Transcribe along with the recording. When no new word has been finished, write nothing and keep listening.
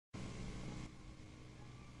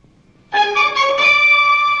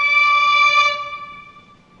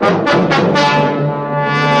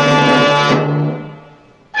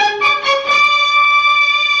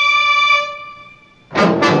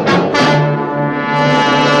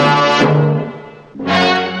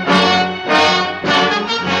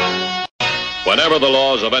the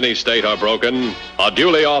laws of any state are broken, a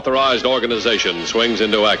duly authorized organization swings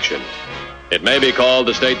into action. It may be called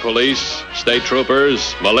the state police, state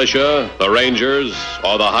troopers, militia, the rangers,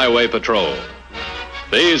 or the highway patrol.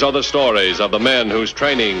 These are the stories of the men whose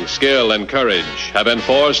training, skill, and courage have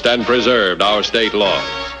enforced and preserved our state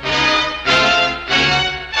laws.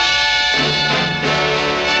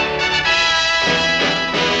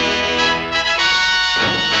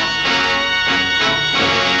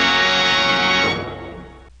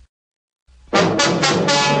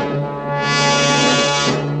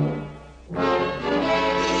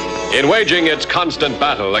 In waging its constant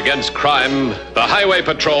battle against crime, the Highway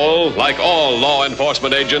Patrol, like all law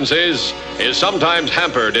enforcement agencies, is sometimes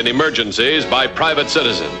hampered in emergencies by private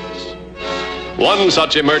citizens. One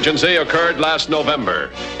such emergency occurred last November,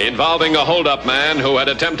 involving a hold-up man who had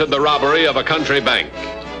attempted the robbery of a country bank.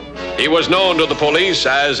 He was known to the police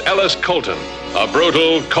as Ellis Colton, a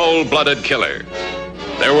brutal, cold-blooded killer.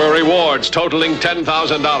 There were rewards totaling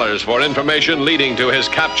 $10,000 for information leading to his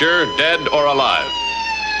capture, dead or alive.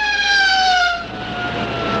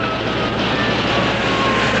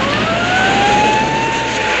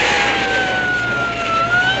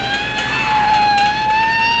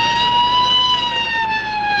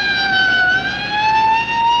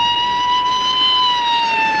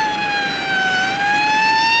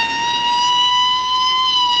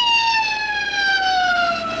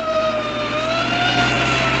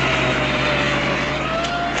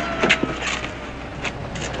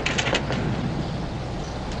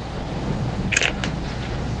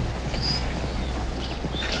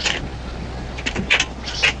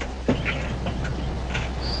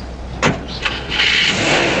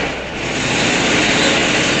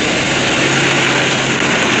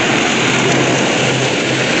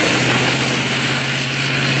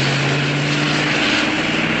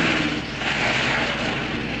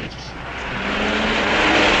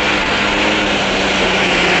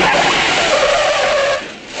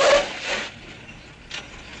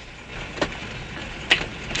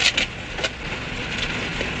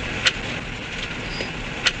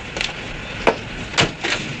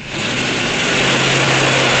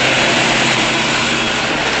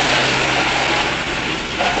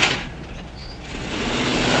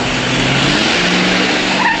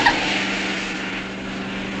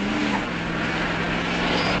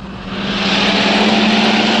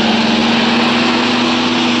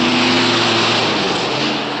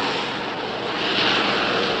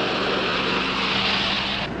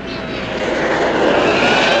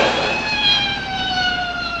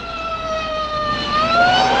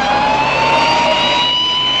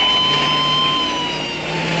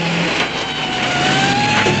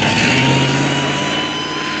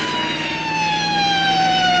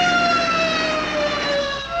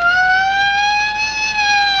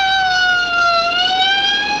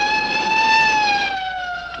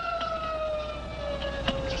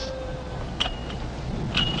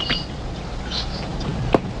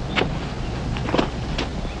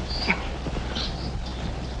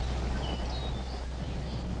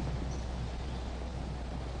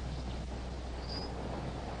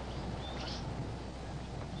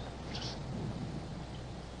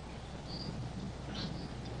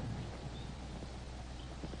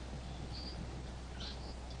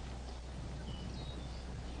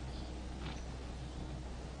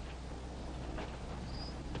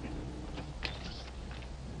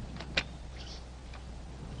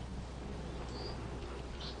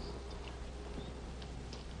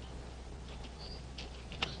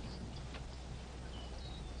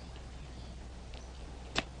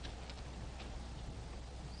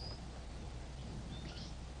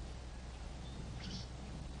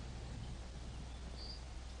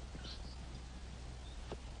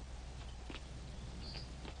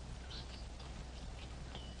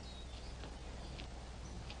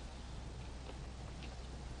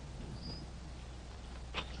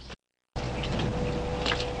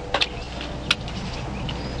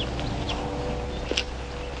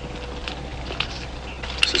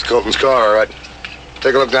 This is Colton's car, all right.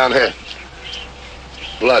 Take a look down here.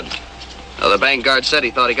 Blood. Well, the bank guard said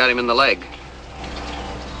he thought he got him in the leg.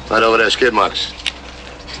 Right over there, skid marks.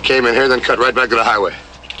 Came in here, then cut right back to the highway.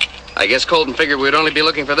 I guess Colton figured we'd only be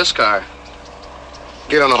looking for this car.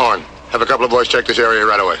 Get on the horn. Have a couple of boys check this area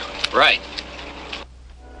right away. Right.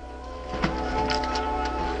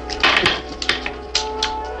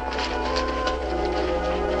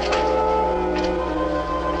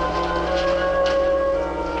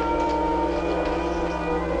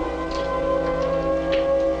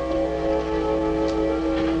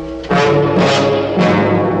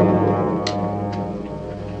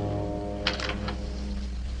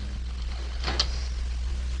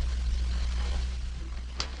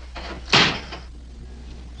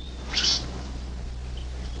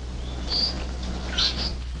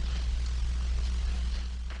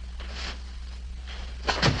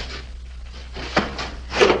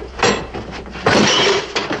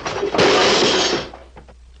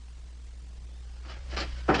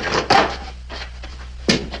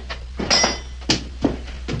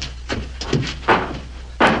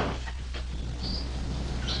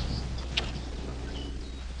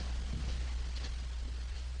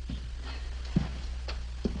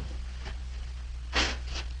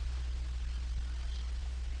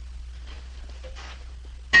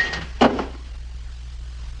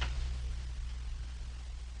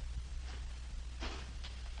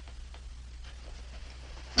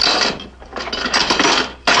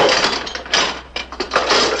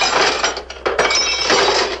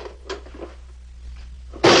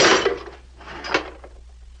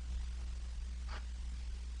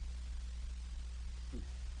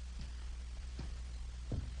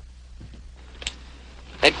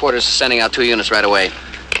 Headquarters is sending out 2 units right away.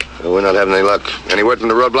 Well, we're not having any luck. Any word from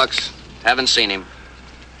the roadblocks? Haven't seen him.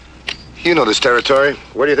 You know this territory.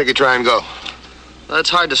 Where do you think he'd try and go? Well, that's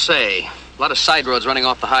hard to say. A lot of side roads running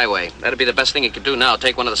off the highway. That'd be the best thing he could do now,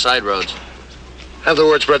 take one of the side roads. Have the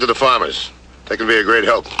word spread to the farmers. They can be a great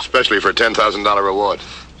help, especially for a $10,000 reward.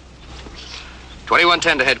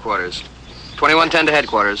 2110 to headquarters. 2110 to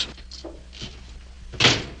headquarters.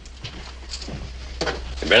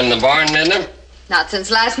 You been in the barn, Edna? Not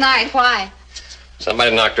since last night. Why?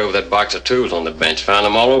 Somebody knocked over that box of tools on the bench. Found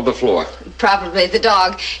them all over the floor. Probably the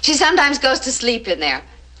dog. She sometimes goes to sleep in there.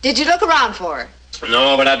 Did you look around for her?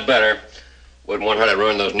 No, but I'd better. Wouldn't want her to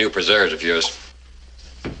ruin those new preserves of yours.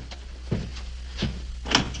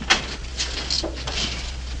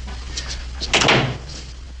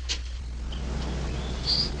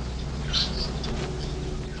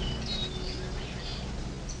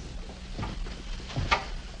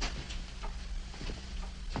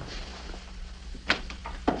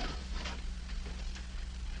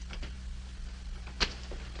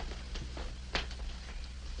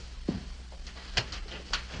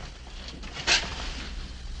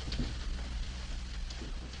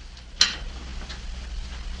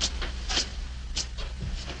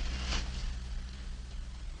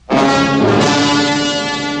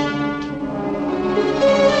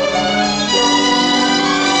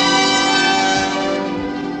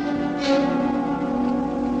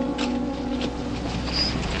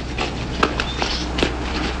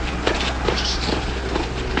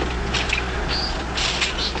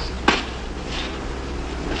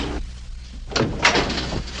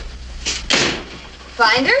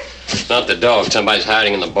 Find her? It's not the dog. Somebody's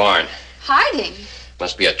hiding in the barn. Hiding?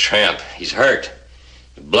 Must be a tramp. He's hurt.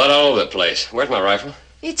 Blood all over the place. Where's my rifle?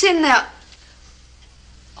 It's in the...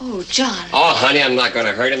 Oh, John. Oh, honey, I'm not going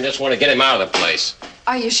to hurt him. Just want to get him out of the place.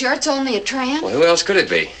 Are you sure it's only a tramp? Well, who else could it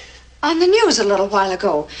be? On the news a little while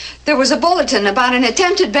ago, there was a bulletin about an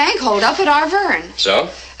attempted bank holdup at Arverne. So?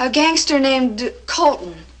 A gangster named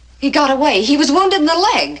Colton. He got away. He was wounded in the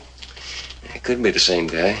leg. It could be the same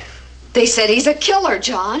guy. They said he's a killer,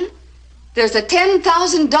 John. There's a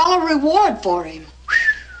 $10,000 reward for him.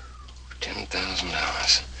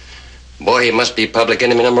 $10,000. Boy, he must be public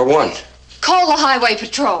enemy number 1. Call the highway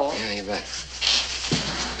patrol. Yeah, you bet.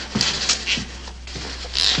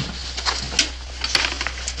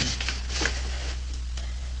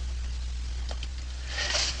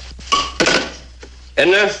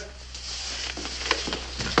 Edna?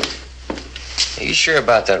 Are you sure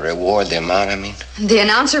about that reward, the amount, I mean? The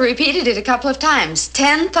announcer repeated it a couple of times.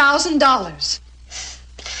 $10,000.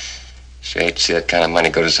 Sure hate to see that kind of money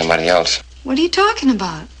go to somebody else. What are you talking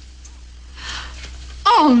about?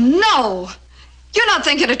 Oh, no. You're not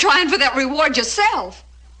thinking of trying for that reward yourself.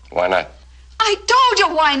 Why not? I told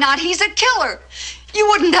you why not. He's a killer. You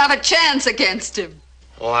wouldn't have a chance against him.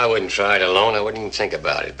 Oh, I wouldn't try it alone. I wouldn't even think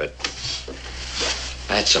about it, but if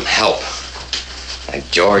I had some help, like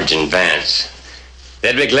George and Vance,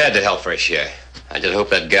 they'd be glad to help for a share. I just hope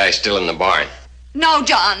that guy's still in the barn. No,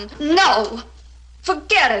 John, no.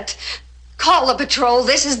 Forget it. Call the patrol.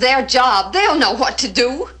 This is their job. They'll know what to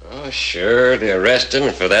do. Oh, sure. They arrest him,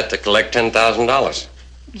 and for that, they collect $10,000.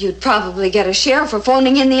 You'd probably get a share for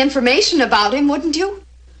phoning in the information about him, wouldn't you?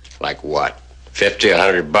 Like what? 50,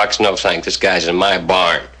 $100? No, thanks. This guy's in my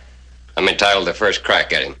barn. I'm entitled to first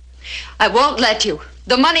crack at him. I won't let you.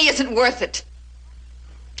 The money isn't worth it.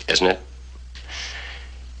 Isn't it?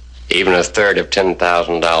 Even a third of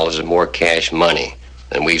 $10,000 is more cash money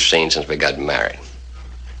than we've seen since we got married.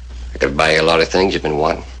 I could buy you a lot of things you've been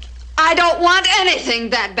wanting. I don't want anything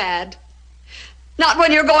that bad. Not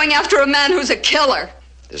when you're going after a man who's a killer.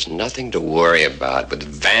 There's nothing to worry about. With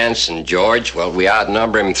Vance and George, well, we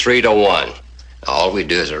outnumber him 3 to 1. All we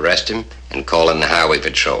do is arrest him and call in the highway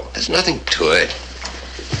patrol. There's nothing to it.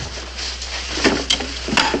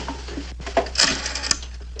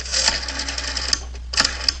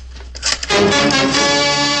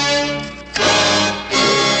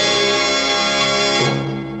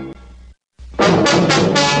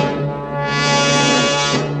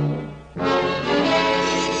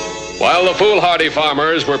 While the foolhardy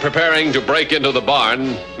farmers were preparing to break into the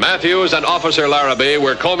barn, Matthews and Officer Larrabee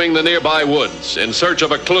were combing the nearby woods in search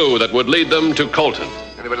of a clue that would lead them to Colton.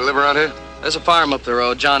 Anybody live around here? There's a farm up the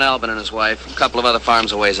road, John Albin and his wife. A couple of other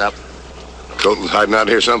farms a ways up. Colton's hiding out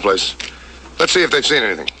here someplace. Let's see if they've seen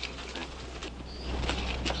anything.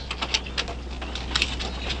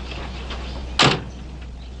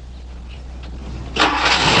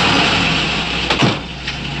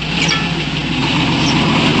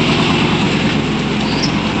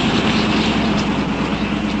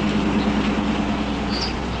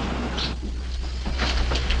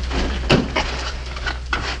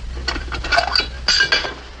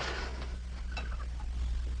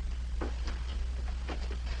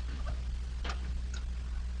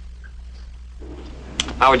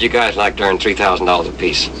 How would you guys like to earn $3,000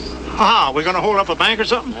 apiece? Ah, we're gonna hold up a bank or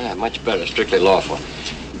something? Yeah, much better. Strictly lawful.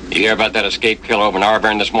 You hear about that escape killer over in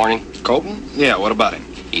Auburn this morning? Colton? Yeah, what about him?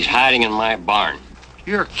 He's hiding in my barn.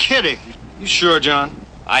 You're kidding. You sure, John?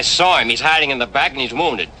 I saw him. He's hiding in the back and he's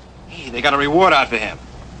wounded. Hey, they got a reward out for him.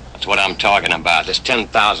 That's what I'm talking about. There's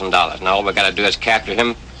 $10,000. Now all we gotta do is capture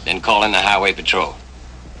him, then call in the highway patrol.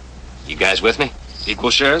 You guys with me?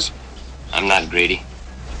 Equal shares? I'm not greedy.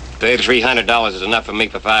 $300 is enough for me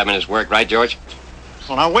for 5 minutes work, right, George?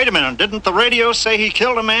 Well, now, wait a minute. Didn't the radio say he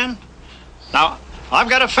killed a man? Now,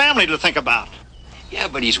 I've got a family to think about. Yeah,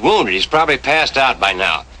 but he's wounded. He's probably passed out by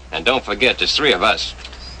now. And don't forget, there's 3 of us.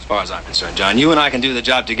 As far as I'm concerned, John, you and I can do the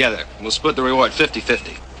job together. We'll split the reward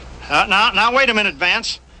 50-50. Now, wait a minute,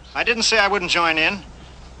 Vance. I didn't say I wouldn't join in.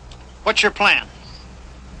 What's your plan?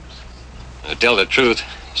 To tell the truth,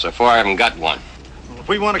 so far I haven't got one. Well, if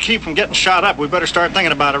we want to keep from getting shot up, we better start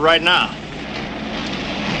thinking about it right now.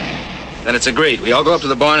 Then it's agreed. We all go up to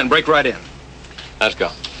the barn and break right in. Let's go.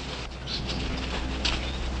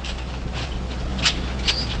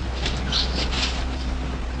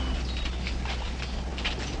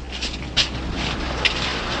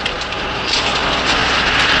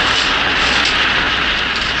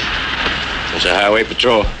 It's a highway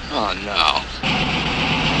patrol. Oh, no.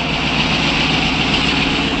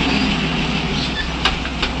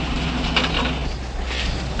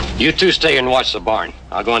 You two stay and watch the barn.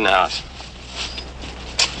 I'll go in the house.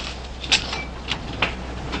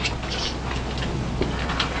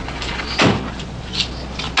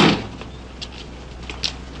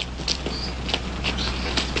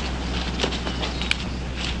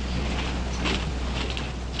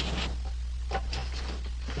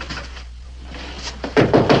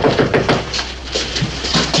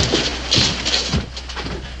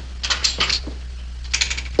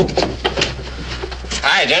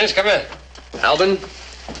 Hi, Dennis, come in. Albin?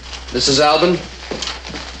 This is Albin.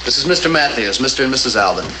 This is Mr. Matthews, Mr. and Mrs.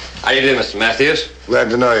 Albin. How you doing, Mr. Matthews?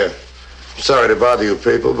 Glad to know you. Sorry to bother you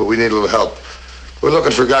people, but we need a little help. We're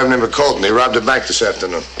looking for a guy named Colton. He robbed a bank this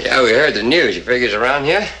afternoon. Yeah, we heard the news. You figure he's around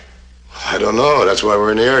here? I don't know. That's why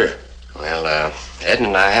we're in the area. Well, Ed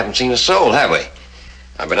and I haven't seen a soul, have we?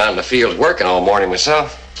 I've been out in the field working all morning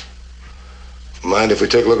myself. Mind if we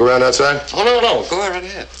take a look around outside? Oh, no. Go right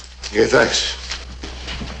ahead. Okay, thanks.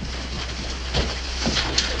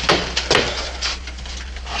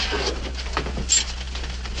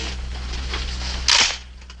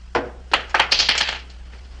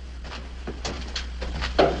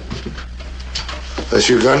 That's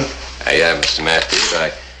your gun? Yeah, Mr. Matthews.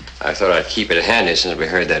 I thought I'd keep it handy since we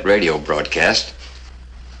heard that radio broadcast.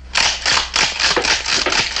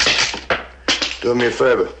 Do me a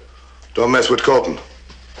favor. Don't mess with Colton.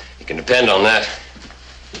 You can depend on that.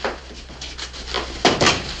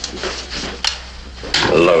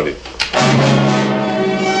 Loaded.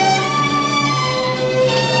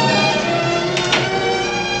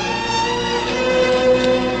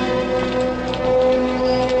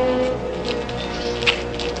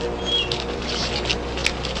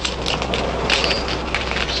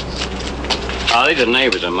 Oh, these are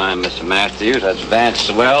neighbors of mine, Mr. Matthews. That's Vance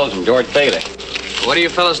Wells and George Bailey. What are you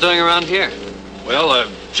fellas doing around here? Well,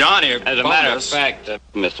 John here. As a matter of fact,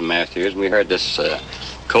 Mr. Matthews, we heard this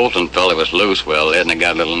Colton fella was loose. Well, Ed and I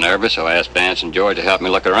got a little nervous, so I asked Vance and George to help me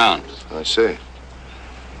look around. I see.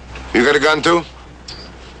 You got a gun, too?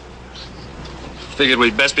 Figured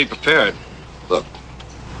we'd best be prepared. Look,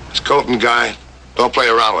 this Colton guy, don't play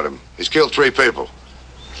around with him. He's killed 3 people.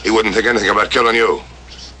 He wouldn't think anything about killing you.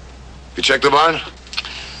 You checked the barn?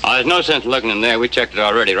 Oh, there's no sense looking in there. We checked it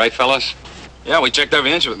already, right, fellas? Yeah, we checked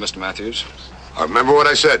every inch of it, Mr. Matthews. Remember what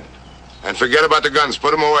I said. And forget about the guns.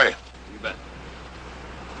 Put them away. You bet.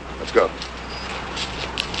 Let's go.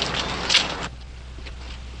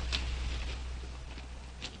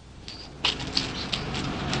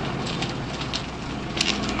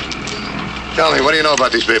 Tell me, what do you know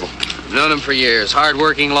about these people? Known them for years.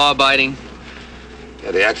 Hard-working, law-abiding.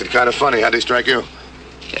 Yeah, they acted kind of funny. How'd they strike you?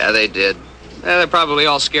 Yeah, they did. They're probably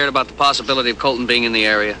all scared about the possibility of Colton being in the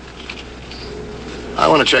area. I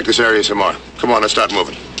want to check this area some more. Come on, let's start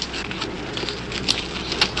moving.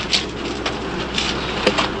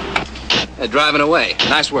 They're driving away.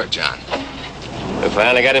 Nice work, John. We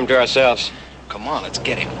finally got him to ourselves. Come on, let's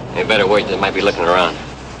get him. You better wait. They might be looking around.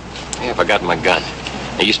 Yeah, I forgot my gun.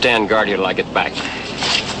 Now, you stand guard here till I get back.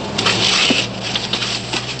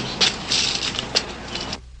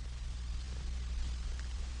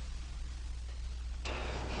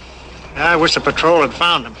 I wish the patrol had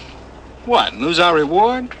found him. What, lose our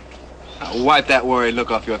reward? Now, wipe that worried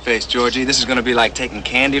look off your face, Georgie. This is going to be like taking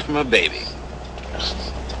candy from a baby.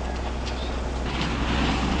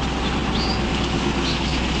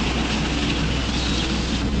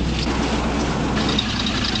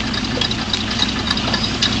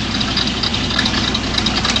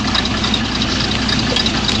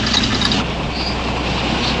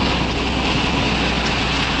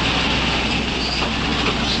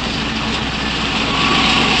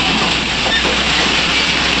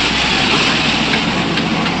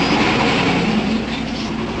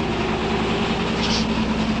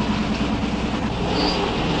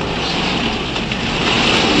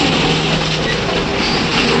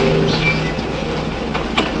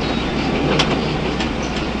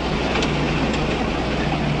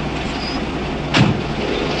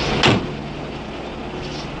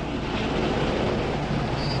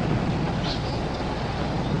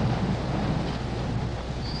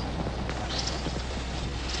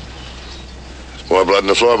 More blood in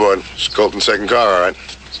the floorboard. It's Colton's second car, all right.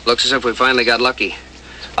 Looks as if we finally got lucky.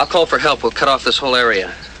 I'll call for help. We'll cut off this whole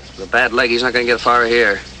area. The bad leg, he's not going to get far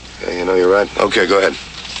here. Yeah, you know, you're right. Okay, go ahead.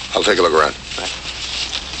 I'll take a look around. Right.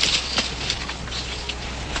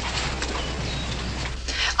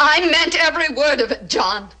 I meant every word of it,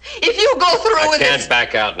 John. If you go through with this... I can't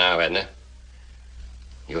back out now, Edna.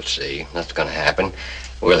 You'll see. That's going to happen.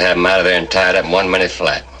 We'll have him out of there and tied up in 1 minute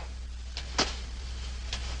flat.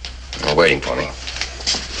 They're waiting for me.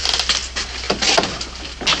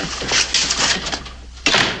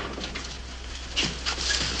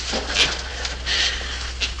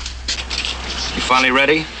 You finally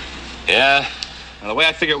ready? Yeah? Now, the way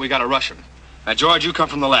I figure it, we gotta rush him. Now, George, you come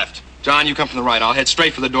from the left. John, you come from the right. I'll head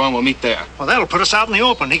straight for the door and we'll meet there. Well, that'll put us out in the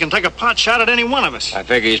open. He can take a pot shot at any one of us. I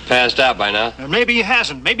figure he's passed out by now. And maybe he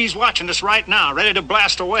hasn't. Maybe he's watching us right now, ready to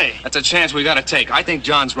blast away. That's a chance we gotta take. I think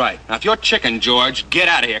John's right. Now, if you're chicken, George, get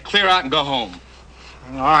out of here. Clear out and go home.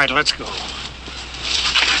 All right, let's go.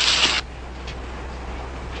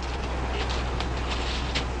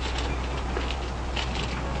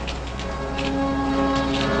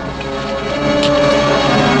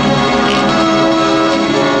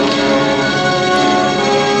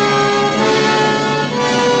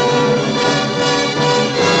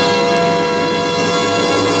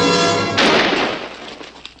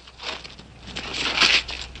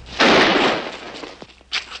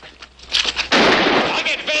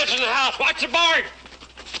 Watch the board!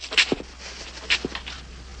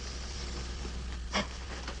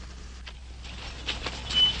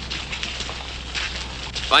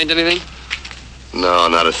 Find anything? No,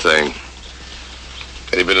 not a thing.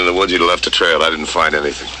 Had he been in the woods, he'd have left a trail. I didn't find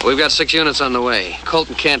anything. We've got 6 units on the way.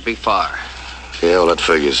 Colton can't be far. Yeah, well, that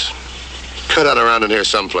figures. Cut out around in here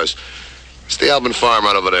someplace. It's the Albin farm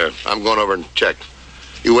right over there. I'm going over and check.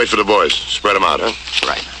 You wait for the boys. Spread them out, huh?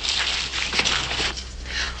 Right.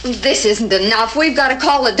 This isn't enough. We've got to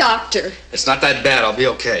call a doctor. It's not that bad. I'll be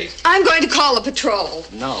okay. I'm going to call a patrol.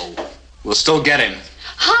 No. We'll still get him.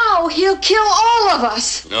 How? He'll kill all of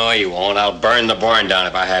us. No, he won't. I'll burn the barn down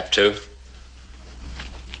if I have to.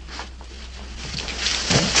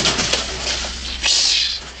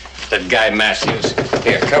 That guy Matthews.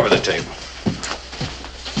 Here, cover the table.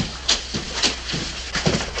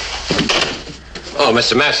 Oh,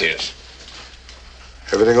 Mr. Matthews.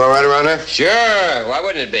 Everything all right around there? Sure. Why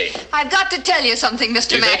wouldn't it be? I've got to tell you something,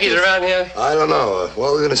 Mr. You think Matthews. he's around here? I don't know.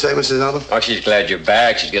 What were we going to say, Mrs. Allen? Oh, she's glad you're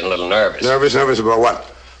back. She's getting a little nervous. Nervous about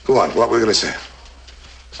what? Go on. What were we going to say?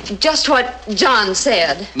 Just what John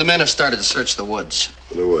said. The men have started to search the woods.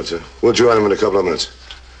 The woods, huh? We'll join them in a couple of minutes.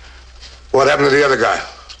 What happened to the other guy?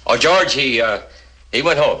 Oh, George, he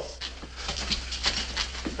went home.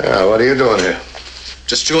 Yeah, what are you doing here?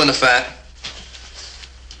 Just chewing the fat.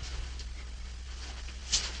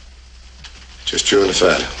 Just chewing the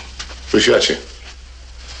fat. Who shot you?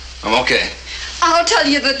 I'm okay. I'll tell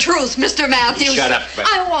you the truth, Mr. Matthews. Shut up, Beth.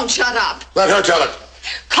 I won't shut up. Let her tell it.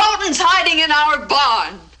 Colton's hiding in our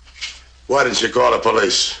barn. Why didn't you call the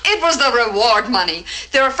police? It was the reward money.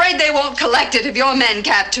 They're afraid they won't collect it if your men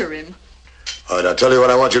capture him. All right, I'll tell you what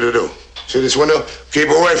I want you to do. See this window? Keep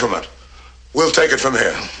away from it. We'll take it from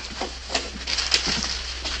here.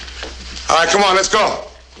 All right, come on, let's go.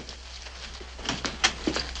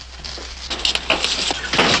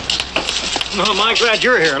 Oh, my, glad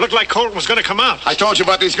you're here. Looked like Colton was going to come out. I told you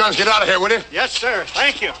about these guns. Get out of here, will you? Yes, sir.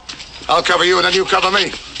 Thank you. I'll cover you, and then you cover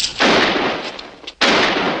me.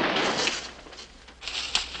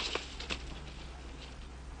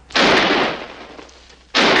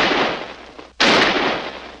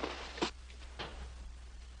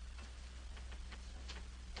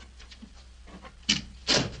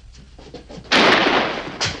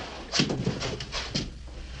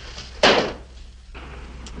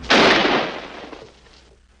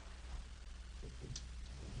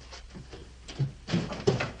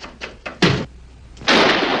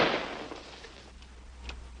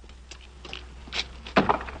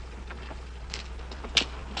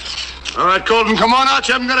 All right, Colton, come on out.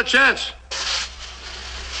 You haven't got a chance.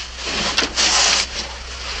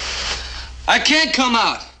 I can't come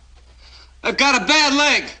out. I've got a bad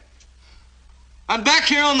leg. I'm back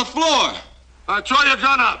here on the floor. All right, throw your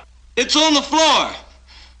gun out. It's on the floor.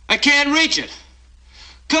 I can't reach it.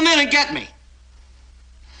 Come in and get me.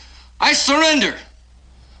 I surrender.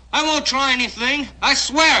 I won't try anything. I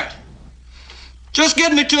swear it. Just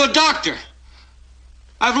get me to a doctor.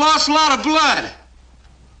 I've lost a lot of blood.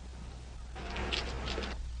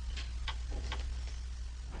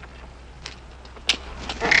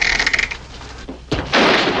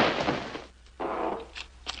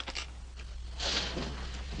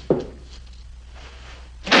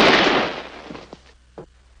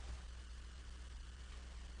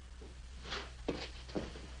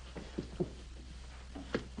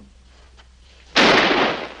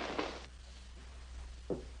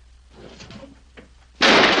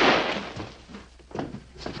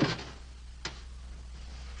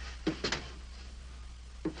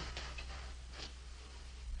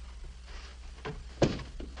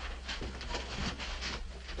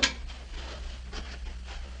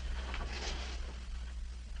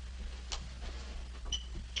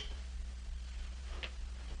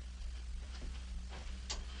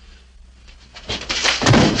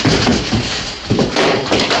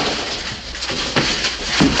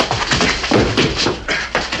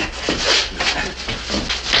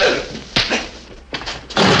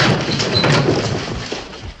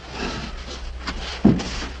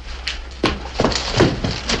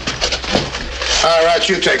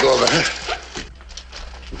 you take over, huh?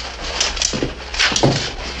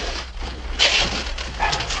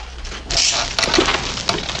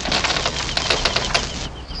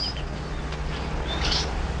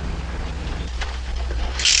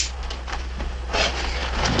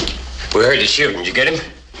 We heard the shooting. Did you get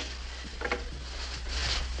him?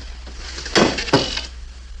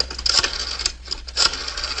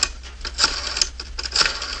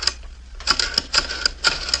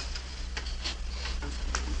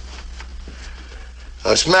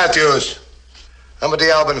 It's Matthews. I'm at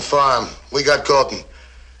the Albin farm. We got Colton.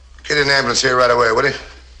 Get an ambulance here right away, will you?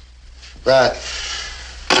 Right.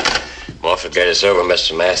 Well, forget it's over,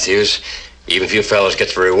 Mr. Matthews. Even if you fellows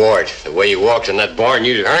get the reward. The way you walked in that barn,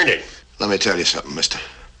 you earned it. Let me tell you something, mister.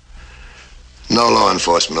 No law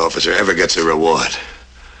enforcement officer ever gets a reward.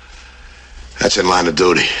 That's in line of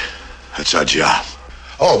duty. That's our job.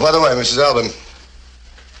 Oh, by the way, Mrs. Albin,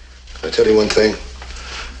 can I tell you one thing?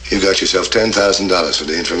 You got yourself $10,000 for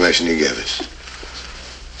the information you gave us.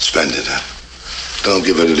 Spend it, huh? Don't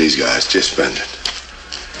give it to these guys. Just spend it.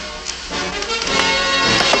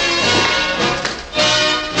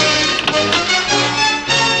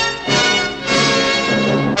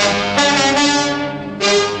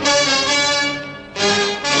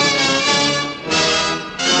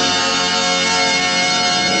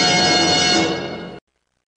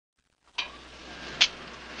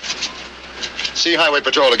 See Highway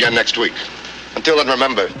Patrol again next week. Until then,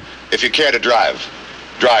 remember, if you care to drive,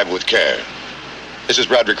 drive with care. This is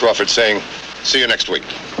Bradley Crawford saying, see you next week.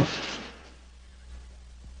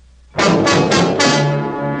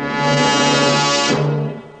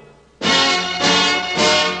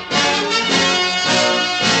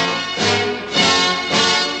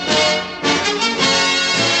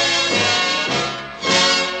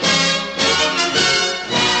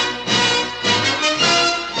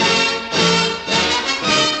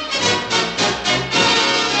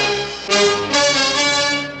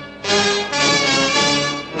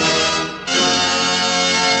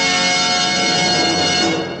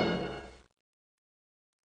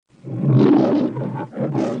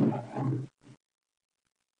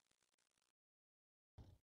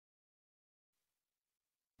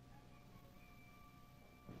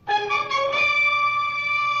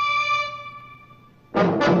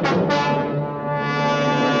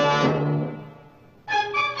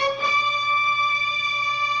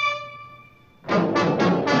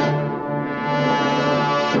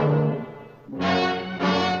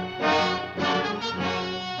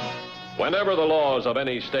 Whenever the laws of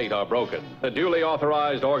any state are broken, a duly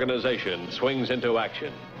authorized organization swings into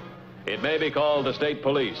action. It may be called the state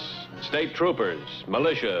police, state troopers,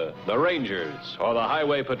 militia, the rangers, or the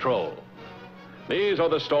highway patrol. These are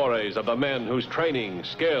the stories of the men whose training,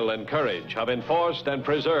 skill, and courage have enforced and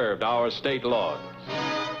preserved our state laws.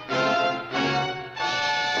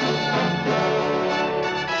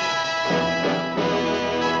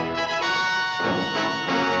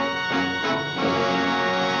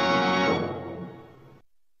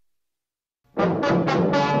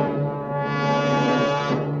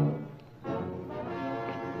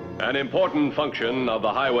 An important function of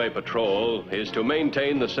the Highway Patrol is to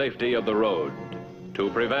maintain the safety of the road, to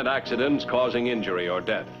prevent accidents causing injury or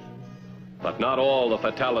death. But not all the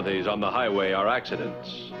fatalities on the highway are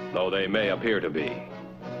accidents, though they may appear to be.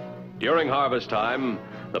 During harvest time,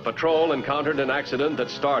 the patrol encountered an accident that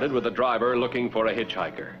started with the driver looking for a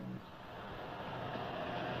hitchhiker.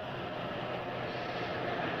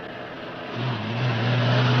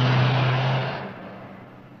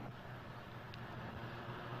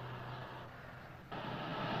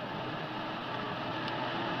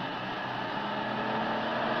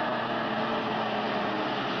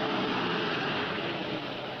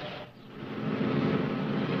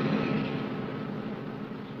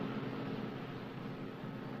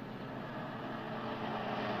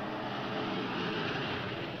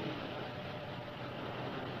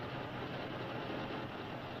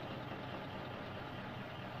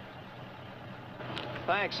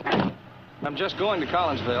 Thanks. I'm just going to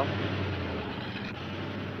Collinsville.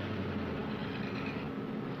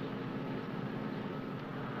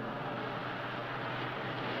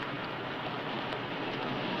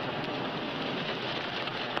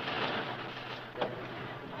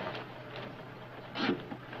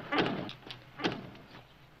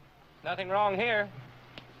 Nothing wrong here.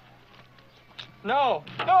 No!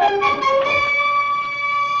 No!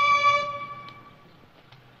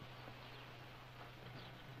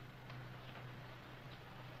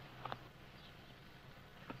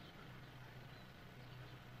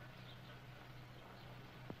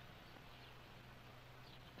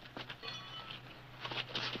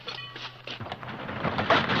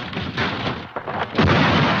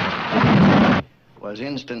 was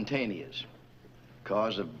instantaneous.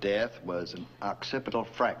 Cause of death was an occipital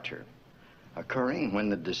fracture, occurring when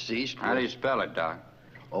the deceased How do you spell it, Doc?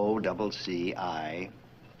 Occipital.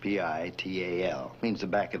 Means the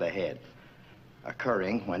back of the head.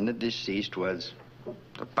 Occurring when the deceased was...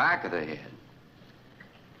 The back of the head.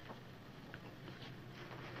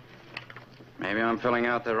 Maybe I'm filling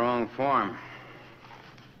out the wrong form.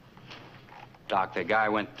 Doc, the guy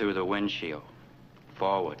went through the windshield.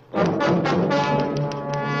 Forward.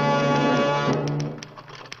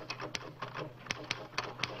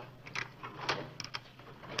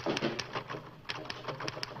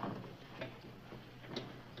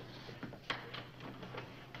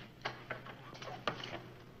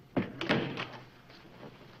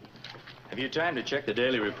 Have you time to check the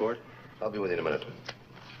daily report? I'll be with you in a minute.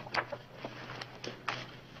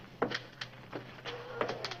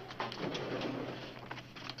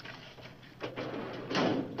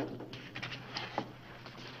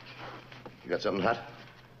 You got something hot?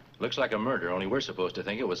 Looks like a murder, only we're supposed to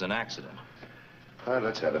think it was an accident. All right,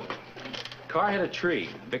 let's have it. Car hit a tree.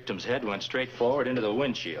 Victim's head went straight forward into the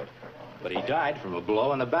windshield. But he died from a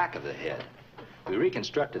blow on the back of the head. We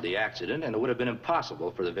reconstructed the accident, and it would have been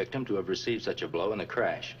impossible for the victim to have received such a blow in the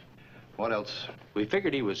crash. What else? We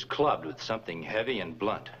figured he was clubbed with something heavy and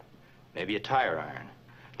blunt. Maybe a tire iron.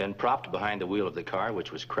 Then propped behind the wheel of the car,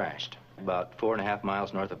 which was crashed. About 4.5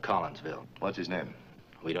 miles north of Collinsville. What's his name?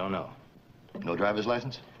 We don't know. No driver's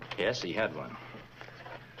license? Yes, he had one.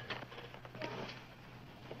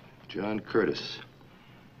 John Curtis.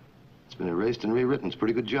 It's been erased and rewritten. It's a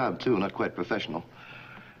pretty good job, too. Not quite professional.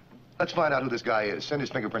 Let's find out who this guy is. Send his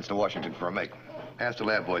fingerprints to Washington for a make. Ask the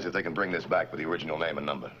lab boys if they can bring this back with the original name and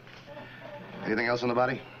number. Anything else on the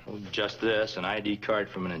body? Just this, an ID card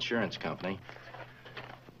from an insurance company.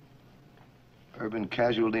 Urban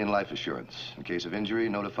Casualty and Life Assurance. In case of injury,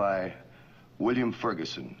 notify William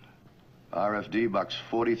Ferguson. RFD Box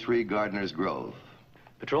 43, Gardner's Grove.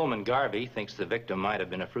 Patrolman Garvey thinks the victim might have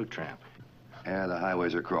been a fruit tramp. Yeah, the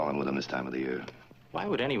highways are crawling with him this time of the year. Why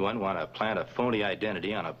would anyone want to plant a phony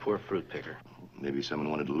identity on a poor fruit picker? Maybe someone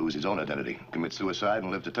wanted to lose his own identity, commit suicide,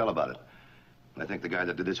 and live to tell about it. I think the guy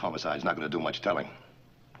that did this homicide's not going to do much telling.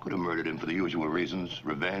 Could have murdered him for the usual reasons,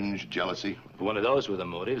 revenge, jealousy. If one of those were the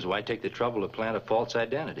motives, why take the trouble to plant a false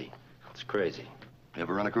identity? It's crazy.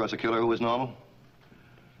 Ever run across a killer who was normal?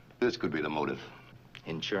 This could be the motive.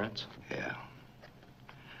 Insurance? Yeah.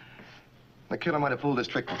 The killer might have pulled this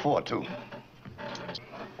trick before, too.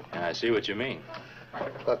 I see what you mean.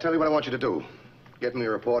 I'll tell you what I want you to do. Get me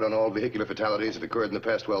a report on all vehicular fatalities that occurred in the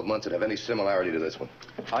past 12 months that have any similarity to this one.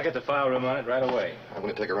 I'll get the file room on it right away. I'm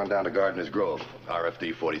going to take a run down to Gardner's Grove.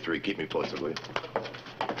 RFD 43. Keep me posted, will you?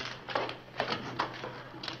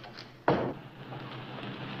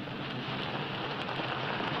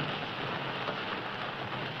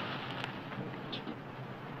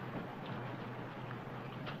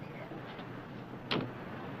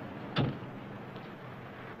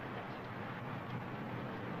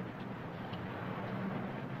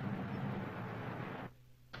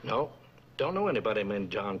 No, don't know anybody named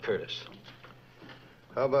John Curtis.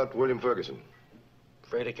 How about William Ferguson?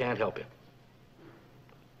 Afraid I can't help you.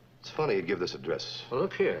 It's funny you'd give this address. Well,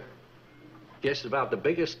 look here. Guess about the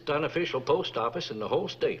biggest unofficial post office in the whole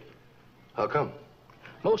state. How come?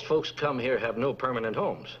 Most folks come here have no permanent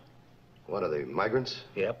homes. What are they, migrants?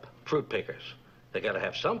 Yep, fruit pickers. They gotta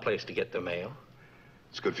have some place to get their mail.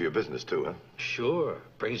 It's good for your business, too, huh? Sure,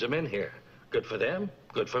 brings them in here. Good for them,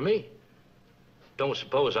 good for me. Don't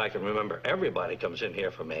suppose I can remember everybody comes in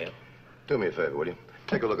here for mail. Do me a favor, will you?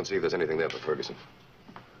 Take a look and see if there's anything there for Ferguson.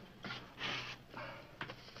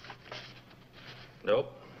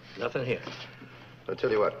 Nope, nothing here. I'll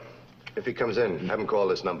tell you what. If he comes in, have him call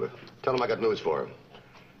this number. Tell him I got news for him.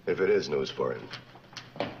 If it is news for him.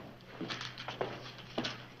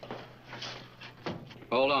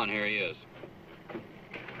 Hold on, here he is.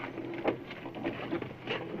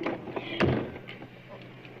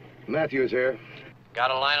 Matthews here. Got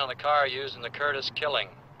a line on the car used in the Curtis killing.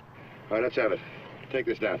 All right, let's have it. Take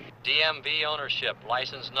this down. DMV ownership,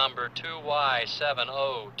 license number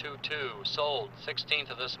 2Y7022, sold 16th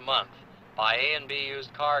of this month by A&B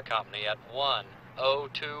Used Car Company at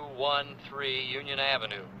 10213 Union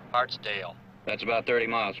Avenue, Hartsdale. That's about 30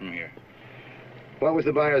 miles from here. What was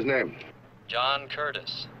the buyer's name? John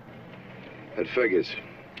Curtis. That figures.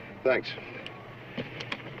 Thanks.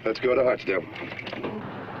 Let's go to Hartsdale.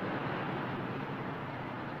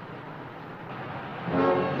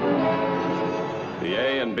 The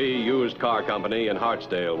A&B Used Car Company in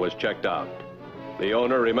Hartsdale was checked out. The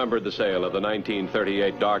owner remembered the sale of the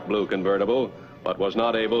 1938 dark blue convertible, but was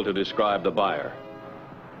not able to describe the buyer.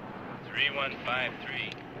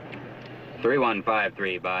 3153.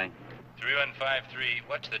 3153, bye. 3153,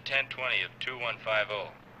 what's the 1020 of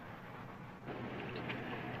 2150?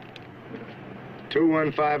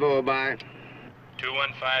 2150, bye.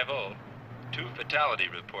 2150. 2 fatality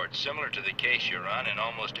reports similar to the case you're on in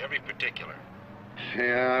almost every particular.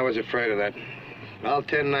 Yeah, I was afraid of that. I'll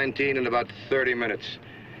 1019 in about 30 minutes.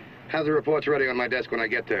 Have the reports ready on my desk when I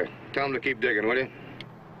get there. Tell them to keep digging, will you?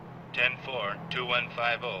 10-4,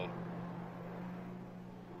 2150.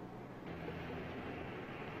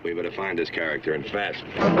 We better find this character and fast.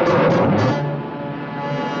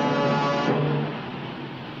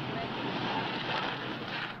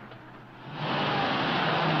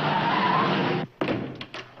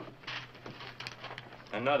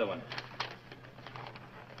 Another one.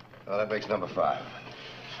 Well, that makes number 5.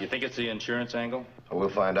 You think it's the insurance angle? Well, we'll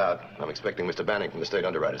find out. I'm expecting Mr. Banning from the State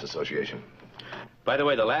Underwriters Association. By the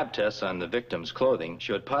way, the lab tests on the victim's clothing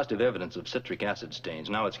showed positive evidence of citric acid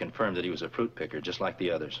stains. Now it's confirmed that he was a fruit picker, just like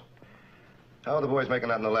the others. How are the boys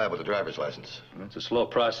making out in the lab with a driver's license? It's a slow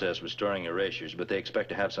process restoring erasures, but they expect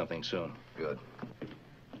to have something soon. Good.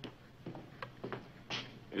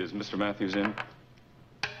 Is Mr. Matthews in?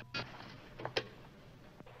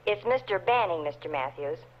 It's Mr. Banning, Mr.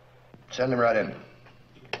 Matthews. Send him right in.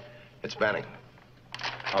 It's Banning.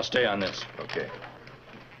 I'll stay on this. Okay.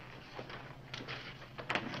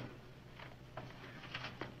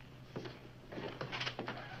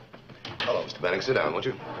 Hello, Mr. Banning. Sit down, won't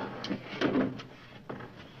you?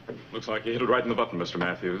 Looks like you hit it right in the button, Mr.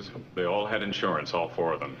 Matthews. They all had insurance, all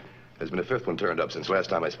 4 of them. There's been a 5th one turned up since last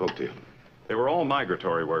time I spoke to you. They were all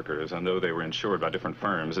migratory workers, and though they were insured by different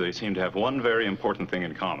firms, they seem to have one very important thing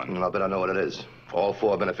in common. I'll bet I know what it is. All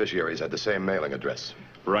 4 beneficiaries had the same mailing address.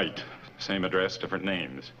 Right. Same address, different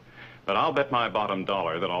names. But I'll bet my bottom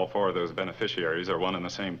dollar that all 4 of those beneficiaries are one and the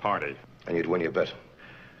same party. And you'd win your bet.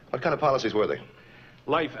 What kind of policies were they?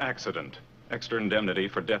 Life accident. Extra indemnity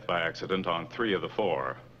for death by accident on 3 of the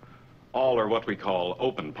 4. All are what we call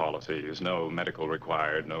open policies. No medical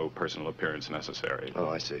required, no personal appearance necessary. Oh,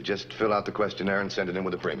 I see. Just fill out the questionnaire and send it in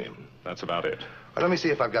with a premium. That's about it. Well, let me see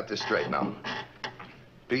if I've got this straight now.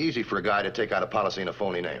 Be easy for a guy to take out a policy in a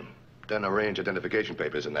phony name. Then arrange identification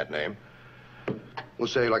papers in that name. We'll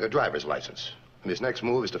say like a driver's license. And his next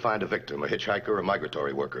move is to find a victim, a hitchhiker or a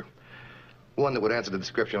migratory worker. One that would answer the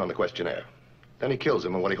description on the questionnaire. Then he kills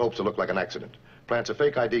him in what he hopes to look like an accident. Plants a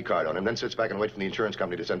fake ID card on him, then sits back and waits for the insurance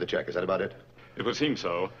company to send the check. Is that about it? It would seem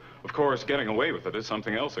so. Of course, getting away with it is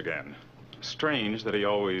something else again. Strange that he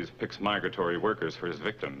always picks migratory workers for his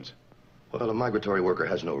victims. Well, a migratory worker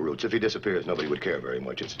has no roots. If he disappears, nobody would care very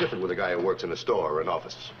much. It's different with a guy who works in a store or an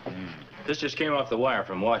office. This just came off the wire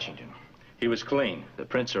from Washington. He was clean. The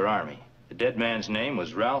prints are Army. The dead man's name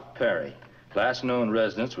was Ralph Perry. Last known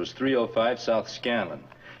residence was 305 South Scanlon.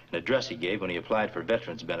 An address he gave when he applied for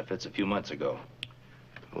veterans benefits a few months ago.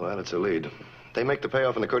 Well, it's a lead. They make the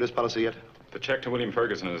payoff in the Curtis policy yet? The check to William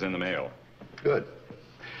Ferguson is in the mail. Good.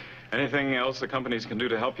 Anything else the companies can do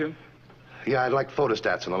to help you? Yeah, I'd like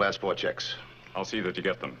photostats on the last 4 checks. I'll see that you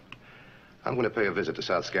get them. I'm going to pay a visit to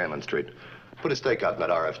South Scanlon Street. Put a stake out in that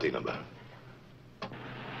RFD number.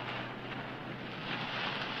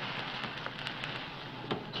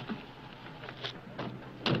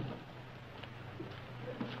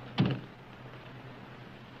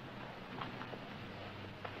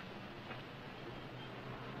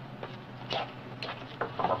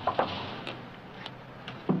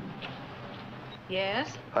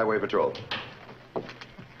 Yes? Highway Patrol.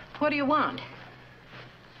 What do you want?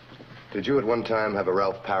 Did you at one time have a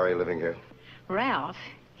Ralph Parry living here? Ralph?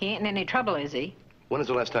 He ain't in any trouble, is he? When was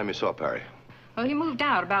the last time you saw Parry? Well, he moved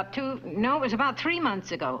out it was about 3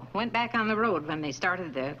 months ago. Went back on the road when they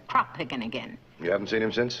started the crop picking again. You haven't seen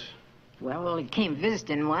him since? Well, he came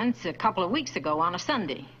visiting once a couple of weeks ago on a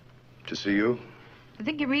Sunday. To see you? I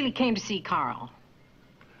think he really came to see Carl.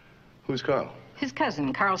 Who's Carl? His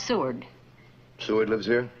cousin, Carl Seward. Seward lives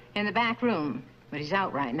here? In the back room, but he's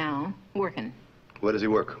out right now, working. Where does he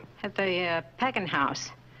work? At the packing house.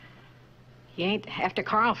 You ain't after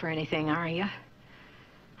Carl for anything, are you?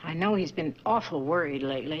 I know he's been awful worried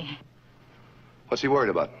lately. What's he worried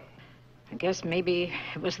about? I guess maybe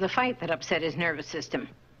it was the fight that upset his nervous system.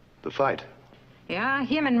 The fight? Yeah,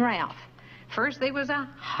 him and Ralph. First they was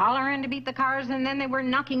hollering to beat the cars, and then they were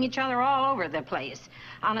knocking each other all over the place.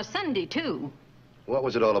 On a Sunday, too. What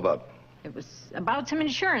was it all about? It was about some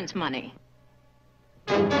insurance money.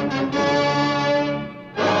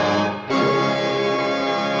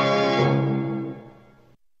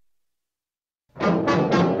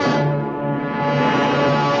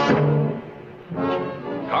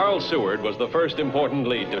 Carl Seward was the first important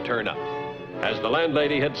lead to turn up. As the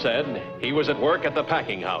landlady had said, he was at work at the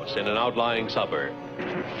packing house in an outlying suburb.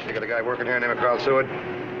 You got a guy working here named Carl Seward?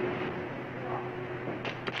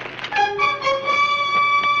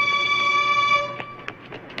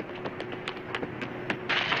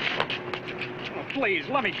 Oh, please,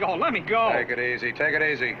 let me go. Let me go. Take it easy. Take it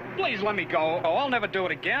easy. Please let me go. Oh, I'll never do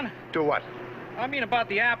it again. Do what? I mean about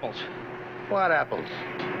the apples. What apples?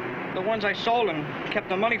 The ones I sold and kept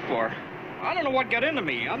the money for. I don't know what got into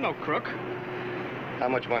me. I'm no crook. How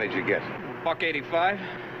much money did you get? $1.85.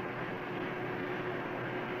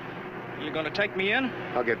 You gonna take me in?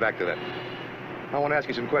 I'll get back to that. I want to ask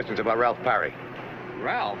you some questions about Ralph Parry.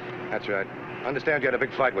 Ralph? That's right. I understand you had a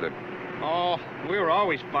big fight with him. Oh, we were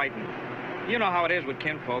always fighting. You know how it is with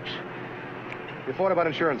kinfolks. You fought about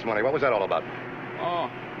insurance money. What was that all about? Oh,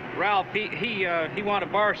 Ralph, he wanted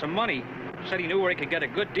to borrow some money. Said he knew where he could get a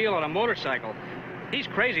good deal on a motorcycle. He's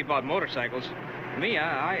crazy about motorcycles. Me,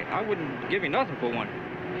 I wouldn't give you nothing for one.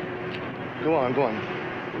 Go on, go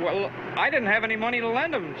on. Well, I didn't have any money to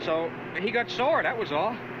lend him, so he got sore, that was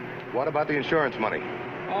all. What about the insurance money?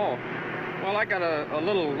 Oh, well, I got a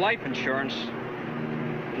little life insurance.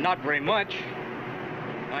 Not very much.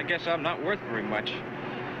 I guess I'm not worth very much.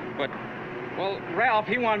 But, well, Ralph,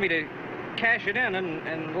 he wanted me to cash it in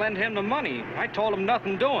and lend him the money. I told him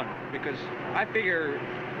nothing doing, because I figure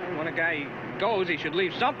when a guy goes, he should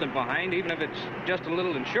leave something behind, even if it's just a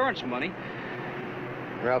little insurance money.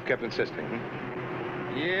 Ralph kept insisting,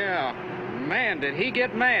 Yeah. Man, did he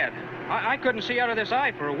get mad. I couldn't see out of this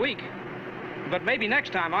eye for a week. But maybe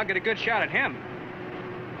next time I'll get a good shot at him.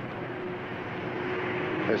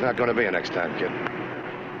 There's not going to be a next time, kid.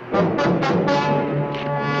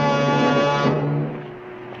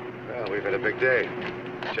 Well, we've had a big day.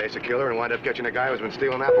 Chase a killer and wind up catching a guy who's been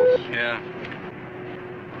stealing apples. Yeah.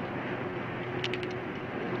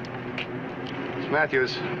 It's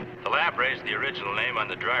Matthews. The lab raised the original name on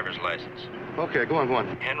the driver's license. Okay, go on, go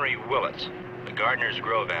on. Henry Willits, the Gardner's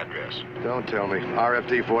Grove address. Don't tell me.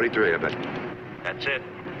 RFD 43, I bet. That's it.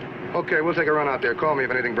 Okay, we'll take a run out there. Call me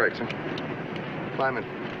if anything breaks, huh? Climb in.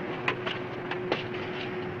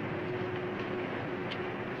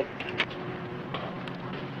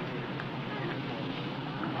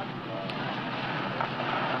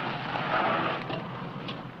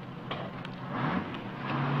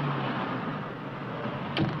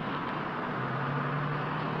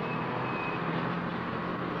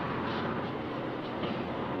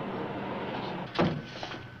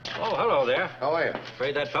 Oh, hello there. How are you?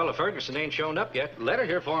 Afraid that fella Ferguson ain't shown up yet. Letter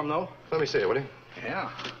here for him, though. Let me see it, will you? Yeah.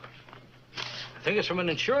 I think it's from an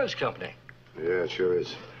insurance company. Yeah, it sure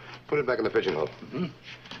is. Put it back in the pigeonhole. Mm-hmm.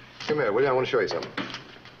 Come here, will you? I want to show you something.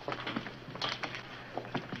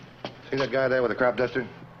 See that guy there with the crop duster?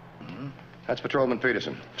 Mm-hmm. That's Patrolman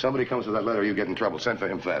Peterson. If somebody comes with that letter, you get in trouble. Send for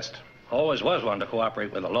him fast. Always was one to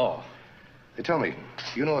cooperate with the law. Hey, tell me,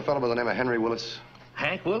 you know a fellow by the name of Henry Willis?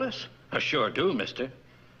 Hank Willis? I sure do, mister.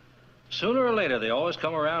 Sooner or later, they always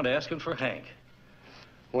come around asking for Hank.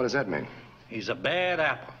 What does that mean? He's a bad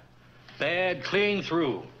apple. Bad clean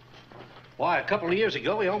through. Why, a couple of years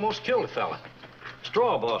ago, he almost killed a fella.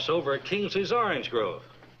 Straw boss over at Kingsley's Orange Grove.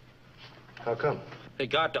 How come? They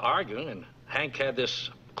got to arguing, and Hank had this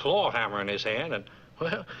claw hammer in his hand, and,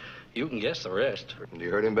 well, you can guess the rest. You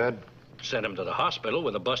hurt him bad? Sent him to the hospital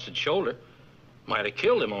with a busted shoulder. Might have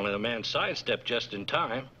killed him, only the man sidestepped just in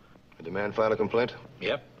time. Did the man file a complaint?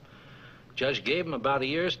 Yep. Judge gave him about a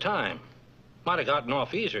year's time. Might have gotten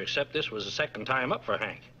off easier, except this was the second time up for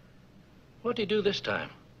Hank. What'd he do this time?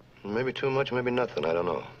 Maybe too much, maybe nothing. I don't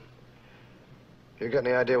know. You got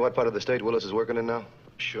any idea what part of the state Willis is working in now?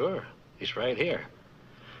 Sure. He's right here.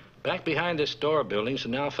 Back behind this store building's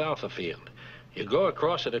an alfalfa field. You go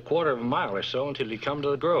across it a quarter of a mile or so until you come to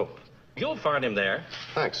the grove. You'll find him there.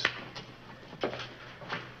 Thanks.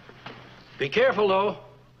 Be careful, though.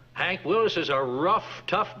 Hank Willis is a rough,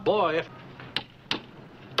 tough boy.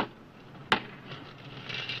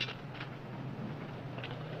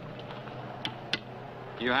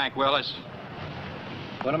 You Hank Willis?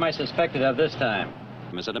 What am I suspected of this time?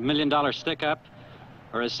 Is it $1 million stick-up?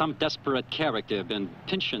 Or has some desperate character been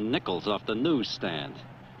pinching nickels off the newsstand?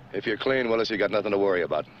 If you're clean, Willis, you got nothing to worry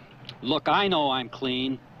about. Look, I know I'm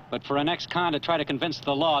clean, but for an ex-con to try to convince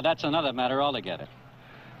the law, that's another matter altogether.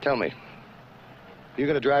 Tell me, you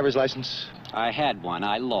got a driver's license? I had one.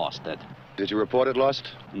 I lost it. Did you report it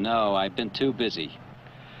lost? No, I've been too busy.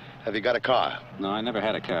 Have you got a car? No, I never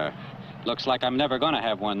had a car. Looks like I'm never going to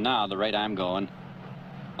have one now, the rate I'm going.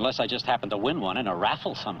 Unless I just happen to win one in a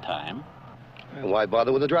raffle sometime. Why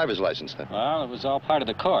bother with a driver's license, then? Well, it was all part of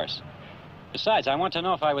the course. Besides, I want to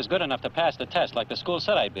know if I was good enough to pass the test like the school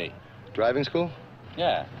said I'd be. Driving school?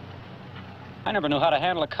 Yeah. I never knew how to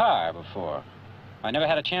handle a car before. I never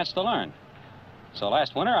had a chance to learn. So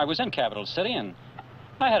last winter, I was in Capital City, and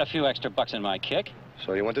I had a few extra bucks in my kick.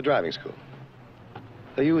 So you went to driving school?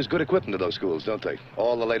 They use good equipment at those schools, don't they?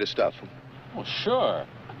 All the latest stuff. Well, sure.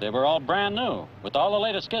 They were all brand new, with all the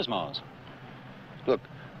latest gizmos. Look,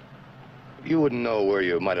 you wouldn't know where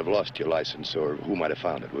you might have lost your license or who might have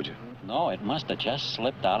found it, would you? No, it must have just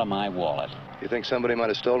slipped out of my wallet. You think somebody might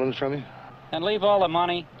have stolen it from you? And leave all the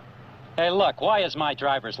money? Hey, look, why is my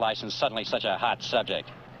driver's license suddenly such a hot subject?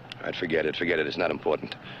 All right, forget it. Forget it. It's not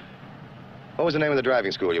important. What was the name of the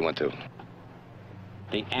driving school you went to?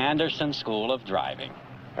 The Anderson School of Driving.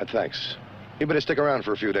 All right, thanks. You better stick around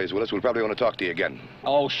for a few days, Willis. We'll probably want to talk to you again.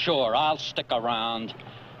 Oh, sure, I'll stick around.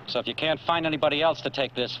 So if you can't find anybody else to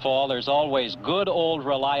take this fall, there's always good old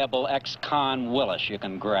reliable ex-con Willis you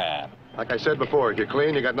can grab. Like I said before, if you're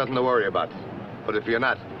clean, you got nothing to worry about. But if you're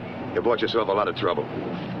not, you bought yourself a lot of trouble.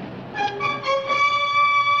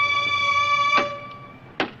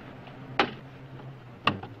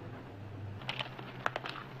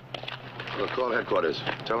 Well, call headquarters.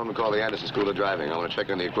 Tell them to call the Anderson School of Driving. I want to check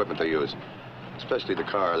on the equipment they use, especially the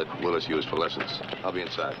car that Willis used for lessons. I'll be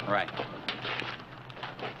inside. All right.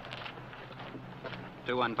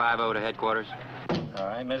 2150 to headquarters. All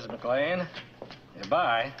right, Mrs. McLean.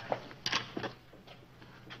 Goodbye.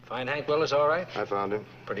 Find Hank Willis all right? I found him.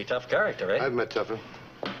 Pretty tough character, eh? I've met tougher.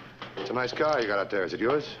 It's a nice car you got out there. Is it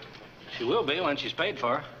yours? She will be when she's paid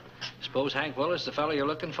for. Suppose Hank Willis the fellow you're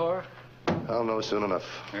looking for? I'll know soon enough.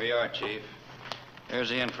 Here you are, Chief. Here's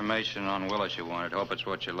the information on Willis you wanted. Hope it's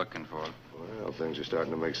what you're looking for. Well, things are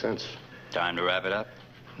starting to make sense. Time to wrap it up?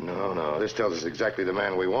 No. This tells us exactly the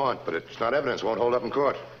man we want, but it's not evidence. Won't hold up in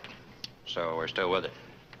court. So we're still with it?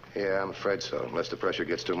 Yeah, I'm afraid so. Unless the pressure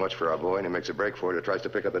gets too much for our boy and he makes a break for it or tries to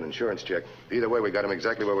pick up an insurance check. Either way, we got him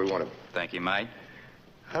exactly where we want him. Think he might?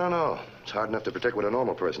 I don't know. It's hard enough to predict what a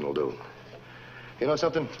normal person will do. You know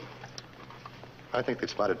something? I think they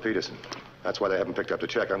spotted Peterson. That's why they haven't picked up the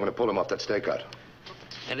check. I'm going to pull him off that stakeout.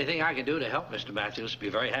 Anything I can do to help, Mr. Matthews, be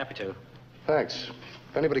very happy to. Thanks.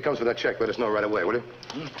 If anybody comes for that check, let us know right away, will you?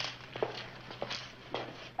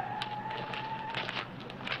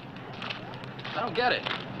 I don't get it.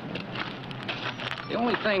 The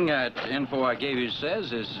only thing info I gave you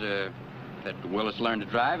says is that Willis learned to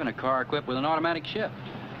drive in a car equipped with an automatic shift.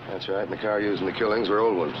 That's right, and the car used in the killings were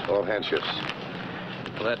old ones, all hand shifts.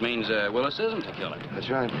 Well, that means Willis isn't the killer. That's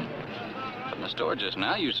right. In the store just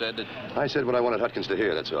now, you said that... I said what I wanted Hutkins to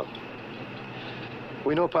hear, that's all.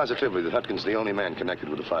 We know positively that Hutkins is the only man connected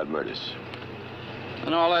with the 5 murders.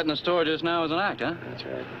 And all that in the store just now is an act, huh? That's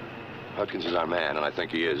right. Hutkins is our man, and I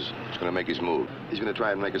think he is. He's going to make his move. He's going to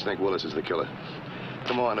try and make us think Willis is the killer.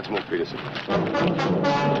 Come on, let's move, Peterson.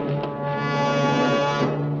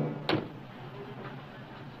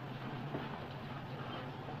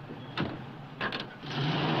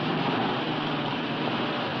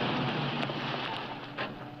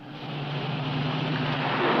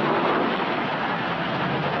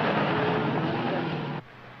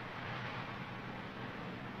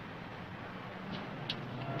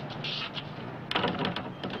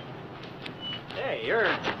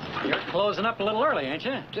 You're closing up a little early, ain't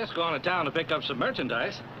you? Just going to town to pick up some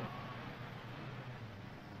merchandise.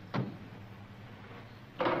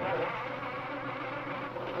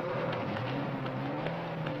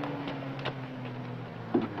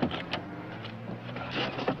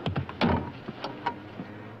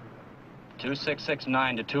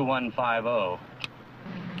 (2669 to 2150).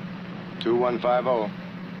 2150.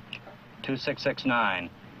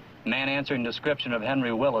 2669. Man answering description of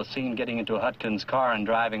Henry Willis seen getting into Hutkins' car and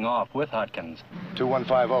driving off with Hutkins.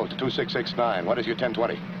 2150 to 2669. What is your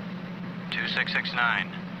 1020?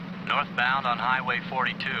 2669. Northbound on Highway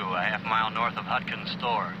 42, a half-mile north of Hutkins'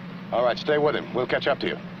 store. All right, stay with him. We'll catch up to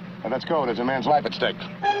you. And let's go. There's a man's life at stake.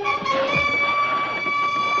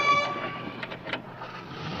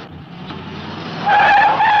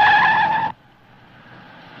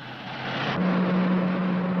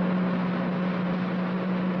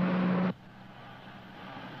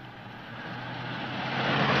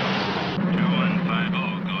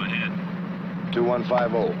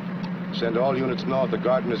 Send all units north of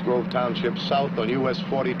Gardner's Grove Township, south on US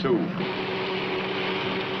 42.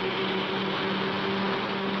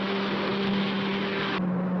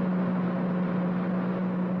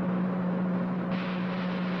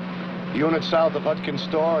 Units south of Hutkins'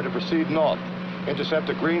 store are to proceed north. Intercept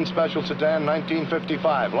a green special sedan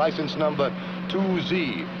 1955, license number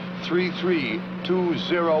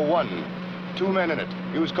 2Z33201. 2 men in it.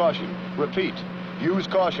 Use caution. Repeat. Use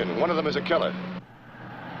caution. One of them is a killer.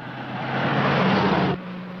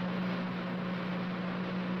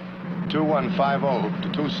 2150 to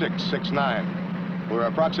 2669. We're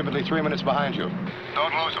approximately 3 minutes behind you.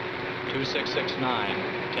 Don't lose them. 2669,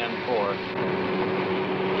 10-4.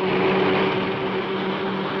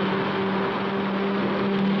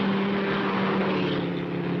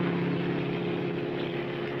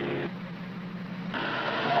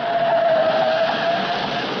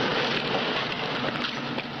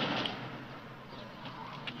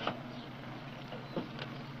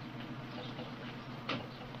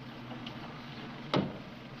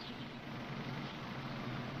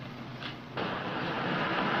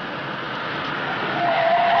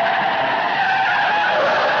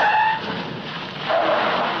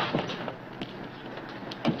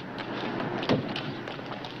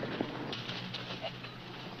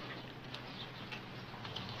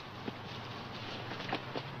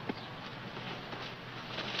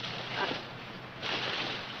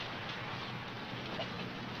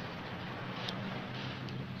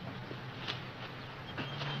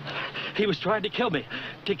 He was trying to kill me,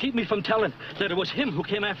 to keep me from telling that it was him who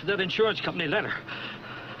came after that insurance company letter.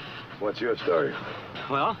 What's your story?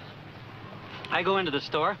 Well, I go into the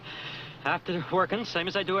store after working, same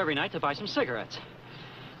as I do every night, to buy some cigarettes.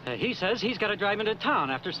 He says he's got to drive into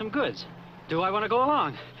town after some goods. Do I want to go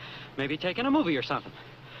along? Maybe taking a movie or something.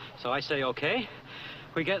 So I say, okay.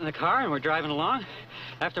 We get in the car and we're driving along.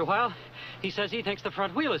 After a while, he says he thinks the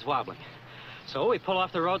front wheel is wobbling. So we pull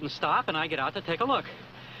off the road and stop, and I get out to take a look.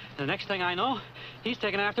 The next thing I know, he's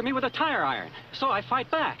taking after me with a tire iron. So I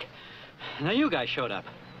fight back. Now you guys showed up.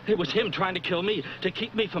 It was him trying to kill me, to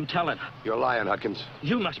keep me from telling. You're lying, Hudkins.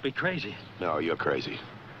 You must be crazy. No, you're crazy.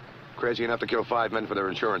 Crazy enough to kill 5 men for their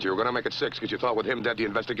insurance. You were going to make it 6 because you thought with him dead, the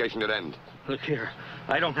investigation would end. Look here,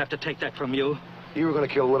 I don't have to take that from you. You were going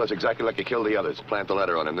to kill Willis exactly like you killed the others. Plant the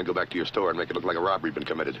letter on him, then go back to your store and make it look like a robbery had been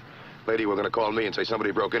committed. Lady, we're going to call me and say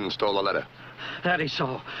somebody broke in and stole the letter. That is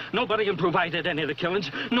so. Nobody can prove I did any of the killings.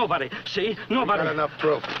 Nobody. See? Nobody. We got enough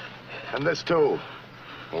proof. And this, too.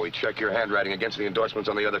 When we check your handwriting against the endorsements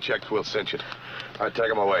on the other checks, we'll cinch it. All right, take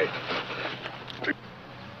them away.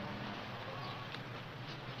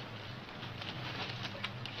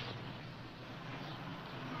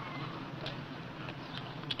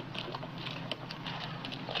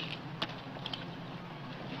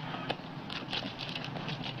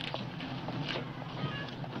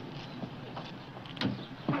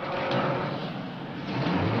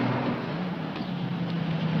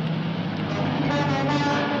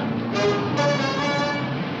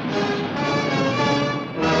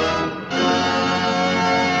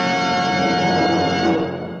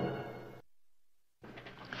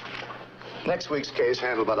 Next week's case,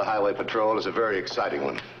 handled by the Highway Patrol, is a very exciting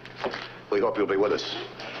one. We hope you'll be with us.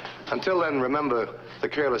 Until then, remember, the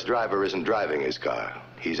careless driver isn't driving his car.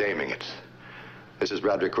 He's aiming it. This is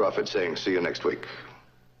Broderick Crawford saying, see you next week.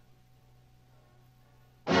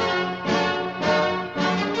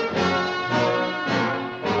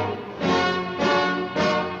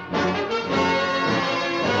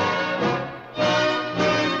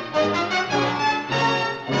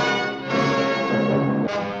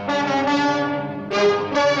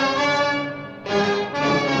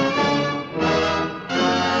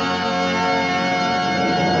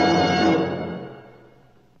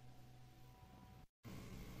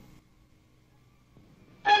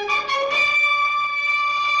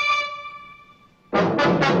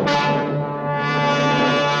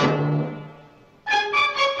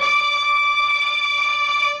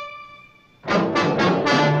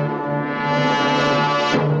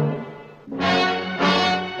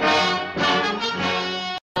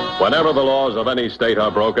 Whenever the laws of any state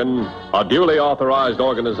are broken, a duly authorized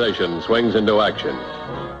organization swings into action.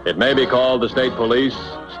 It may be called the state police,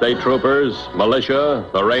 state troopers, militia,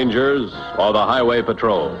 the rangers, or the highway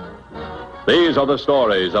patrol. These are the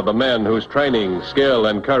stories of the men whose training, skill,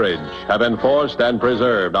 and courage have enforced and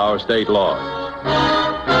preserved our state laws.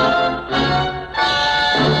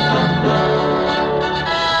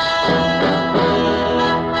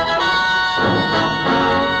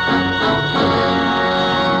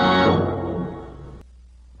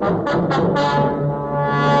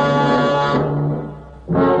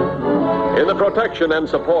 In the protection and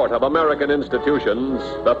support of American institutions,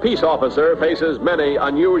 the peace officer faces many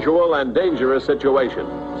unusual and dangerous situations,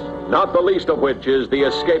 not the least of which is the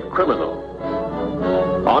escaped criminal.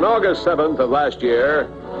 On August 7th of last year,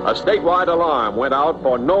 a statewide alarm went out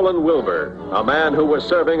for Nolan Wilbur, a man who was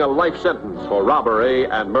serving a life sentence for robbery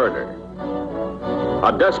and murder.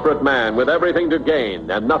 A desperate man with everything to gain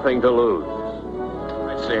and nothing to lose.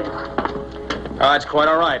 I see. It's quite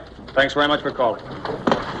all right. Thanks very much for calling.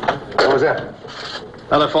 What was that?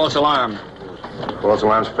 Another false alarm. False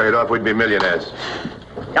alarms paid off, we'd be millionaires.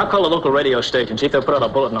 I'll call the local radio station, see if they'll put out a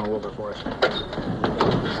bulletin on Wilbur for us.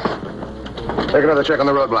 Take another check on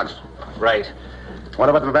the roadblocks. Right. What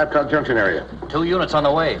about the Babcock Junction area? 2 units on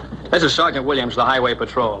the way. This is Sergeant Williams, the Highway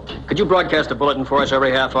Patrol. Could you broadcast a bulletin for us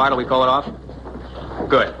every half hour till we call it off?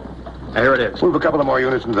 Good. Now, here it is. Move a couple of more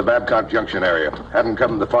units into the Babcock Junction area. Have them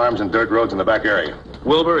come to the farms and dirt roads in the back area.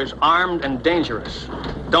 Wilbur is armed and dangerous.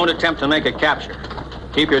 Don't attempt to make a capture.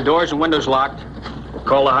 Keep your doors and windows locked.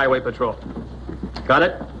 Call the Highway Patrol. Got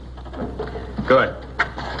it? Good.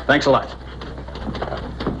 Thanks a lot.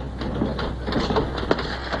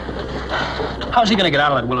 How's he going to get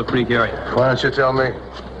out of that Willow Creek area? Why don't you tell me?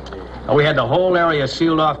 We had the whole area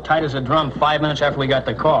sealed off tight as a drum 5 minutes after we got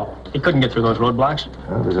the call. He couldn't get through those roadblocks.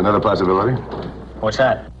 Well, there's another possibility. What's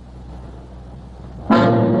that?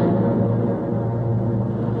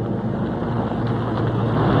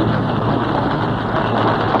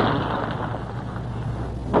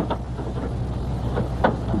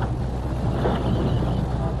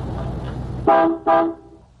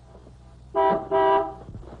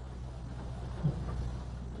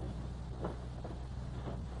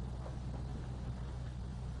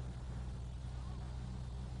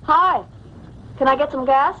 Hi. Can I get some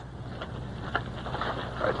gas?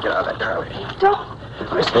 All right, get out of that car, lady. Don't.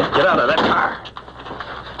 I said, get out of that car.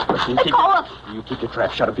 Listen, You keep your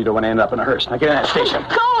trap shut if you don't want to end up in a hearse. Now get in that station.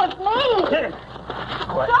 Go with me. Get in.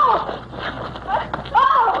 Quiet. Don't.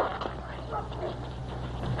 Oh.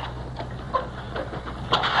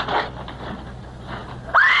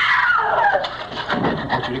 I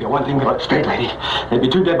want you to get one thing straight, lady. There'd be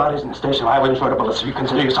 2 dead bodies in the station. I wouldn't short of bullets if you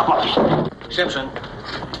consider yourself lucky. Simpson,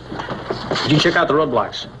 did you check out the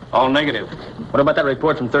roadblocks? All negative. What about that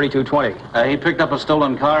report from 3220? He picked up a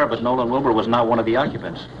stolen car, but Nolan Wilbur was not one of the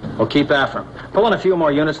occupants. Well, keep after him. Pull in a few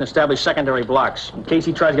more units and establish secondary blocks in case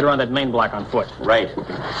he tries to get around that main block on foot. Right. You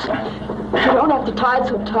don't have to tie it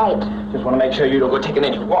so tight. Just want to make sure you don't go taking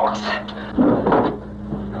any walks.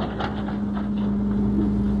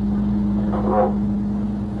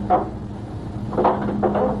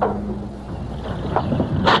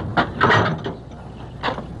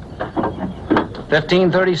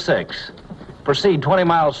 $15.36. Proceed 20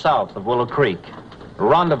 miles south of Willow Creek.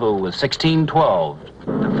 Rendezvous with 1612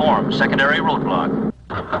 to form secondary roadblock.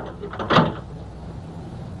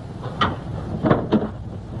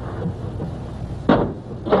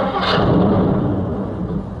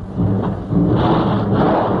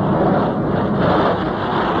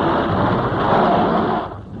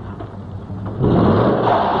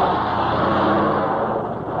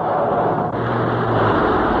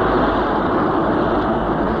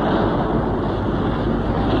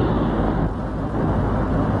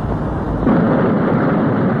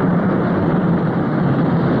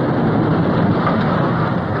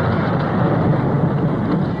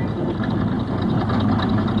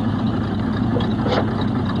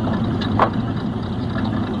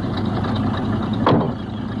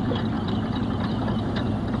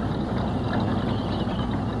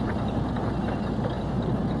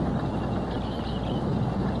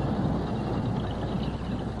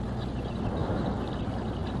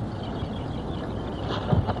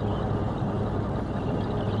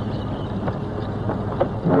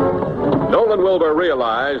 Nolan Wilbur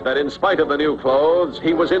realized that in spite of the new clothes,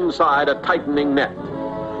 he was inside a tightening net.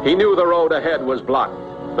 He knew the road ahead was blocked.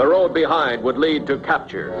 The road behind would lead to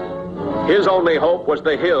capture. His only hope was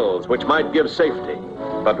the hills, which might give safety,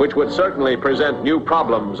 but which would certainly present new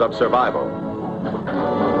problems of survival.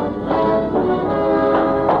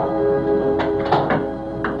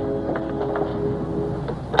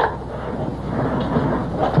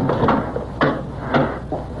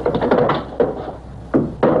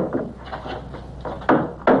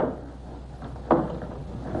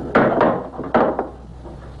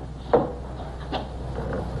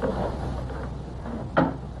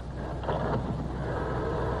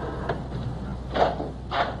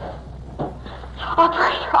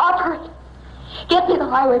 Operator, get me the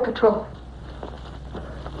Highway Patrol.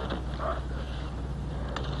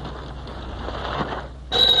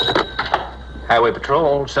 Highway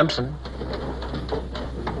Patrol, Simpson.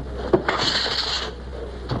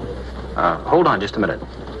 Hold on just a minute.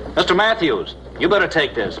 Mr. Matthews, you better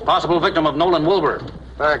take this. Possible victim of Nolan Wilbur.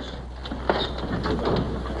 Thanks.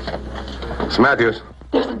 It's Matthews.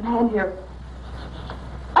 There's a man here.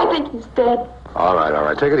 I think he's dead. All right, all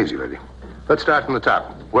right. Take it easy, lady. Let's start from the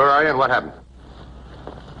top. Where are you and what happened?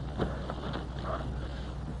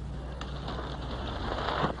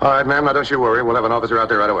 All right, ma'am. Now, don't you worry. We'll have an officer out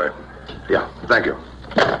there right away. Yeah, thank you.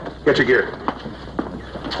 Get your gear.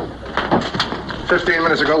 15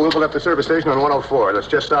 minutes ago, Wilbur left the service station on 104. That's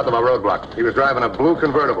just south of our roadblock. He was driving a blue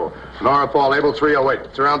convertible. Nora Paul label 308.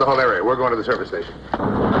 It's around the whole area. We're going to the service station.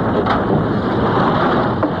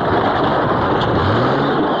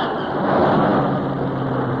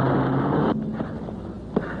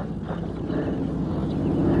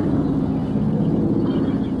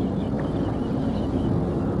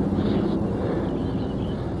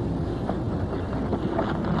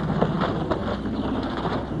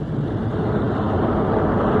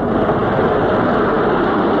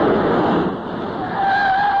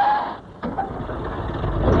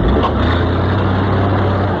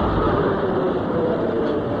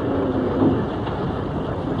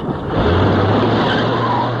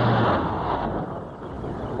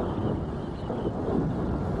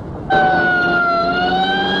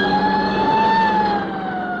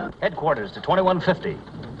 Headquarters to 2150.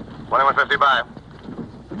 2150 by.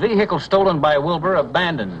 Vehicle stolen by Wilbur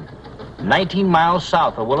abandoned 19 miles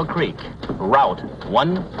south of Willow Creek. Route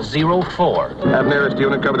 104. Have nearest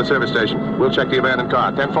unit cover the service station. We'll check the abandoned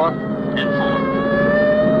car. 10-4? 10-4.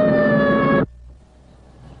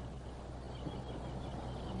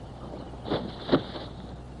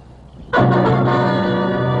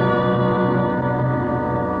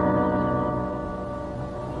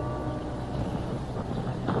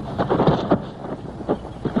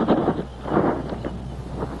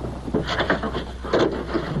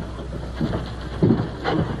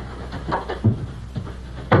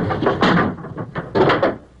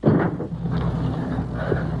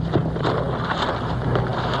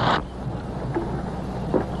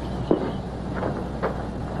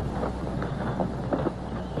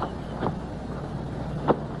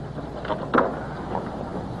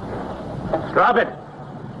 Drop it.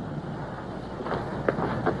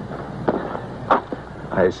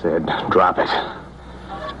 I said, drop it.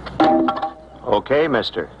 Okay,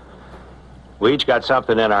 mister. We each got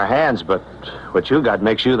something in our hands, but what you got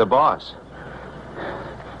makes you the boss.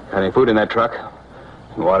 Got any food in that truck?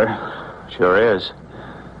 Water? Sure is.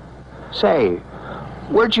 Say,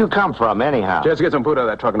 where'd you come from, anyhow? Just get some food out of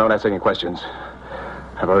that truck and don't ask any questions.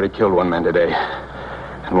 I've already killed one man today.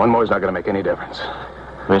 And one more is not going to make any difference.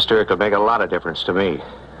 Mister, it could make a lot of difference to me.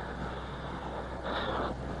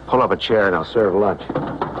 Pull up a chair and I'll serve lunch.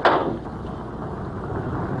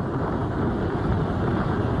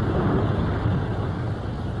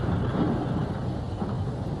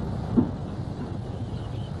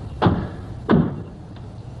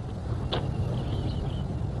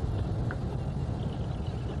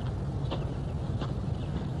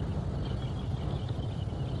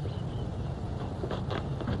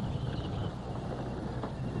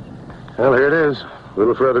 Well, here it is. A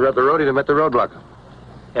little further up the road, he'd met the roadblock.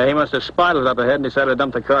 Yeah, he must have spotted it up ahead and decided to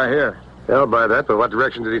dump the car here. Yeah, I'll buy that, but what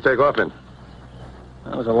direction did he take off in?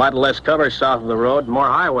 There was a lot less cover south of the road, more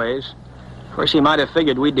highways. Of course, he might have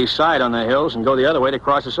figured we'd decide on the hills and go the other way to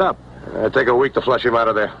cross us up. It'd take a week to flush him out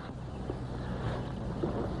of there.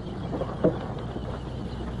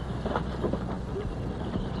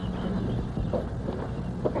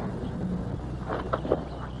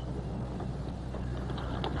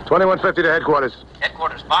 $21.50 to headquarters.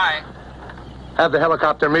 Headquarters, bye. Have the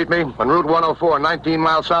helicopter meet me on Route 104, 19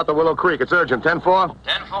 miles south of Willow Creek. It's urgent. 10-4?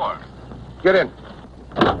 10-4. Get in.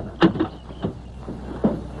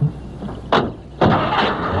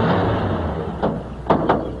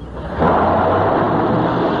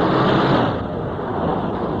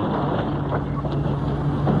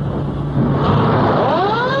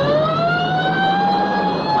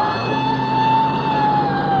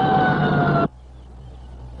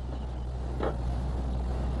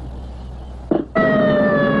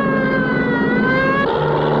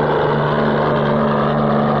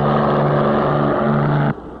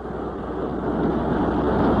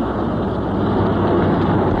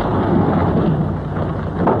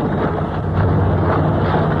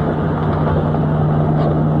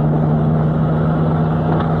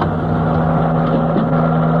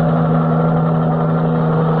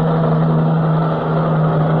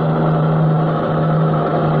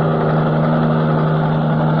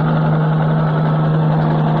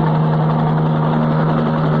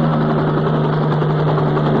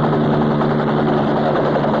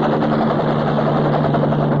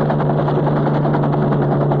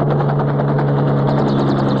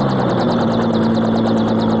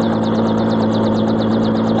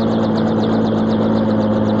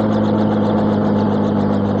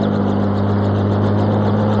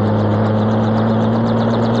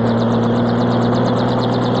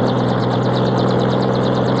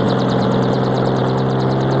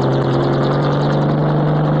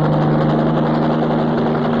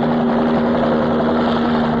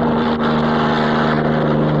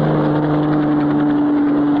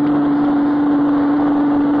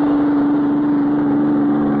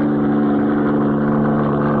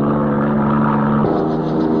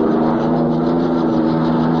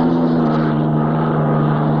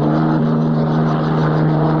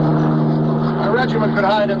 human could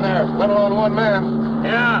hide in there, let alone one man.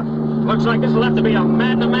 Yeah. Looks like this will have to be a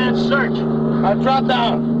man-to-man search. Drop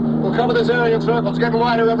down. We'll cover this area in circles, getting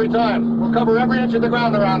wider every time. We'll cover every inch of the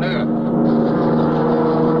ground around here.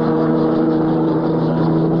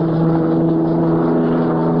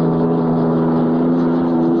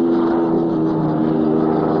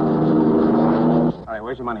 All right,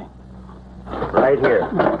 where's your money? Right here.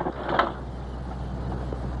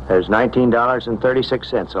 There's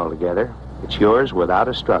 $19.36 altogether. It's yours without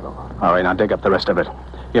a struggle. All right, now dig up the rest of it.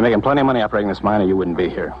 You're making plenty of money operating this mine or you wouldn't be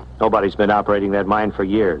here. Nobody's been operating that mine for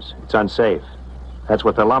years. It's unsafe. That's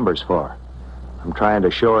what the lumber's for. I'm trying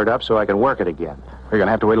to shore it up so I can work it again. We're gonna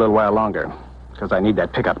have to wait a little while longer, because I need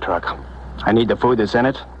that pickup truck. I need the food that's in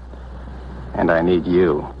it, and I need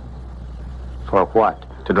you. For what?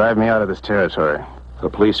 To drive me out of this territory. The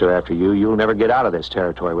police are after you. You'll never get out of this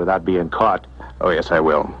territory without being caught. Oh, yes, I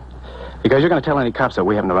will. Because you're gonna tell any cops that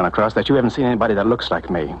we haven't run across that you haven't seen anybody that looks like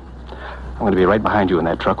me. I'm going to be right behind you in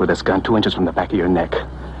that truck with this gun 2 inches from the back of your neck.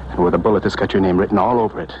 And with a bullet that's got your name written all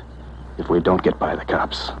over it. If we don't get by the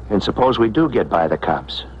cops. And suppose we do get by the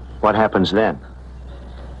cops. What happens then?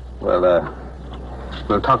 Well,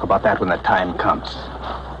 we'll talk about that when the time comes.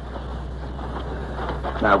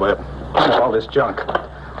 Now, all this junk.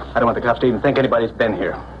 I don't want the cops to even think anybody's been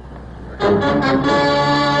here.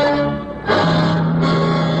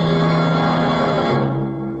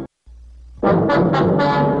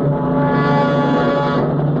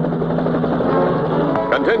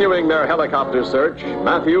 Continuing their helicopter search,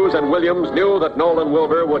 Matthews and Williams knew that Nolan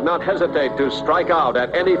Wilbur would not hesitate to strike out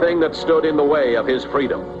at anything that stood in the way of his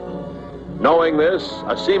freedom. Knowing this,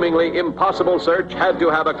 a seemingly impossible search had to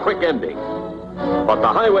have a quick ending. But the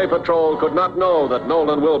Highway Patrol could not know that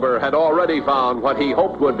Nolan Wilbur had already found what he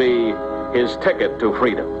hoped would be his ticket to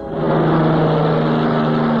freedom.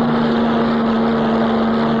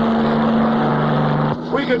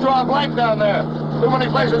 We could draw a blank down there. Too many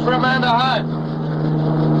places for a man to hide.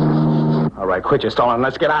 All right, quit your stalling.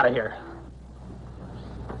 Let's get out of here.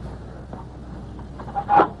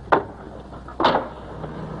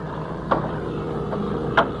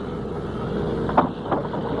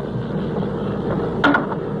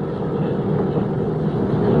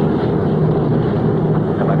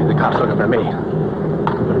 That might be the cops looking for me.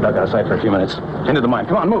 Put it duck outside for a few minutes. Into the mine.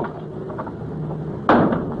 Come on, move.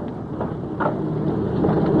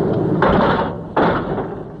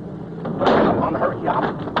 Come on, hurry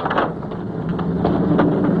up.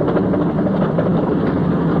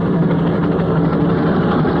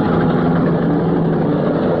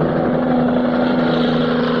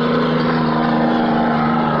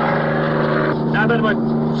 Nothing but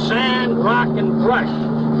sand, rock, and brush.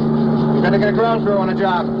 You gotta get a ground crew on the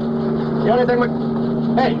job. The only thing we...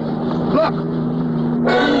 Hey, look!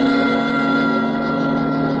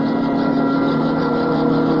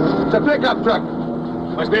 It's a pickup truck.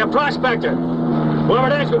 Must be a prospector. Whoever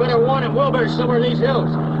it is, we better warn him. Wilbur's somewhere in these hills.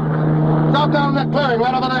 Drop down in that clearing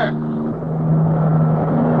right over there.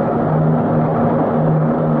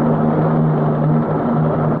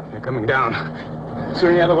 They're coming down. Is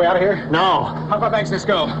there any other way out of here? No. How far back does this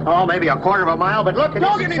go? Oh, maybe a quarter of a mile, but look,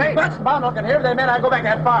 Don't give me the butts bound looking here. If they meant I'd go back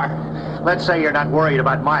that far. Let's say you're not worried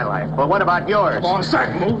about my life, but what about yours? Come on,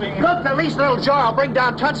 start moving. Look, the least little jar will bring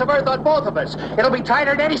down tons of earth on both of us. It'll be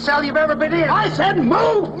tighter than any cell you've ever been in. I said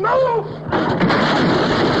move! Move!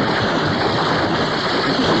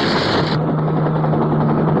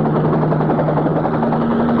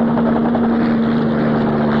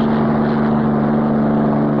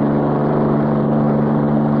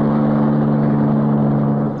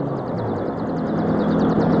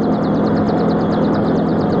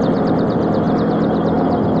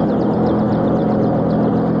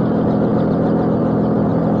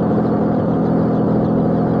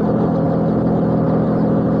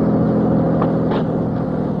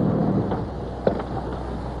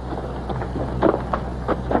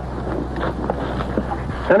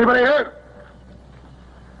 Anybody hurt?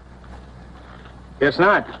 Guess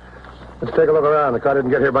not. Let's take a look around. The car didn't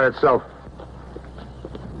get here by itself.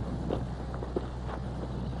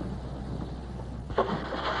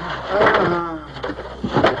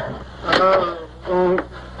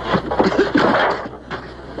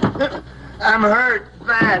 I'm hurt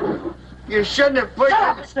bad. You shouldn't have pushed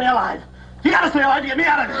it. Stay alive. You gotta stay alive to get me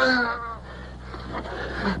out of this.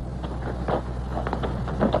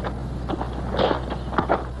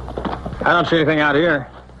 I don't see anything out here.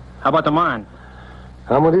 How about the mine?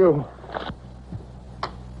 I'm with you.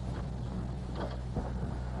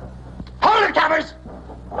 Hold it, coppers!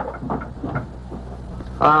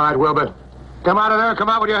 All right, Wilbur. Come out of there. Come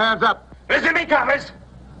out with your hands up. Listen to me, coppers.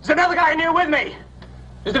 There's another guy in here with me.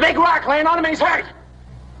 There's a big rock laying on him and he's hurt.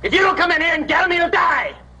 If you don't come in here and get him, he'll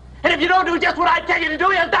die. And if you don't do just what I tell you to do,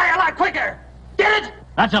 he'll die a lot quicker. Get it?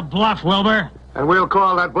 That's a bluff, Wilbur. And we'll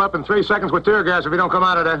call that bluff in 3 seconds with tear gas if you don't come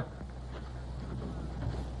out of there.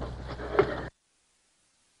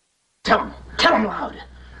 Tell him loud.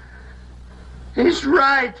 He's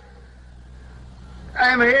right.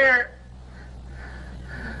 I'm here.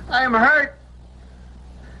 I'm hurt.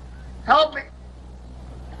 Help me.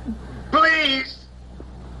 Please.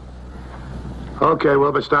 Okay,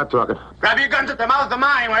 Wilbur, start talking. Grab your guns at the mouth of the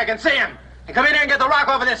mine where I can see him. And come in here and get the rock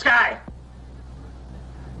over this guy.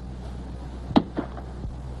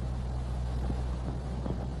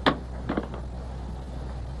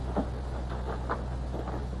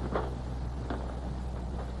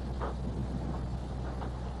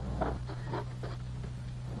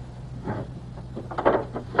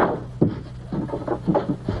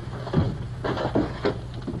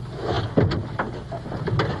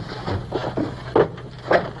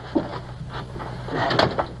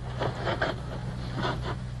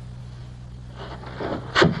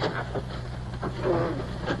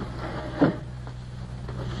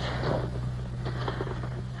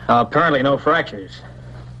 Apparently no fractures.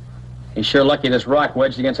 He's sure lucky this rock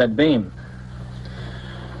wedged against that beam.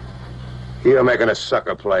 You're making a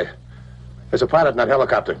sucker play. There's a pilot in that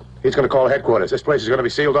helicopter. He's going to call headquarters. This place is going to be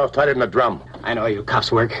sealed off tighter than a drum. I know you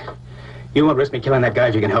cops work. You won't risk me killing that guy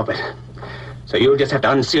if you can help it. So you'll just have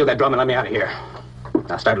to unseal that drum and let me out of here.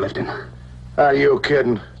 Now start lifting. Are you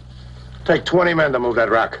kidding? Take 20 men to move that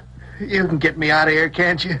rock. You can get me out of here,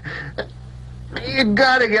 can't you? You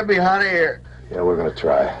gotta get me out of here. Yeah, we're going to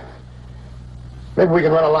try. Maybe we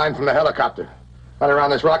can run a line from the helicopter. Run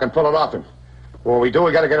around this rock and pull it off him. When we do,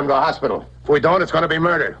 we got to get him to a hospital. If we don't, it's going to be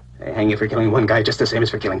murder. They hang you for killing one guy just the same as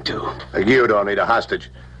for killing two. You don't need a hostage.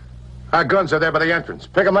 Our guns are there by the entrance.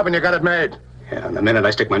 Pick them up and you got it made. Yeah, and the minute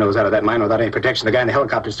I stick my nose out of that mine without any protection, the guy in the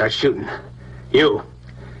helicopter starts shooting. You.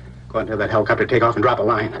 Go and tell that helicopter to take off and drop a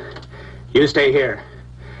line. You stay here.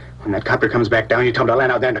 When that copter comes back down, you tell him to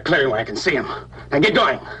land out there in the clearing where I can see him. Now get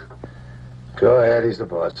going. Go ahead, he's the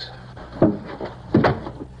boss.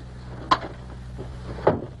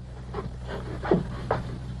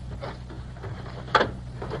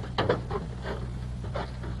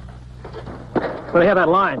 Well, they have that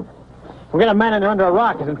line. We got a man in there under a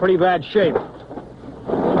rock. He's in pretty bad shape.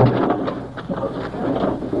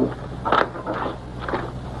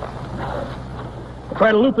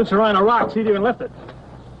 Try to loop this around a rock, see if you can lift it.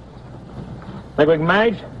 Think we can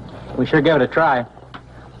manage? We sure give it a try.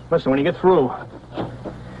 Listen, when you get through,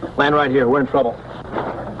 land right here. We're in trouble.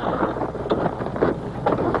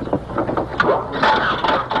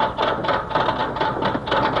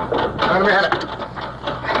 Let me have it.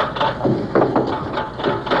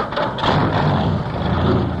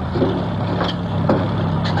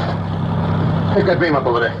 Pick that beam up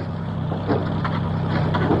over there.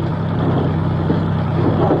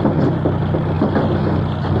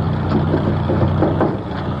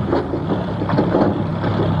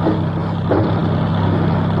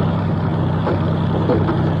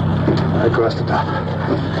 Across the top.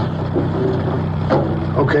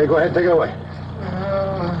 Okay, go ahead, take it away.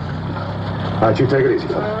 All right, you take it easy,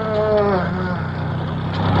 fella.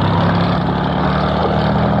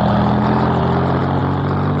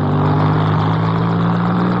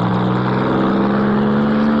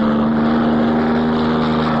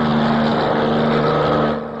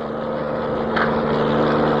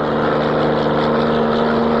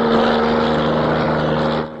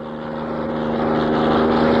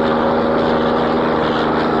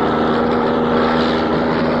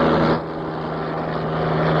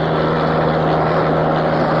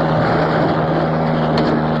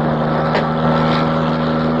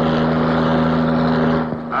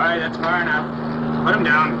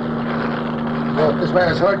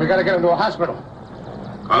 We gotta get him to a hospital.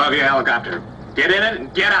 Call up your helicopter. Get in it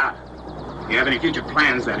and get out. If you have any future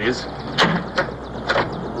plans, that is.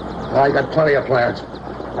 I got plenty of plans.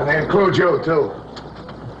 And they include you, too.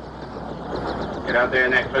 Get out there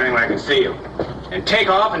in that clearing where I can see you. And take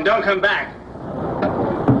off and don't come back.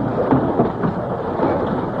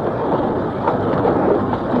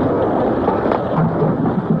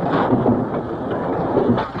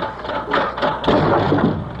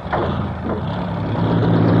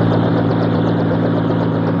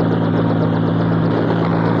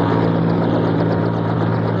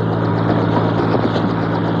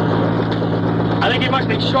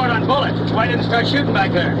 Short on bullets. That's why I didn't start shooting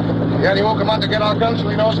back there. Yeah, and he won't come out to get our guns so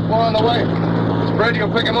he knows we're on the way. Brady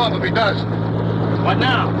will pick him up if he does. What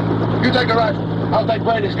now? You take the rifle. I'll take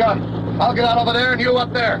Brady's gun. I'll get out over there and you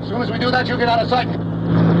up there. As soon as we do that, you get out of sight.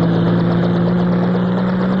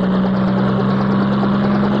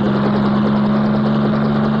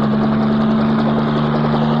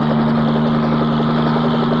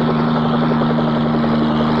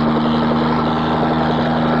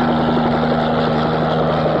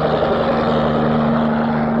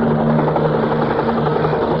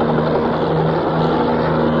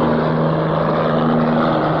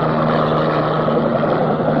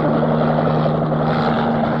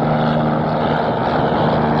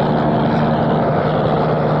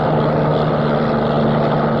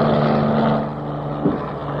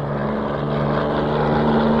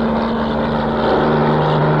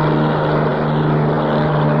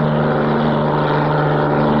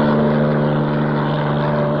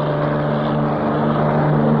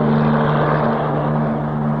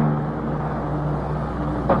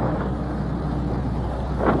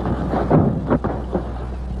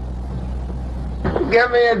 Get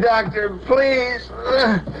me a doctor, please.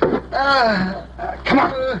 Come on. Come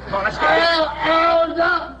on, let's go.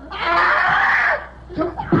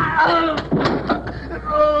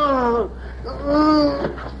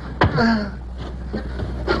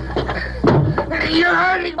 You're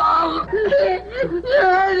hurting me.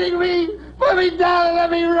 You're hurting me. Put me down and let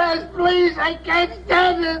me rest, please. I can't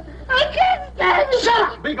stand it. I can't stand it. Shut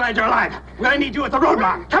up. Be glad you're alive. We're going to need you at the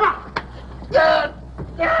roadblock. Come on.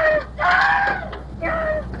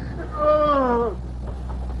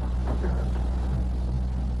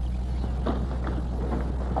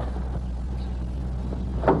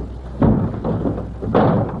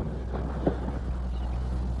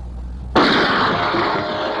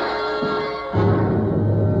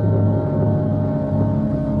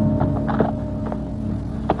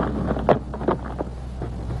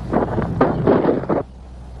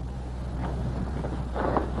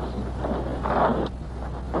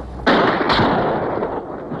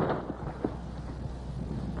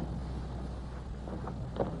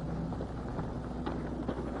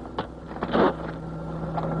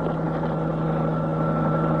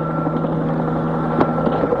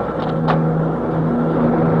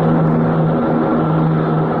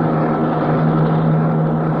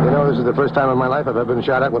 This is the first time in my life I've ever been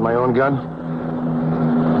shot at with my own gun.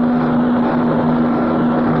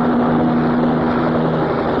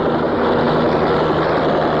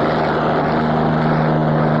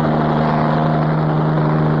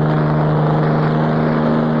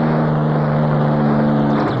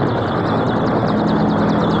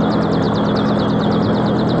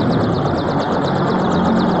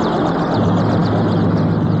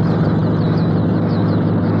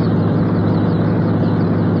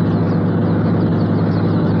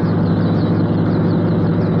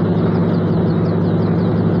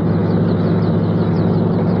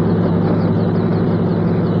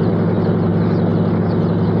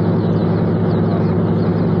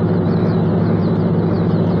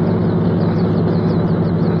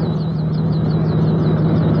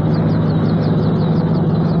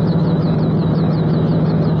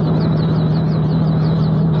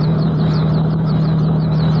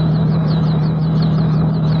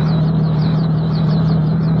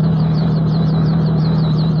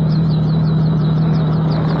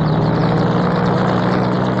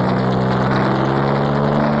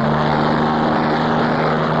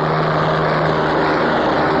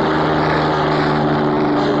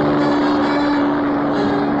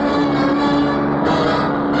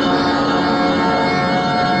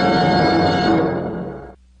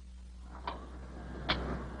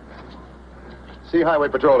 See Highway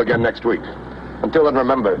Patrol again next week. Until then,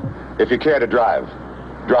 remember, if you care to drive,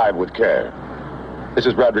 drive with care. This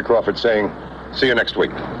is Bradley Crawford saying, see you next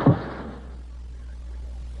week.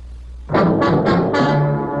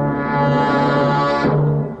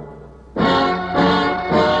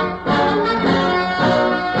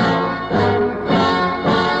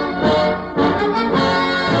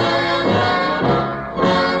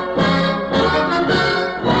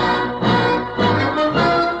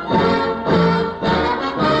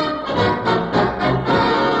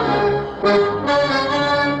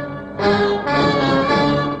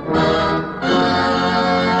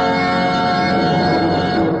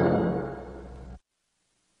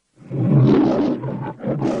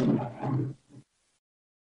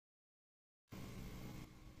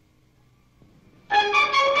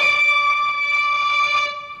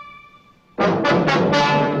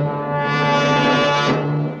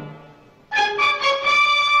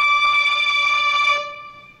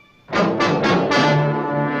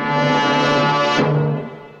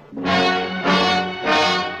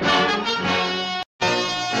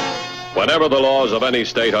 Whenever the laws of any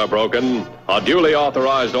state are broken, a duly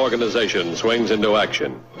authorized organization swings into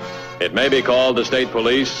action. It may be called the state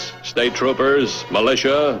police, state troopers,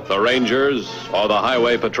 militia, the rangers, or the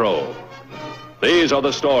highway patrol. These are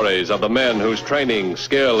the stories of the men whose training,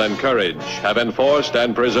 skill, and courage have enforced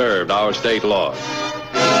and preserved our state laws.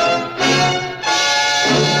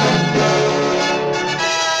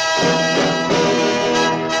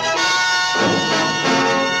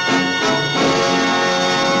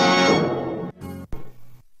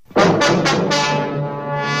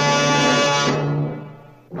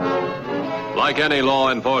 Like any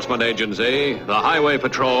law enforcement agency, the Highway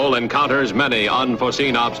Patrol encounters many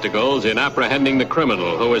unforeseen obstacles in apprehending the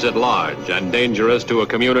criminal who is at large and dangerous to a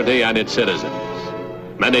community and its citizens.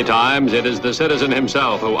 Many times it is the citizen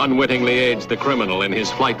himself who unwittingly aids the criminal in his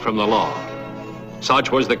flight from the law.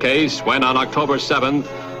 Such was the case when on October 7th,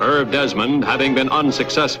 Herb Desmond, having been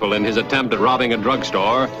unsuccessful in his attempt at robbing a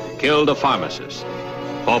drugstore, killed a pharmacist.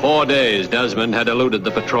 For 4 days, Desmond had eluded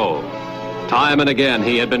the patrol. Time and again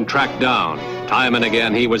he had been tracked down. Time and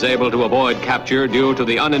again he was able to avoid capture due to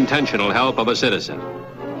the unintentional help of a citizen.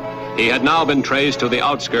 He had now been traced to the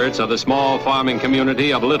outskirts of the small farming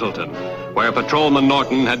community of Littleton, where Patrolman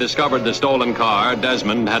Norton had discovered the stolen car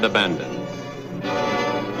Desmond had abandoned.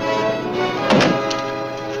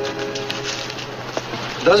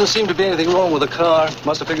 Doesn't seem to be anything wrong with the car.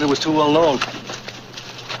 Must have figured it was too well known.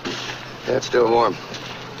 Yeah, it's still warm.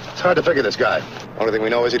 It's hard to figure this guy. Only thing we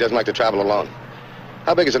know is he doesn't like to travel alone.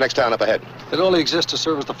 How big is the next town up ahead? It only exists to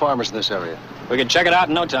service the farmers in this area. We can check it out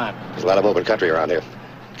in no time. There's a lot of open country around here.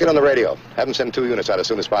 Get on the radio. Have them send 2 units out as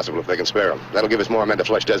soon as possible if they can spare them. That'll give us more men to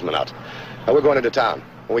flush Desmond out. Now, we're going into town.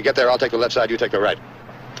 When we get there, I'll take the left side, you take the right.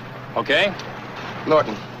 Okay.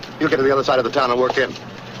 Norton, you get to the other side of the town and work in.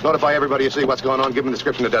 Notify everybody you see what's going on. Give them a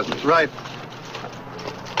description of Desmond. Right.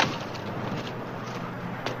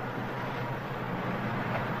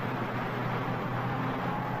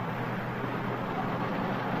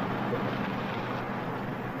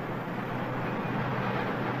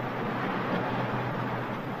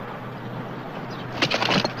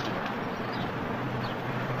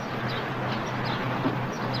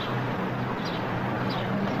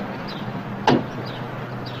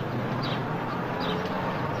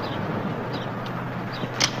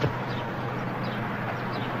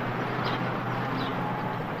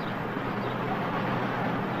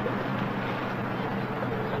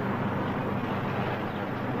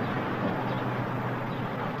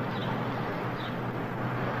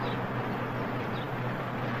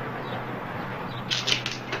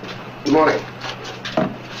 Good morning.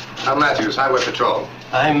 I'm Matthews, Highway Patrol.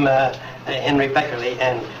 I'm Henry Beckerly,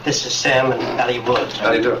 and this is Sam and Ellie Woods.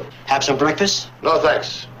 How do you do? Have some breakfast? No,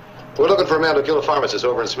 thanks. We're looking for a man to kill a pharmacist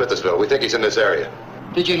over in Smithsville. We think he's in this area.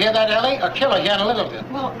 Did you hear that, Ellie? A killer here in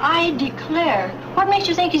Littleton. Well, I declare. What makes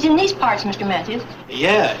you think he's in these parts, Mr. Matthews?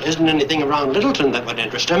 Yeah, isn't anything around Littleton that would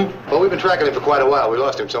interest him. Well, we've been tracking him for quite a while. We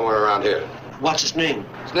lost him somewhere around here. What's his name?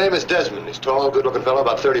 His name is Desmond. He's tall, good-looking fellow,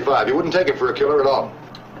 about 35. You wouldn't take him for a killer at all.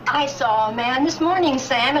 I saw a man this morning,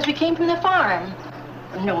 Sam, as we came from the farm.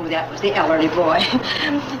 No, that was the elderly boy.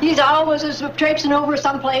 He's always traipsing over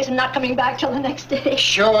someplace and not coming back till the next day.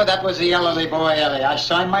 Sure, that was the elderly boy, Ellie. I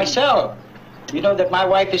saw him myself. You know that my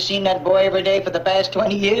wife has seen that boy every day for the past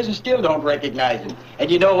 20 years and still don't recognize him. And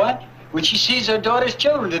you know what? When she sees her daughter's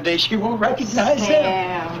children today, she won't recognize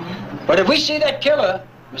them. But if we see that killer,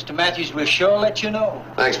 Mr. Matthews will sure let you know.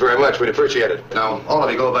 Thanks very much. We'd appreciate it. Now, all of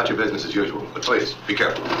you go about your business as usual. But please, be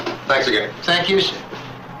careful. Thanks again. Thank you, sir.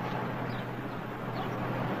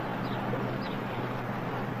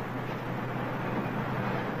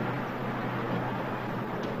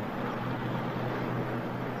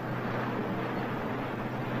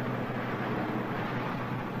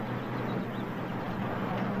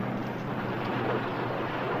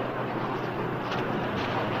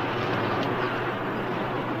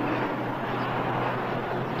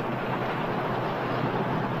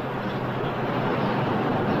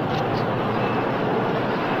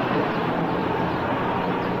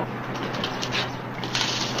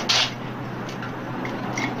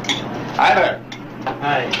 Hi there.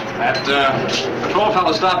 Hi. That patrol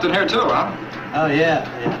fellow stopped in here too, huh? Oh, yeah.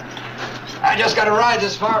 I just got a ride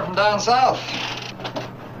this far from down south.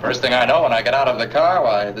 First thing I know when I get out of the car,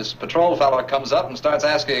 why, this patrol fellow comes up and starts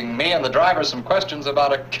asking me and the driver some questions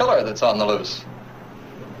about a killer that's on the loose.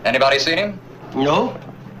 Anybody seen him? No.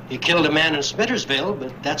 He killed a man in Smittersville,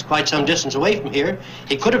 but that's quite some distance away from here.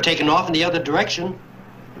 He could have taken off in the other direction.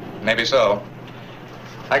 Maybe so.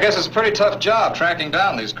 I guess it's a pretty tough job tracking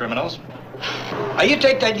down these criminals. Now, you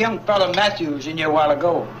take that young fellow Matthews in here a while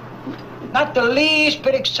ago. Not the least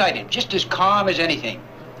bit excited, just as calm as anything.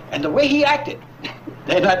 And the way he acted,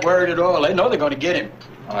 they're not worried at all. They know they're going to get him.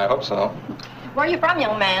 Well, I hope so. Where are you from,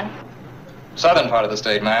 young man? Southern part of the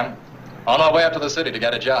state, ma'am. On our way up to the city to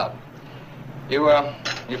get a job. You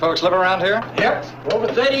folks live around here? Yep, over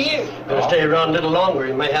 30 years. Better stay around a little longer.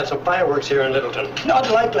 You may have some fireworks here in Littleton. Not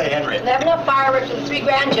likely, Henry. They have enough fireworks for the 3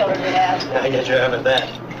 grandchildren we have. I guess you're having that.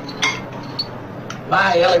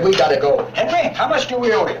 My, Ellie, we gotta go. Henry, how much do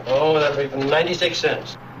we owe you? Oh, that'd be 96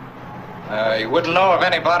 cents. You wouldn't know of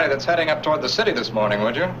anybody that's heading up toward the city this morning,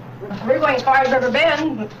 would you? We're going as far as River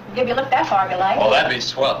Bend. We'll give you a lift that far if you like. Oh, that'd be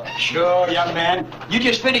swell. Sure, young man. You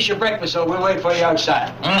just finish your breakfast, so we'll wait for you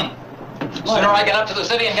outside. The sooner I get up to the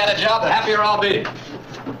city and get a job, the happier I'll be.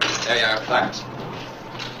 There you are. Thanks.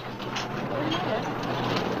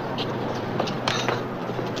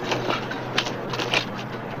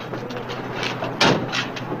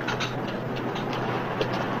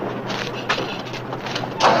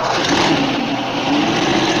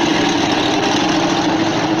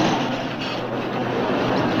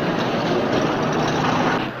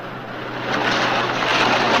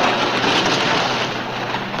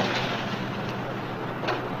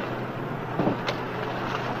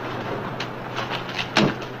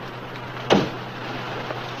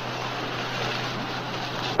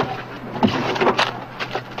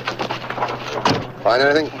 Find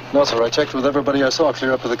anything? No, sir. I checked with everybody I saw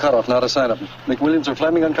clear up to the cutoff. Not a sign of them. McWilliams or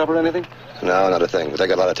Fleming uncover anything? No, not a thing. But they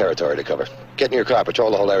got a lot of territory to cover. Get in your car, patrol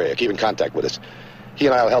the whole area. Keep in contact with us. He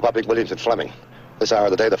and I will help out McWilliams and Fleming. This hour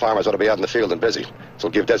of the day, the farmers ought to be out in the field and busy. So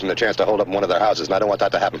give Desmond a chance to hold up in one of their houses, and I don't want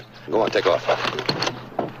that to happen. Go on, take off.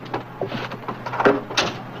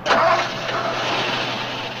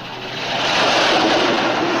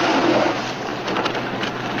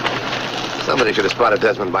 Somebody should have spotted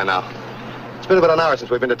Desmond by now. It's been about an hour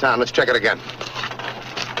since we've been to town. Let's check it again.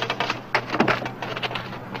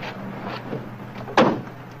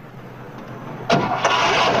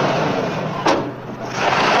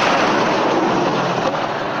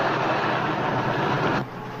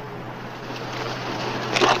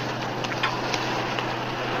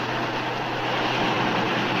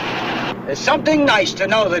 It's something nice to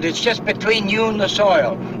know that it's just between you and the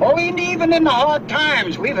soil. Oh, and even in the hard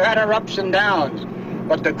times, we've had our ups and downs.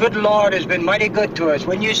 But the good Lord has been mighty good to us,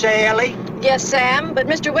 wouldn't you say, Ellie? Yes, Sam, but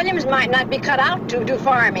Mr. Williams might not be cut out to do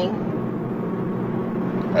farming.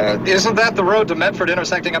 Isn't that the road to Medford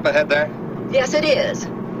intersecting up ahead there? Yes, it is.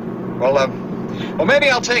 Well, maybe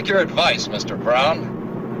I'll take your advice, Mr.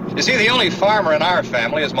 Brown. You see, the only farmer in our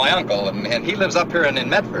family is my uncle, and he lives up here in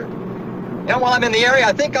Medford. You know, while I'm in the area,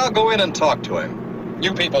 I think I'll go in and talk to him.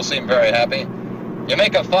 You people seem very happy. You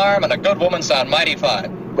make a farm and a good woman sound mighty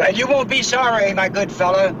fine. Well, you won't be sorry, my good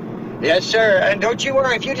fella. Yes, sir, and don't you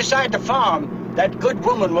worry, if you decide to farm, that good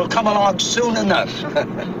woman will come along soon enough.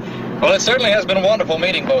 Well, it certainly has been wonderful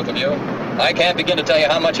meeting both of you. I can't begin to tell you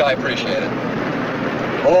how much I appreciate it.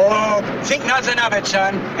 Oh, think nothing of it,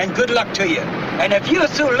 son, and good luck to you. And if you're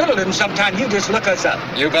through Littleton sometime, you just look us up.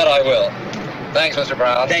 You bet I will. Thanks, Mr.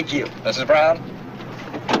 Brown. Thank you. Mrs. Brown?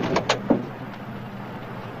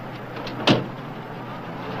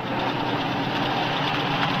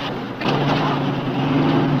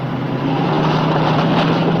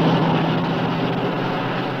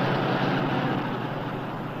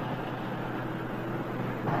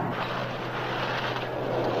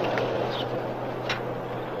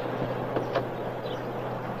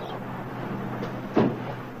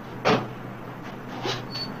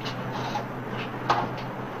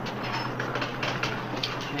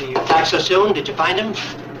 You back so soon? Did you find him?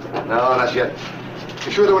 No, not yet.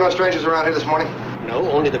 You sure there were no strangers around here this morning? No,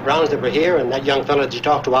 only the Browns that were here and that young fella that you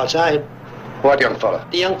talked to outside. What young fella?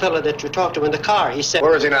 The young fella that you talked to in the car. He said...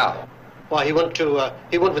 Where is he now? Why, he went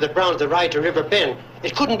with the Browns to ride to River Bend.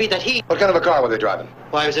 It couldn't be that he... What kind of a car were they driving?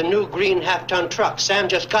 Why, it was a new green half-ton truck. Sam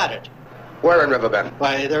just got it. Where in River Bend?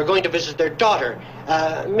 Why, they were going to visit their daughter.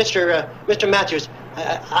 Mr. Matthews,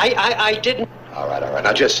 I didn't... All right.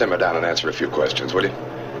 Now just simmer down and answer a few questions, will you?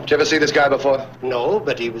 Did you ever see this guy before? No,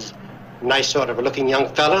 but he was a nice sort of a looking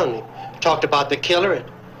young fella, and he talked about the killer.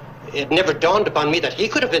 It never dawned upon me that he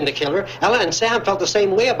could have been the killer. Ella and Sam felt the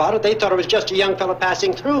same way about it. They thought it was just a young fella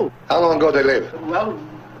passing through. How long ago did they leave? Well,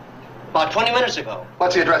 about 20 minutes ago.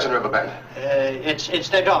 What's the address in River Bend? It's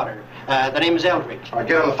their daughter. The name is Eldridge. All right,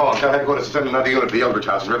 get on the phone. Tell headquarters to send another unit to the Eldridge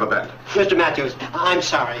house in River Bend. Mr. Matthews, I'm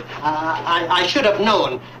sorry. I should have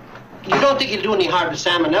known. You don't think he'll do any harm to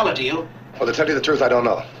Sam and Ella, do you? Well, to tell you the truth, I don't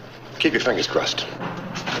know. Keep your fingers crossed.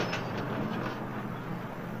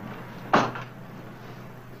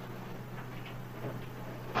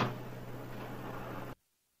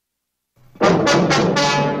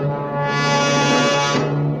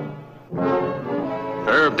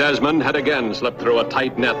 Herb Desmond had again slipped through a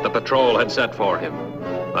tight net the patrol had set for him.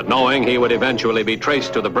 But knowing he would eventually be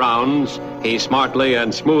traced to the Browns, he smartly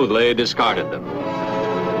and smoothly discarded them.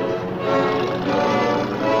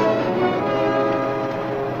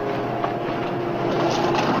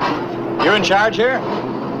 You in charge here?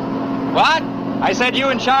 What? I said you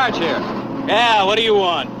in charge here. Yeah, what do you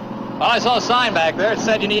want? Well, I saw a sign back there. It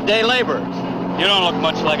said you need day laborers. You don't look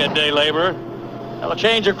much like a day laborer. I'll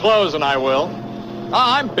change your clothes and I will. Oh,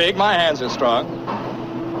 I'm big. My hands are strong.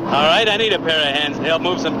 All right, I need a pair of hands to help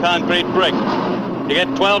move some concrete brick. You get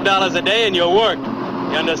 $12 a day and you'll work.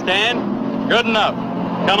 You understand? Good enough.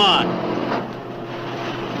 Come on.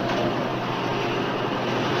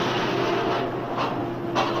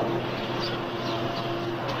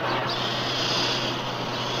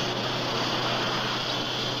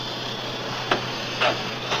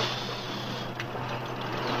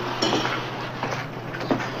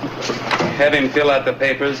 Have him fill out the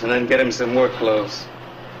papers and then get him some work clothes.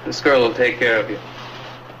 This girl will take care of you.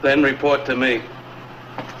 Then report to me.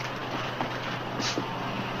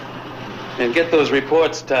 And get those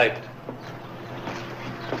reports typed.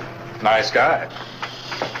 Nice guy.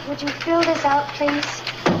 Would you fill this out, please?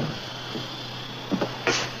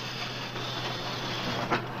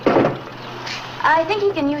 I think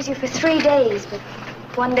he can use you for 3 days, but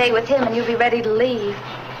one day with him and you'll be ready to leave.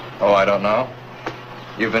 Oh, I don't know.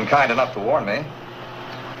 You've been kind enough to warn me.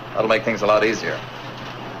 That'll make things a lot easier.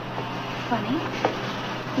 Funny.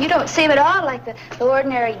 You don't seem at all like the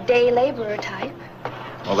ordinary day laborer type.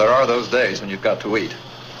 Well, there are those days when you've got to eat.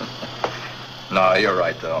 No, you're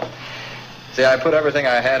right, though. See, I put everything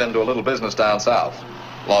I had into a little business down south.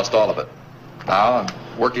 Lost all of it. Now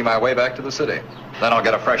I'm working my way back to the city. Then I'll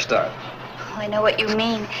get a fresh start. Oh, I know what you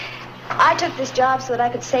mean. I took this job so that I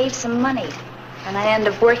could save some money. And I end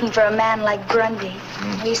up working for a man like Grundy.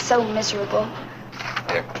 He's so miserable.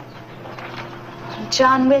 Here.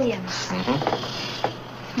 John Williams.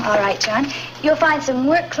 Mm-hmm. All right, John. You'll find some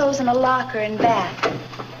work clothes in a locker in back.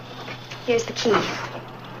 Here's the key.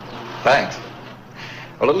 Thanks.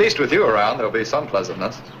 Well, at least with you around, there'll be some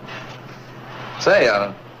pleasantness. Say,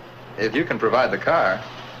 if you can provide the car,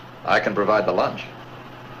 I can provide the lunch.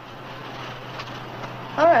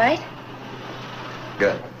 All right.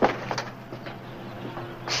 Good.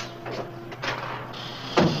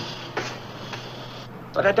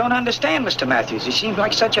 But I don't understand, Mr. Matthews. He seems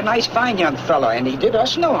like such a nice, fine young fellow, and he did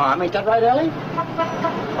us no harm. Ain't that right, Ellie?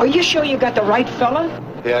 Are you sure you got the right fella?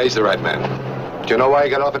 Yeah, he's the right man. Do you know why he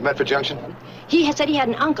got off at Medford Junction? He had said he had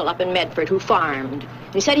an uncle up in Medford who farmed.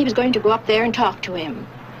 He said he was going to go up there and talk to him.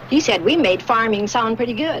 He said we made farming sound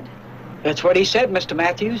pretty good. That's what he said, Mr.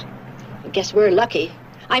 Matthews. I guess we're lucky.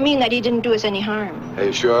 I mean that he didn't do us any harm. Hey,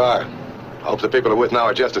 you sure are. I hope the people we're with now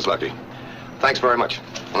are just as lucky. Thanks very much.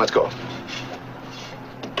 Well, let's go.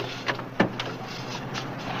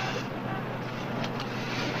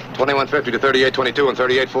 $21.50 to 38.22 and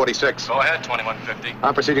 38.46. Go ahead, 21.50.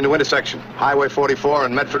 I'm proceeding to intersection. Highway 44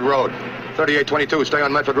 and Medford Road. 38.22, stay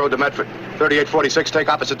on Medford Road to Medford. 38.46, take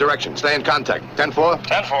opposite direction. Stay in contact. 10-4?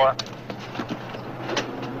 10-4.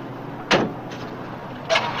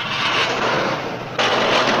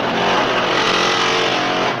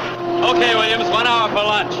 Okay, Williams, 1 hour for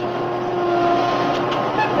lunch.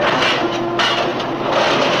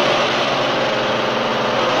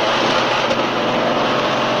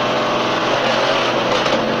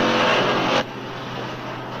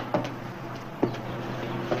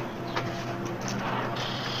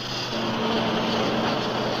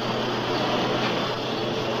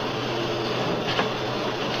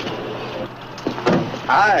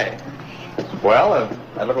 Hi. Well,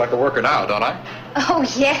 I look like a worker now, don't I? Oh,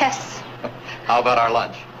 yes. How about our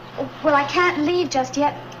lunch? Well, I can't leave just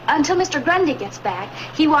yet until Mr. Grundy gets back.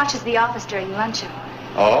 He watches the office during lunch hour.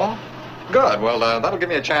 Oh? Good. Well, that'll give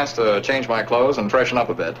me a chance to change my clothes and freshen up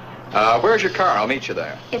a bit. Where's your car? I'll meet you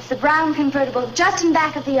there. It's the brown convertible just in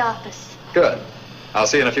back of the office. Good. I'll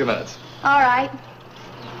see you in a few minutes. All right.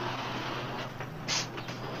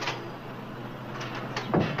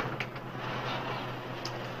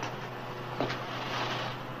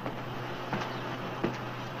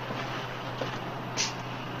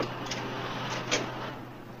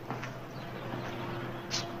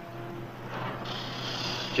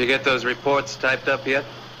 Did you get those reports typed up yet?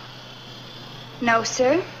 No,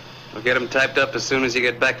 sir. We'll get them typed up as soon as you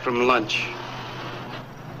get back from lunch.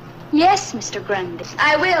 Yes, Mr. Grundy.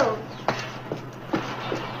 I will.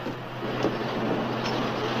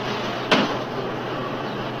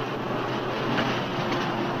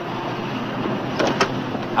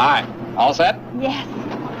 Hi. All set? Yes.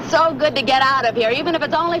 So good to get out of here, even if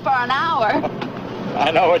it's only for an hour. I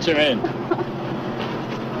know what you mean.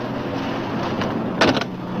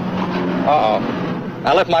 Uh-oh.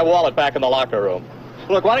 I left my wallet back in the locker room.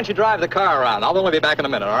 Look, why don't you drive the car around? I'll only be back in a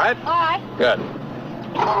minute, all right? All right. Good.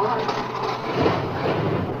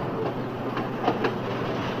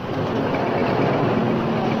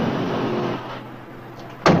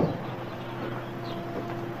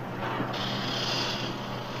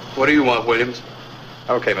 What do you want, Williams?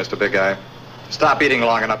 Okay, Mr. Big Guy. Stop eating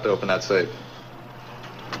long enough to open that safe.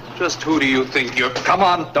 Just who do you think you're... Come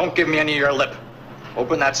on, don't give me any of your lip.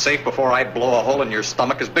 Open that safe before I blow a hole in your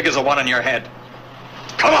stomach as big as the one in your head.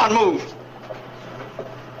 Come on, move!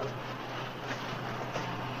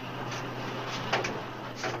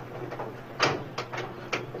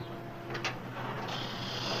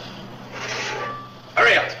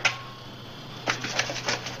 Hurry up!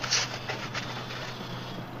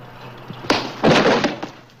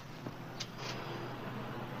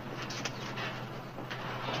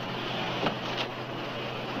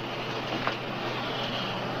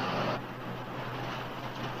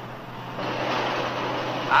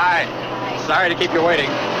 Hi. Sorry to keep you waiting.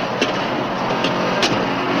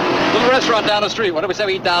 Little restaurant down the street. What do we say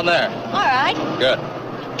we eat down there? All right. Good.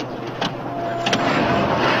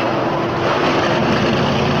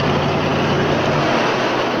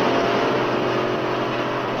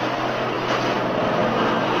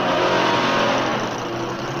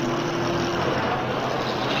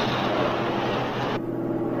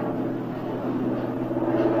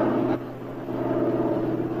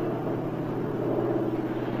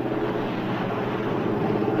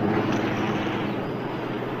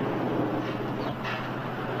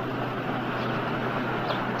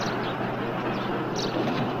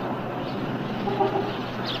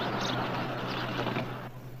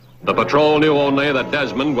 The patrol knew only that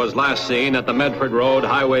Desmond was last seen at the Medford Road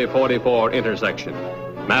Highway 44 intersection.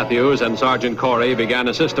 Matthews and Sergeant Corey began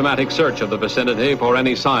a systematic search of the vicinity for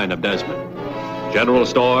any sign of Desmond. General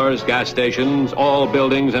stores, gas stations, all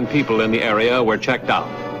buildings and people in the area were checked out.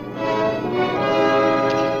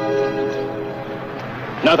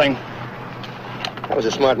 Nothing. That was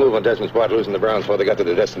a smart move on Desmond's part, losing the Browns before they got to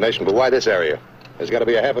the destination. But why this area? There's got to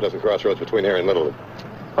be a half a dozen crossroads between here and Middleton.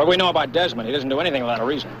 What we know about Desmond, he doesn't do anything without a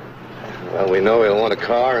reason. Well, we know he'll want a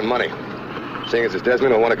car and money. Seeing as it's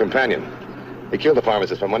Desmond, he'll want a companion. He killed the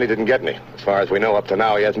pharmacist for money, didn't get any. As far as we know, up to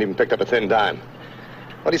now, he hasn't even picked up a thin dime.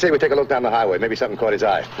 What do you say we take a look down the highway? Maybe something caught his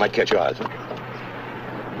eye. Might catch yours.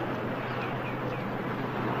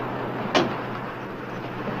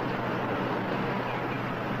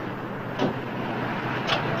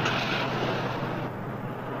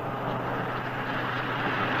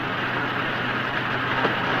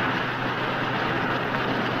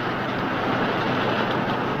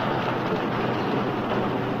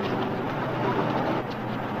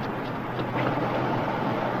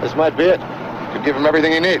 This might be it. Could give him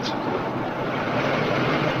everything he needs.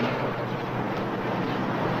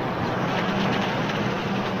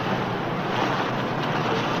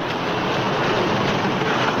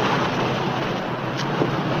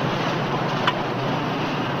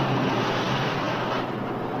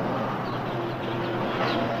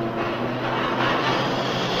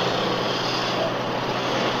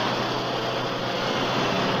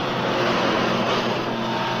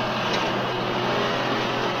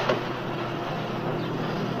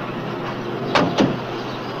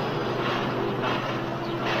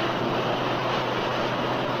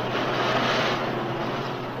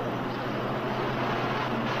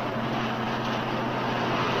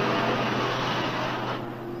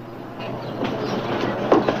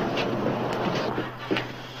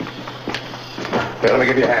 Here, let me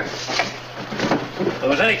give you a hand. If there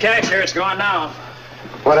was any cash here, it's gone now.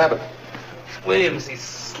 What happened? Williams, he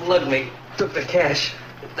slugged me, took the cash.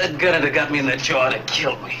 That gunner that got me in the jaw, that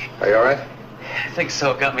killed me. Are you all right? I think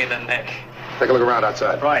so, got me in the neck. Take a look around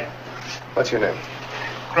outside. Right. What's your name?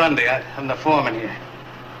 Grundy, I'm the foreman here.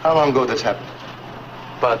 How long ago did this happen?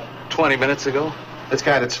 About 20 minutes ago. This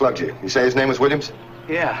guy that slugged you, you say his name was Williams?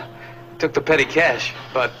 Yeah. Took the petty cash,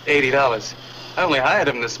 about $80. I only hired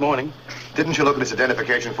him this morning. Didn't you look at his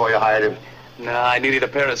identification before you hired him? No, I needed a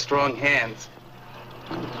pair of strong hands.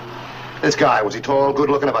 This guy, was he tall,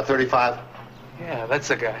 good-looking, about 35? Yeah, that's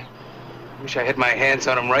the guy. Wish I had my hands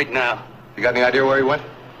on him right now. You got any idea where he went?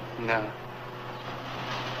 No.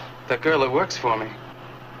 The girl that works for me.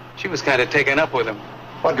 She was kind of taken up with him.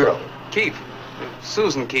 What girl? Keefe.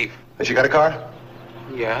 Susan Keefe. Has she got a car?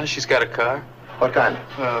 Yeah, she's got a car. What kind?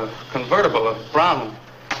 Convertible, a brown one.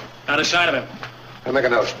 Out of sight of him. I'll make a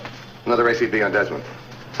note. Another ACB on Desmond.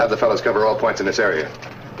 Have the fellas cover all points in this area.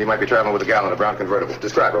 He might be traveling with a gal in a brown convertible.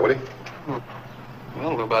 Describe her, will he?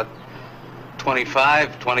 Well, about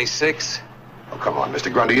 25, 26. Oh, come on,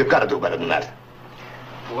 Mr. Grundy. You've got to do better than that.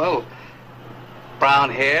 Well, brown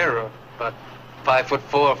hair, about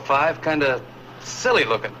 5'4" or 5, kind of silly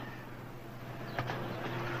looking.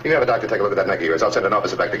 You can have a doctor take a look at that neck of yours. I'll send an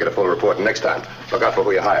officer back to get a full report, and next time, look out for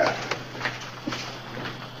who you hire.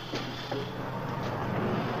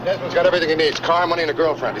 Desmond's got everything he needs. Car, money, and a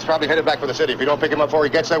girlfriend. He's probably headed back for the city. If you don't pick him up before he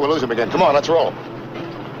gets there, we'll lose him again. Come on, let's roll.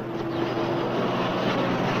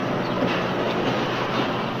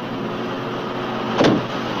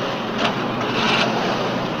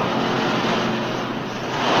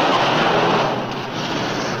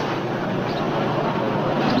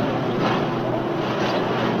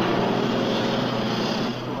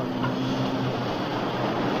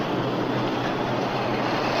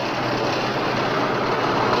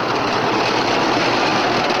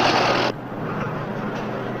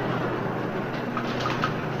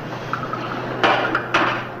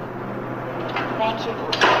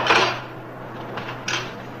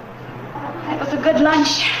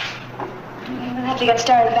 To get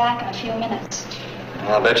started back in a few minutes.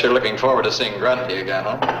 I'll bet you're looking forward to seeing Grundy again,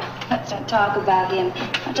 huh? Let's not talk about him.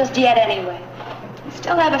 Not just yet, anyway. We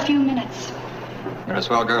still have a few minutes. You're a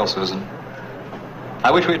swell girl, Susan.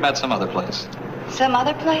 I wish we'd met some other place. Some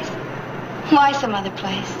other place? Why some other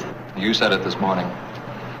place? You said it this morning.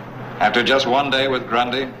 After just one day with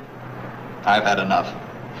Grundy, I've had enough.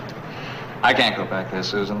 I can't go back there,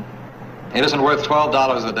 Susan. It isn't worth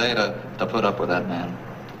 $12 a day to put up with that man.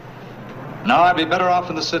 No, I'd be better off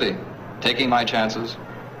in the city, taking my chances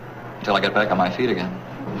until I get back on my feet again.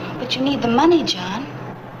 But you need the money, John.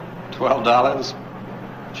 $12?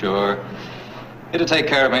 Sure. It'd take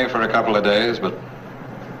care of me for a couple of days, but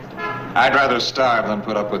I'd rather starve than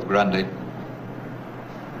put up with Grundy.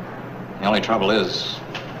 The only trouble is,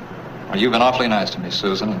 well, you've been awfully nice to me,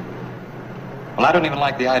 Susan. Well, I don't even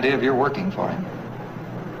like the idea of your working for him.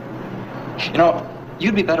 You know,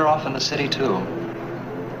 you'd be better off in the city, too.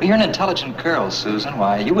 But you're an intelligent girl, Susan.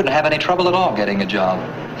 Why, you wouldn't have any trouble at all getting a job.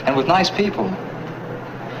 And with nice people.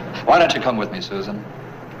 Why don't you come with me, Susan?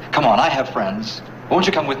 Come on, I have friends. Won't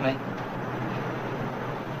you come with me?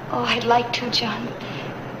 Oh, I'd like to, John.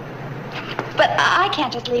 But I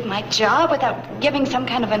can't just leave my job without giving some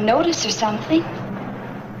kind of a notice or something.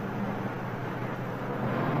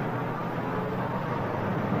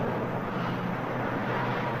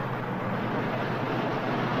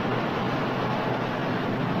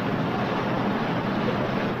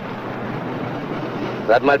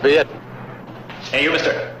 That might be it. Hey, you,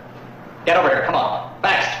 mister. Get over here, come on.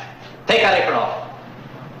 Fast. Take that apron off.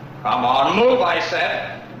 Come on, move, I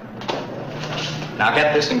said. Now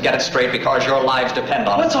get this and get it straight because your lives depend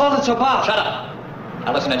on it. What's all this about? Shut up.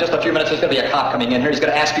 Now listen, in just a few minutes there's going to be a cop coming in here. He's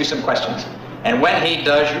going to ask you some questions. And when he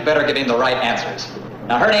does, you better give him the right answers.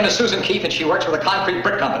 Now her name is Susan Keith and she works for the Concrete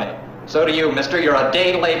Brick Company. So do you, mister. You're a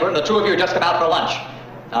day laborer and the two of you just come out for lunch.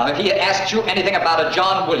 Now, if he asks you anything about a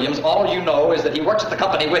John Williams, all you know is that he works at the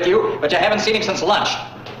company with you, but you haven't seen him since lunch.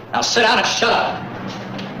 Now sit down and shut up.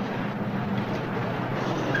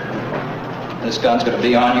 This gun's going to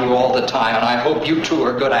be on you all the time, and I hope you two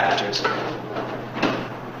are good actors.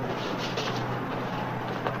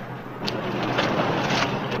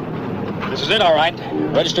 This is it, all right.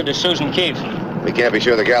 Registered to Susan Keith. We can't be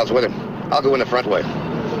sure the gal's with him. I'll go in the front way.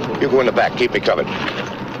 You go in the back. Keep me covered.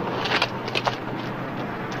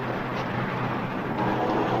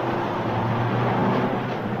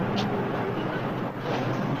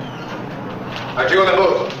 All right, you in the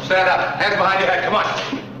booth. Stand up. Hands behind your head. Come on.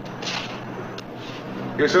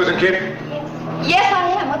 You Susan Keith? Yes,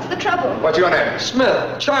 I am. What's the trouble? What's your name?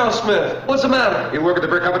 Smith. Charles Smith. What's the matter? You work at the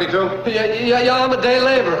brick company, too? Yeah, I'm a day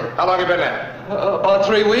laborer. How long you been there? About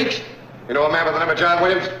 3 weeks. You know a man by the name of John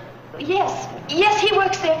Williams? Yes. Yes, he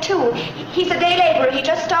works there, too. He's a day laborer. He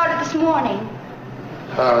just started this morning.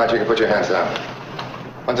 All right, you can put your hands down.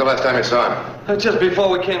 When's the last time you saw him? Just before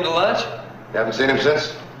we came to lunch. You haven't seen him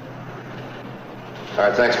since? All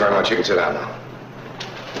right, thanks very much. You can sit down now.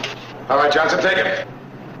 All right, Johnson, take it.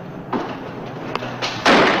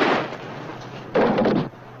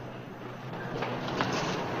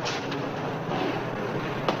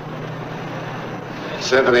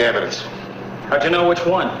 Send for the ambulance. How'd you know which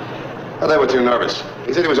one? Well, they were too nervous.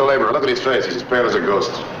 He said he was a laborer. Look at his face. He's as pale as a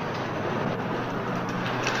ghost.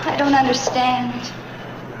 I don't understand.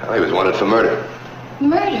 Well, he was wanted for murder.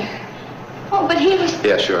 Murder? Oh, but he was...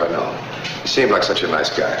 Yeah, sure, I know. He seemed like such a nice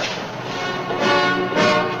guy.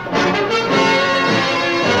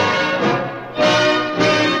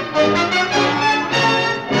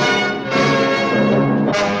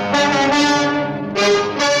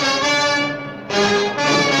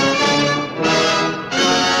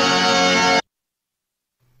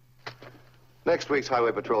 Next week's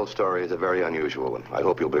Highway Patrol story is a very unusual one. I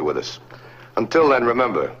hope you'll be with us. Until then,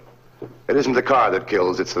 remember, it isn't the car that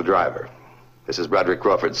kills, it's the driver. This is Broderick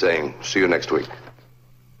Crawford saying, see you next week.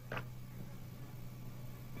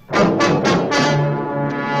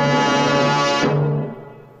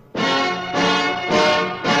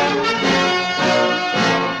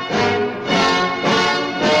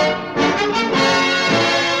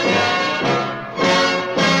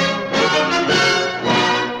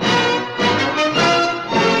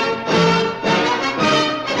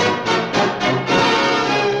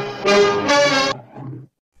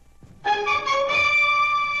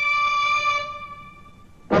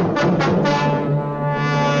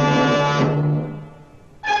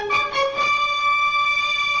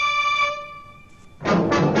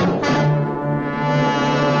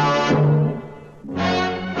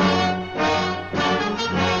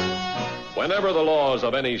 Whenever the laws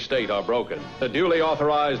of any state are broken, a duly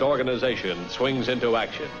authorized organization swings into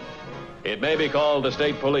action. It may be called the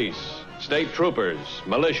state police, state troopers,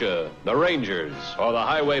 militia, the Rangers, or the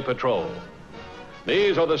Highway Patrol.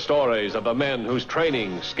 These are the stories of the men whose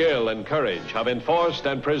training, skill, and courage have enforced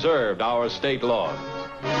and preserved our state laws.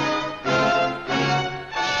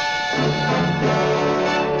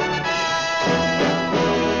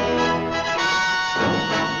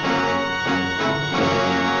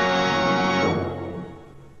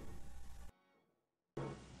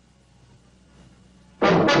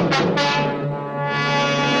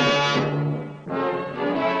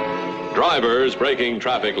 Drivers breaking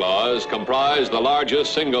traffic laws comprise the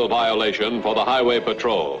largest single violation for the Highway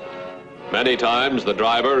Patrol. Many times the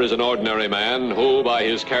driver is an ordinary man who, by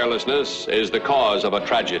his carelessness, is the cause of a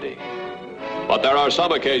tragedy. But there are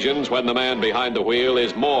some occasions when the man behind the wheel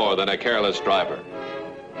is more than a careless driver.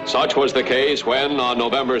 Such was the case when, on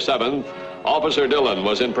November 7th, Officer Dillon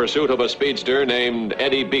was in pursuit of a speedster named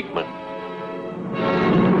Eddie Beekman.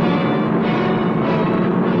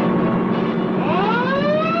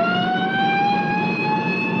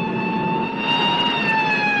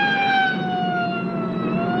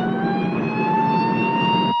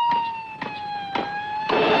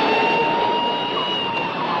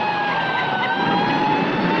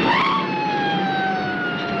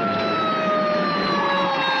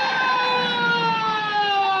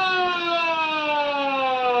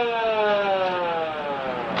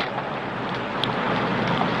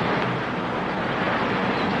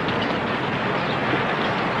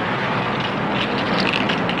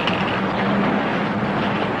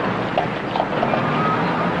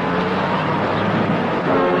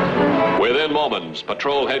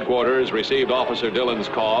 Patrol headquarters received Officer Dillon's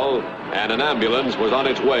call, and an ambulance was on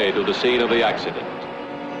its way to the scene of the accident.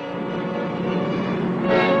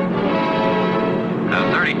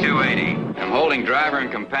 3280. I'm holding driver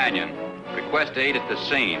and companion. Request aid at the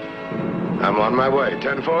scene. I'm on my way.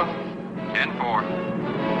 10-4?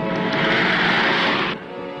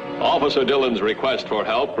 10-4. Officer Dillon's request for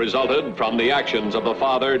help resulted from the actions of the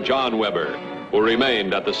father, John Webber, who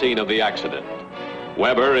remained at the scene of the accident.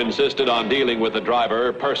 Webber insisted on dealing with the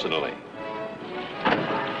driver personally.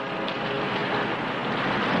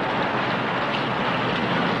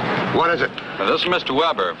 What is it? This is Mr.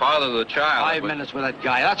 Webber, father of the child. 5 minutes with that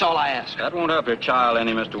guy. That's all I ask. That won't help your child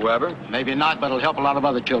any, Mr. Webber. Maybe not, but it'll help a lot of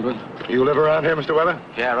other children. You live around here, Mr. Webber?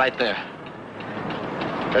 Yeah, right there.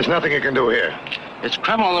 There's nothing you can do here. It's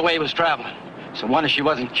criminal the way he was traveling. It's a wonder she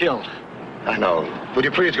wasn't killed. I know. Would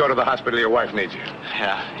you please go to the hospital? Your wife needs you.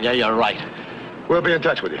 Yeah, you're right. We'll be in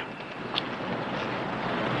touch with you.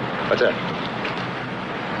 What's that?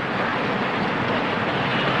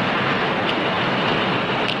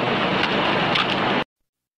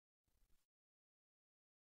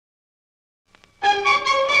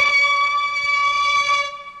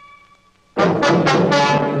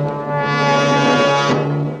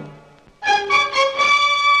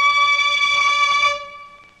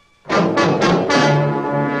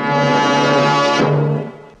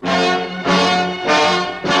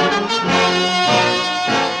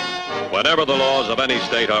 Whenever the laws of any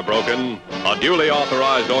state are broken, a duly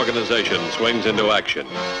authorized organization swings into action.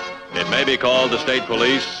 It may be called the state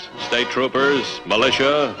police, state troopers,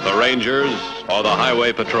 militia, the rangers, or the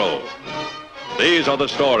highway patrol. These are the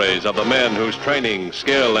stories of the men whose training,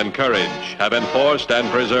 skill, and courage have enforced and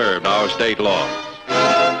preserved our state laws.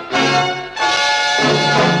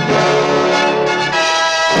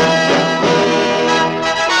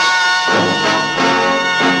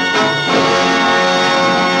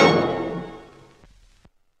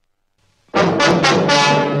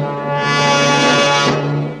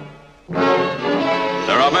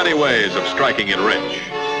 Ways of striking it rich.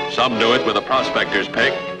 Some do it with a prospector's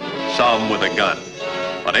pick, some with a gun.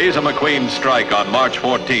 But Asa McQueen's strike on March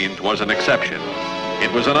 14th was an exception.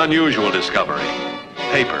 It was an unusual discovery.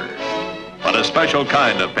 Paper. But a special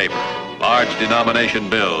kind of paper. Large denomination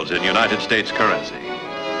bills in United States currency.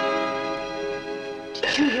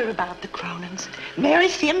 Did you hear about the Cronins? Mary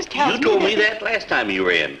Sims tells me You told me that last time you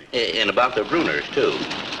were in. And about the Bruners, too.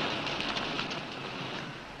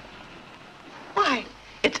 Why,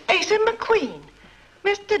 it's Asa McQueen,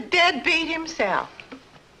 Mr. Deadbeat himself.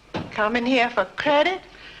 Coming here for credit?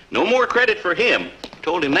 No more credit for him.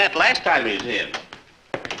 Told him that last time he was in.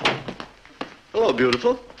 Hello,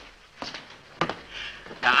 beautiful.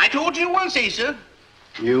 Now, I told you once, Asa.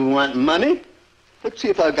 You want money? Let's see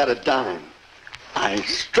if I've got a dime. I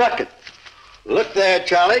struck it. Look there,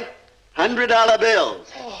 Charlie. $100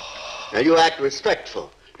 bills. Now, you act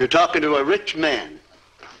respectful. You're talking to a rich man.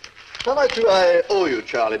 How much do I owe you,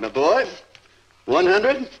 Charlie, my boy?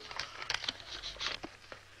 100?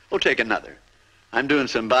 We'll take another. I'm doing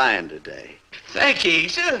some buying today. Thank you,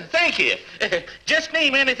 Asa. Thank you. Just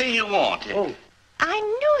name anything you want. Oh.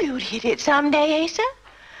 I knew you'd hit it someday, Asa.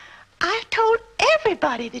 I've told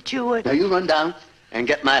everybody that you would. Now, you run down and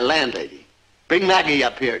get my landlady. Bring Maggie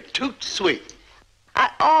up here. Toot sweet. I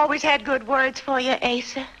always had good words for you,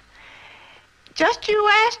 Asa. Just you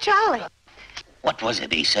ask Charlie. What was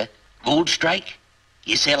it, Asa? Gold strike?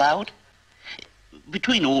 You sell out?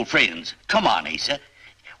 Between old friends. Come on, Asa.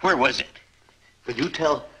 Where was it? Will you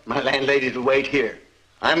tell my landlady to wait here?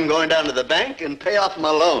 I'm going down to the bank and pay off my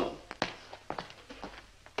loan.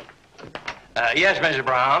 Yes, Mrs.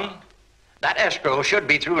 Brown. That escrow should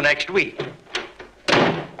be through next week.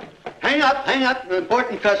 Hang up, hang up.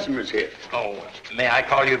 Important customers here. Oh, may I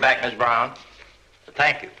call you back, Miss Brown?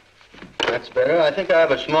 Thank you. That's better. I think I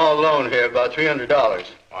have a small loan here, about $300.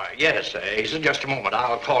 Yes, Asa, just a moment.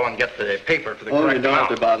 I'll call and get the paper for the Oh, correct you don't amount.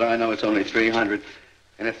 have to bother. I know it's only $300.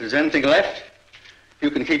 And if there's anything left, you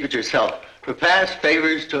can keep it yourself. For past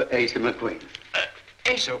favors to Asa McQueen.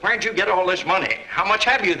 Asa, where'd you get all this money? How much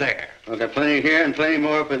have you there? I've got plenty here and plenty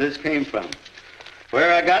more where this came from.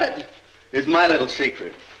 Where I got it is my little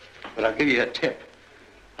secret. But I'll give you a tip.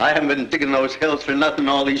 I haven't been digging those hills for nothing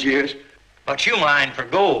all these years. But you mine for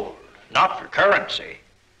gold, not for currency.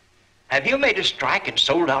 Have you made a strike and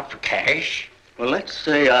sold out for cash? Well, let's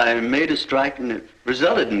say I made a strike and it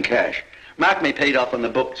resulted in cash. Mark me paid off on the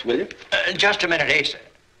books, will you? Just a minute, Asa.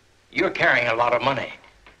 You're carrying a lot of money.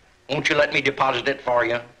 Won't you let me deposit it for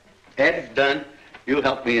you? Ed, Dunn, you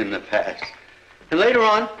helped me in the past. And later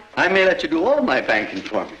on, I may let you do all my banking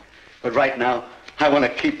for me. But right now, I want to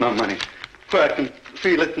keep my money where I can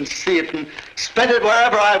feel it and see it and spend it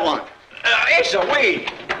wherever I want. Asa,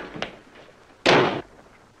 wait!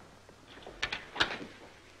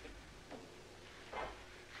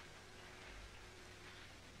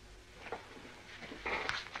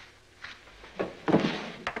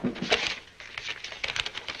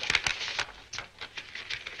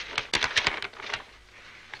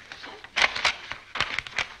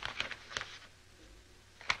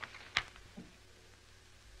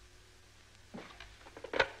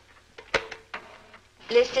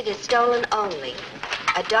 Listed as stolen only.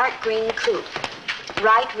 A dark green coupe.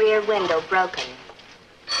 Right rear window broken.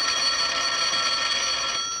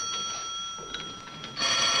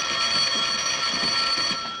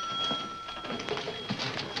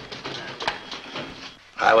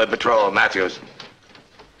 Highway Patrol, Matthews.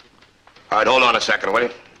 All right, hold on a second, will you?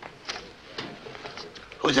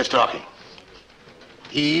 Who's this talking?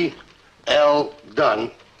 E. L.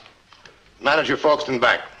 Dunn, manager, Folkestone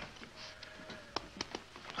Bank.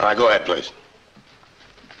 All right, go ahead, please.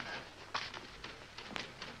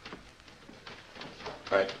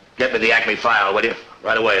 All right, get me the Acme file, will you?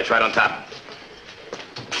 Right away, it's right on top.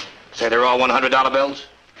 Say they're all $100 bills?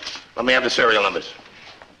 Let me have the serial numbers.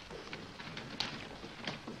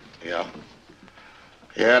 Yeah.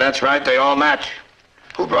 Yeah, that's right, they all match.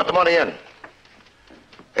 Who brought the money in?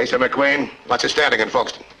 Asa McQueen, what's his standing in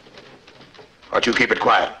Folkestone? Why don't you keep it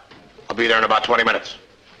quiet? I'll be there in about 20 minutes.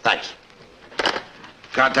 Thanks.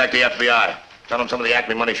 Contact the FBI. Tell them some of the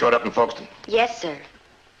Acme money showed up in Folkestone. Yes, sir.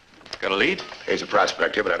 Got a lead? He's a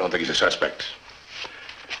prospect here, but I don't think he's a suspect.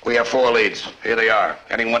 We have 4 leads. Here they are.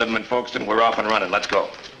 Any one of them in Folkestone, we're off and running. Let's go.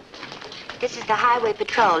 This is the Highway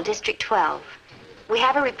Patrol, District 12. We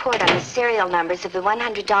have a report on the serial numbers of the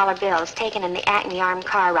 $100 bills taken in the Acme armed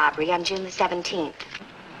car robbery on June the 17th.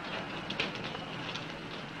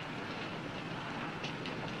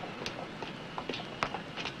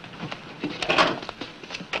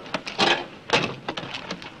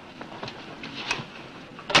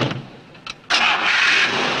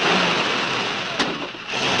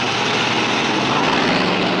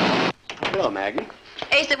 Hello, Maggie.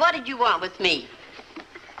 Asa, what did you want with me?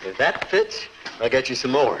 If that fits, I'll get you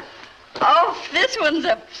some more. Oh, this one's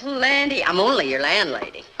a plenty. I'm only your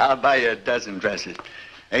landlady. I'll buy you a dozen dresses.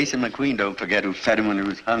 Asa McQueen don't forget who fed him when he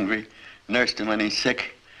was hungry, nursed him when he's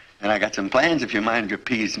sick. And I got some plans if you mind your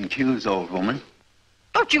P's and Q's, old woman.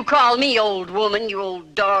 Don't you call me old woman, you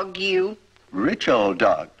old dog, you. Rich old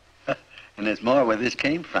dog. And there's more where this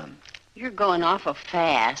came from. You're going awful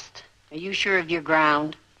fast. Are you sure of your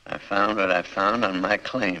ground? I found what I found on my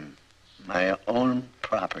claim. My own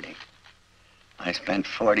property. I spent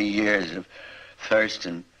 40 years of thirst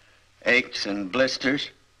and aches and blisters.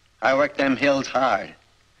 I worked them hills hard.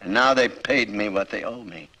 And now they paid me what they owe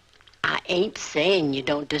me. I ain't saying you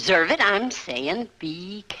don't deserve it. I'm saying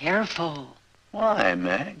be careful. Why,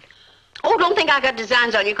 Mag? Oh, don't think I got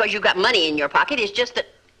designs on you because you got money in your pocket. It's just that,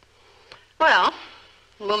 well,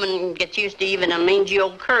 a woman gets used to even a mangy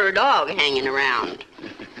old cur dog hanging around.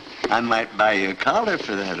 I might buy you a collar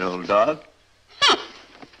for that old dog.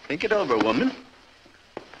 Think it over, woman.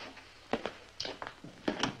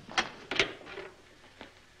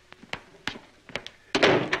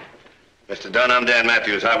 Mr. Dunn, I'm Dan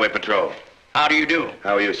Matthews, Highway Patrol. How do you do?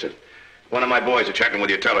 How are you, sir? One of my boys are checking with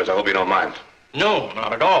your tellers. I hope you don't mind. No,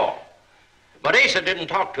 not at all. But Asa didn't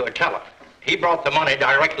talk to a teller. He brought the money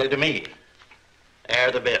directly to me.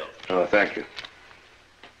 There the bill. Oh, thank you.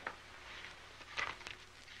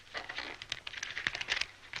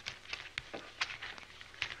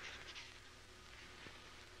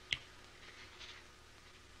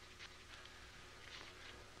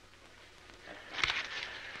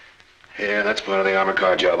 Yeah, that's part of the armored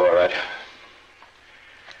car job, all right.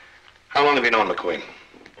 How long have you known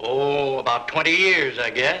Oh, about 20 years, I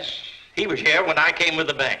guess. He was here when I came with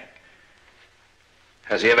the bank.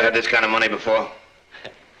 Has he ever had this kind of money before?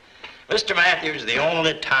 Mr. Matthews, the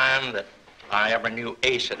only time that I ever knew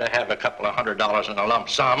Asa to have a couple of $100 in a lump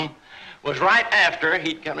sum was right after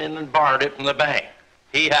he'd come in and borrowed it from the bank.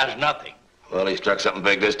 He has nothing. Well, he struck something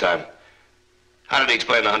big this time. How did he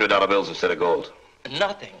explain the $100 bills instead of gold?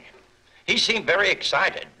 Nothing. He seemed very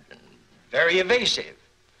excited and very evasive.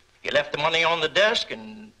 He left the money on the desk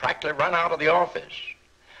and practically run out of the office.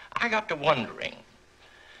 I got to wondering.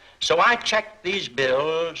 So I checked these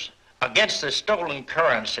bills against the stolen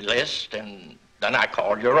currency list, and then I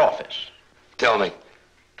called your office. Tell me,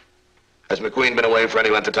 has McQueen been away for any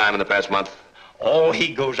length of time in the past month? Oh,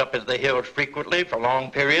 he goes up into the hills frequently for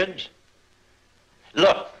long periods.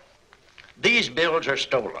 Look, these bills are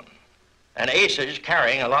stolen, and Asa's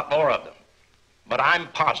carrying a lot more of them. But I'm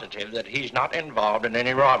positive that he's not involved in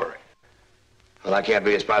any robbery. Well, I can't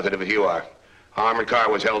be as positive as you are. Our armored car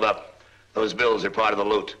was held up. Those bills are part of the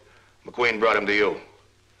loot. McQueen brought them to you.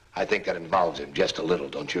 I think that involves him just a little,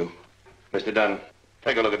 don't you? Mr. Dunn,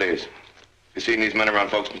 take a look at these. You seen these men around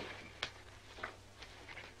Folkestone?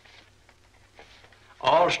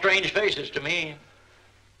 All strange faces to me.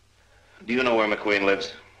 Do you know where McQueen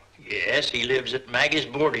lives? Yes, he lives at Maggie's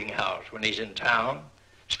boarding house when he's in town.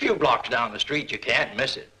 It's a few blocks down the street. You can't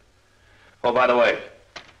miss it. Oh, by the way,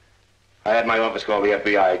 I had my office call the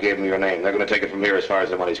FBI. I gave them your name. They're going to take it from here as far as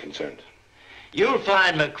the money's concerned. You'll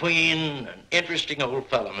find McQueen an interesting old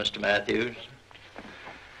fellow, Mr. Matthews.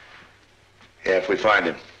 Yeah, if we find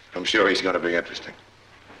him, I'm sure he's going to be interesting.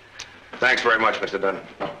 Thanks very much, Mr. Dunn.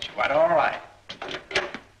 It's quite all right.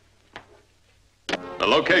 The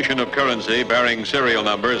location of currency bearing serial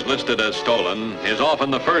numbers listed as stolen is often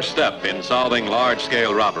the first step in solving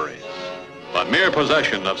large-scale robberies. But mere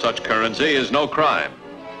possession of such currency is no crime.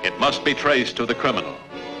 It must be traced to the criminal.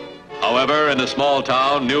 However, in a small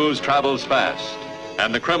town, news travels fast,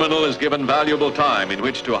 and the criminal is given valuable time in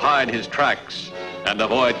which to hide his tracks and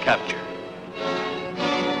avoid capture.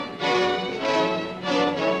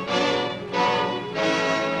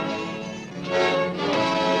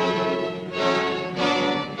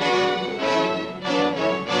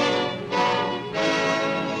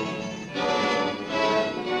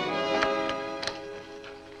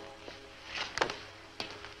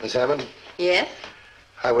 Miss Hammond? Yes?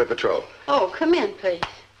 Highway Patrol. Oh, come in, please.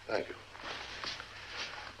 Thank you.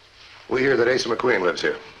 We hear that Asa McQueen lives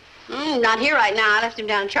here. Not here right now. I left him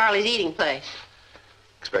down at Charlie's eating place.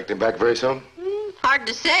 Expect him back very soon? Hard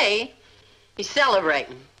to say. He's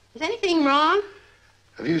celebrating. Is anything wrong?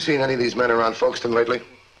 Have you seen any of these men around Folkestone lately?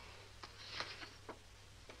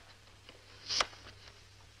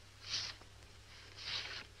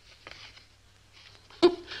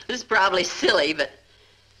 This is probably silly, but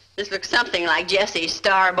this looks something like Jesse's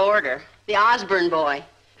star boarder, the Osborne boy.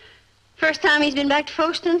 First time he's been back to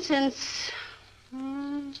Folkestone since...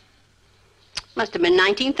 must have been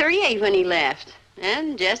 1938 when he left.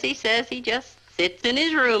 And Jesse says he just sits in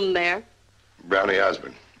his room there. Brownie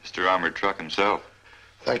Osborne. Mr. Armored Truck himself.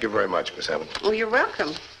 Thank you very much, Miss Hammond. Oh, you're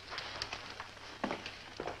welcome.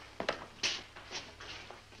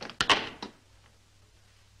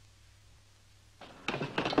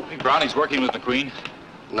 Think Brownie's working with McQueen?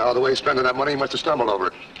 No, the way he's spending that money, he must have stumbled over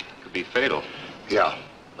it. Could be fatal. Yeah.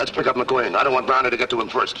 Let's pick up McQueen. I don't want Brownie to get to him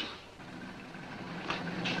first.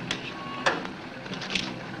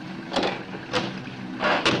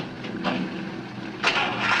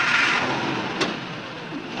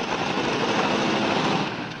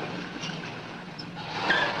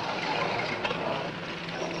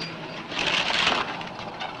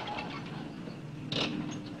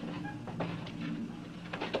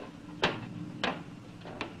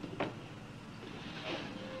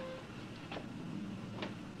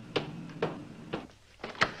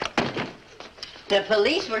 The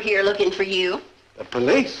police were here looking for you. The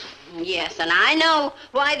police? Yes, and I know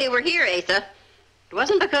why they were here, Asa. It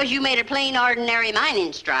wasn't because you made a plain, ordinary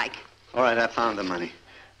mining strike. All right, I found the money.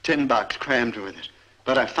 Tin box crammed with it.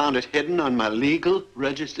 But I found it hidden on my legal,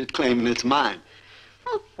 registered claim, and it's mine.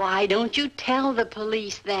 Well, why don't you tell the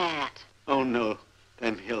police that? Oh, no.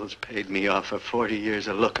 Them hills paid me off for 40 years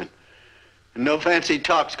of looking. And no fancy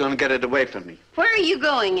talk's gonna get it away from me. Where are you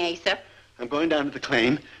going, Asa? I'm going down to the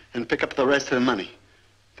claim and pick up the rest of the money.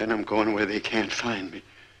 Then I'm going where they can't find me.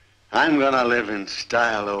 I'm gonna live in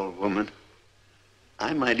style, old woman.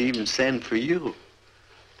 I might even send for you.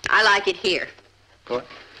 I like it here. Go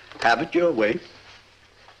have it your way.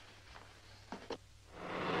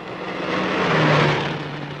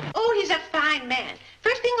 Oh, he's a fine man.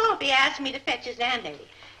 First thing off, he asked me to fetch his landlady.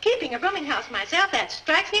 Keeping a rooming house myself, that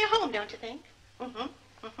strikes near home, don't you think?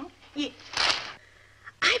 Yeah.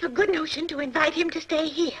 I have a good notion to invite him to stay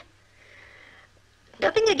here.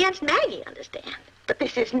 Nothing against Maggie, understand. But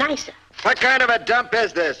this is nicer. What kind of a dump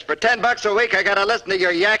is this? For $10 a week, I gotta listen to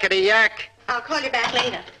your yakety yak. I'll call you back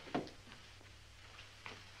later.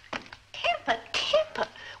 Kipper,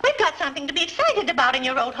 we've got something to be excited about in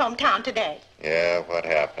your old hometown today. Yeah, what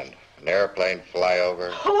happened? An airplane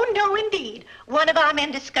flyover? Oh, no, indeed. One of our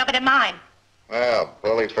men discovered a mine. Well,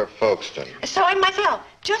 bully for Folkestone. Saw him myself,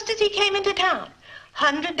 just as he came into town.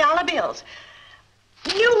 $100 bills.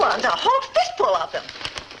 New ones, a whole fistful of them.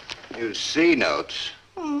 You see notes?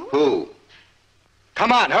 Hmm? Who?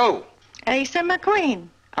 Come on, who? Asa McQueen,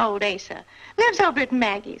 old Asa. Lives over at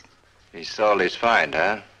Maggie's. He sold his find,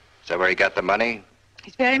 huh? Is that where he got the money?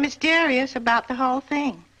 He's very mysterious about the whole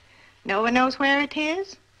thing. No one knows where it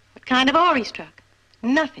is, what kind of ore he struck.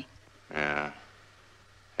 Nothing. Yeah.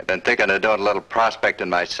 I've been thinking of doing a little prospecting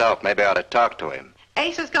myself. Maybe I ought to talk to him.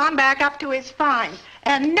 Asa's gone back up to his find,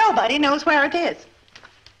 and nobody knows where it is.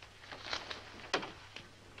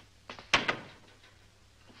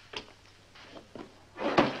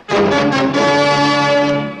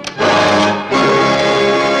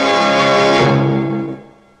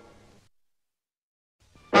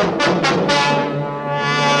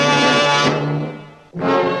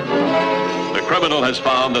 The criminal has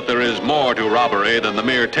found that there is more to robbery than the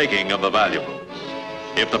mere taking of the valuables.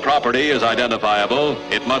 If the property is identifiable,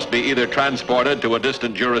 it must be either transported to a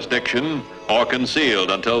distant jurisdiction or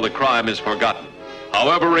concealed until the crime is forgotten.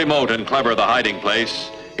 However remote and clever the hiding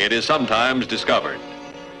place, it is sometimes discovered.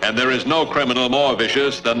 And there is no criminal more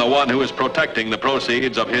vicious than the one who is protecting the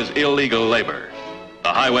proceeds of his illegal labor. The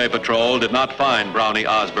Highway Patrol did not find Brownie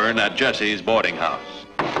Osborne at Jesse's boarding house.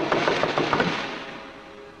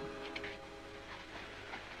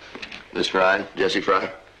 Miss Fry? Jesse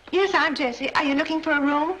Fry? Yes, I'm Jessie. Are you looking for a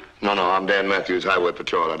room? No, I'm Dan Matthews, Highway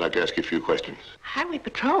Patrol. I'd like to ask you a few questions. Highway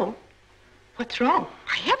Patrol? What's wrong?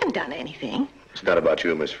 I haven't done anything. It's not about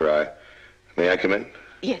you, Miss Fry. May I come in?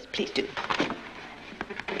 Yes, please do.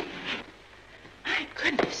 My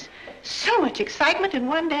goodness. So much excitement in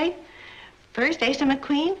one day. First Asa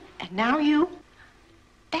McQueen, and now you.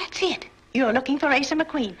 That's it. You're looking for Asa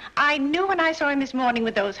McQueen. I knew when I saw him this morning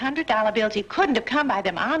with those $100 bills, he couldn't have come by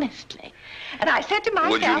them honestly. And I said to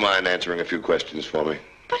myself... Would you mind answering a few questions for me?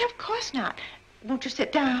 But of course not. Won't you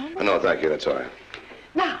sit down? No, thank you. That's all right.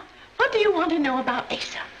 Now, what do you want to know about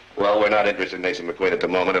Asa? Well, we're not interested in Asa McQueen at the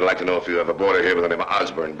moment. I'd like to know if you have a boarder here with the name of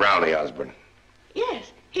Osborne, Brownie Osborne.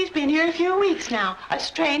 Yes, he's been here a few weeks now. A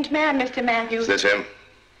strange man, Mr. Matthews. Is this him?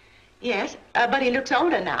 Yes, but he looks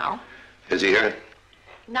older now. Is he here?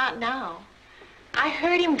 Not now. I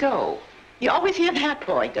heard him go. You always hear that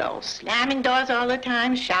boy go, slamming doors all the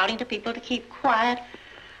time, shouting to people to keep quiet.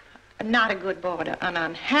 Not a good boarder, an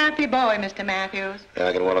unhappy boy, Mr. Matthews. Yeah,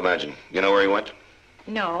 I can well imagine. You know where he went?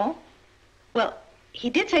 No. Well, he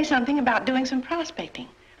did say something about doing some prospecting,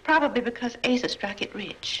 probably because Asa struck it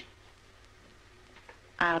rich.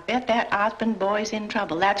 I'll bet that Osborne boy's in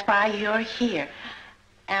trouble. That's why you're here.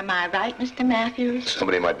 Am I right, Mr. Matthews?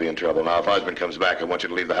 Somebody might be in trouble. Now, if Osborne comes back, I want you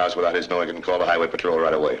to leave the house without his knowing it and call the Highway Patrol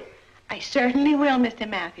right away. I certainly will, Mr.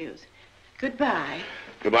 Matthews. Goodbye.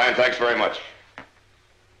 Goodbye, and thanks very much.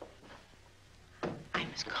 I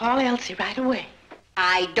must call Elsie right away.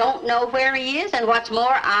 I don't know where he is, and what's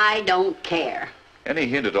more, I don't care. Any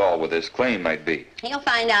hint at all what this claim might be? He'll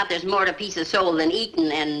find out there's more to a piece of soul than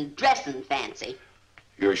eating and dressing fancy.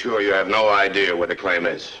 You're sure you have no idea where the claim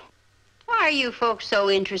is? Why are you folks so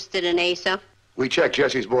interested in Asa? We checked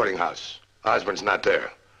Jesse's boarding house. Osborne's not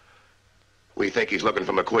there. We think he's looking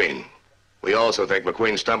for McQueen. We also think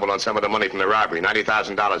McQueen stumbled on some of the money from the robbery,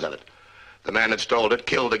 $90,000 of it. The man that stole it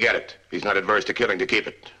killed to get it. He's not adverse to killing to keep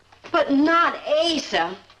it. But not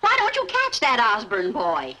Asa. Why don't you catch that Osborne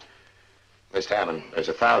boy? Miss Hammond, there's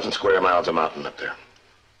 1,000 square miles of mountain up there.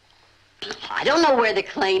 I don't know where the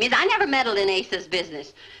claim is. I never meddled in Asa's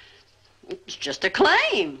business. It's just a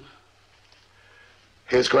claim.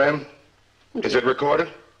 His claim? Is it recorded?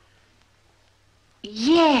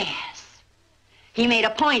 Yes. He made a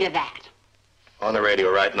point of that. On the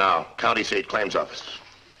radio right now. County seat claims office.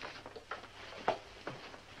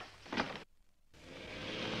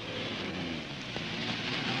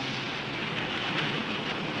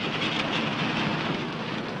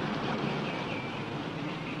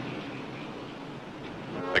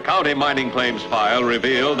 The county mining claims file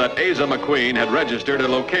revealed that Asa McQueen had registered a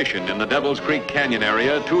location in the Devil's Creek Canyon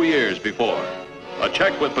area 2 years before. A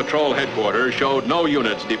check with patrol headquarters showed no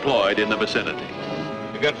units deployed in the vicinity.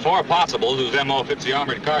 We've got 4 possibles whose MO fits the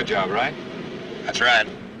armored car job, right? That's right.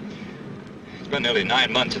 It's been nearly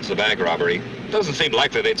 9 months since the bag robbery. Doesn't seem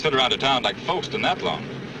likely they'd sit around a town like Folkestone that long.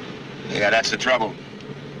 Yeah, that's the trouble.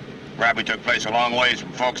 Robbery took place a long ways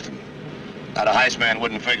from Folkestone. Now, the heist man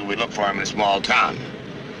wouldn't figure we'd look for him in a small town.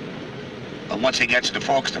 But once he gets to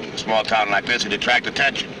Folkestone, a small town like this, he'd attract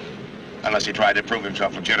attention. Unless he tried to prove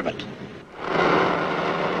himself legitimate.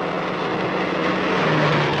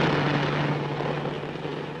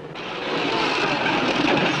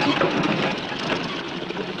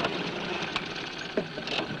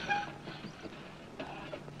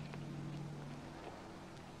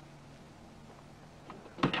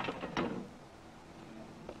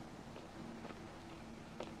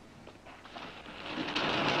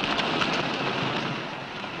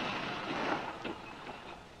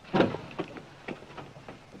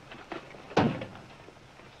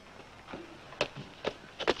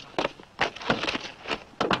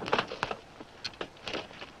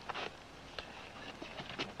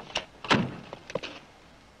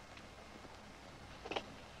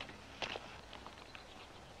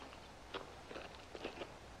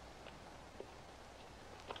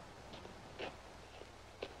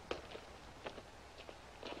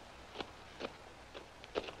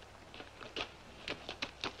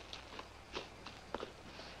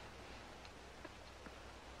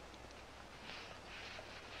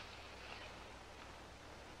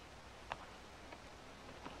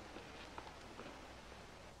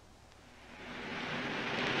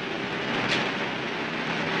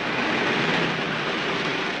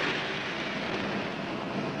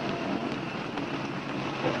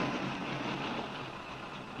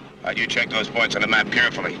 You check those points on the map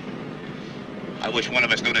carefully. I wish one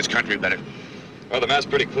of us knew this country better. Well, the map's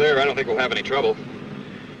pretty clear. I don't think we'll have any trouble.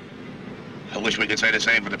 I wish we could say the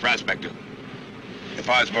same for the prospector. If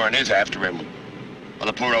Osborne is after him, well,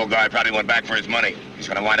 the poor old guy probably went back for his money. He's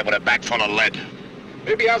gonna wind up with a bag full of lead.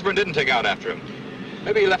 Maybe Osborne didn't take out after him.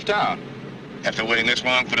 Maybe he left town. After waiting this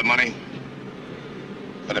long for the money?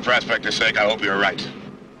 For the prospector's sake, I hope you're right.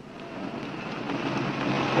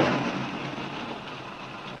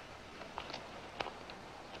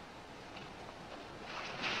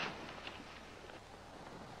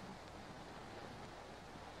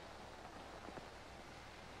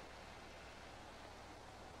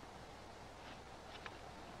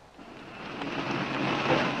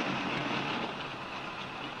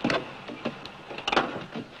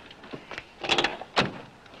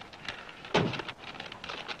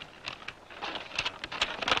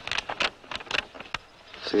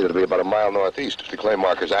 See, it'll be about a mile northeast if the clay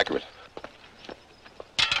marker's accurate.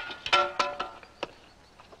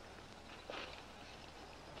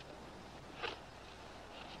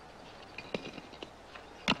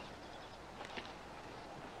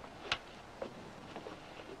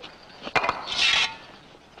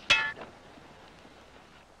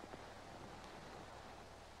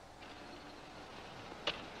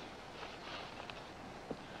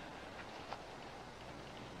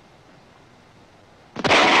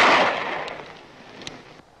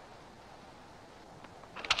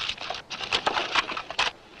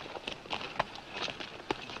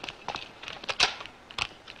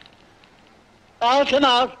 I'll come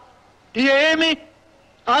out. Do you hear me?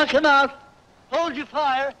 I'll come out. Hold your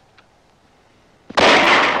fire.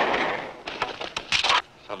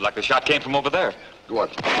 Sounds like the shot came from over there. Go on.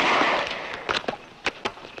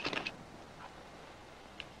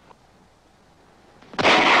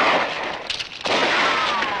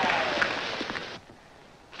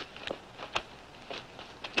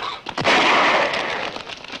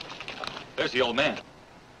 There's the old man.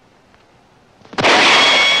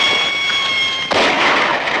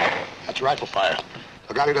 That's rifle fire.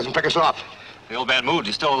 Look out he doesn't pick us off. The old man moved.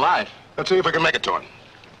 He's still alive. Let's see if we can make it to him.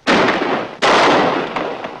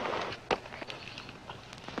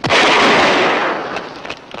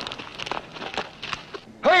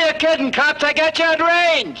 Who are you kidding, cops? I got you at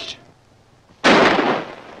range.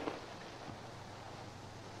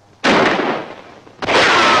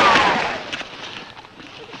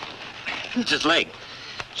 It's his leg.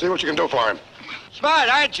 See what you can do for him. Smart,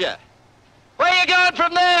 aren't you? Where you going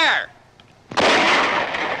from there?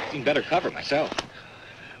 Seen better cover myself.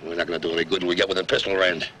 We're not going to do any good when we get within pistol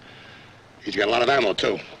range. He's got a lot of ammo,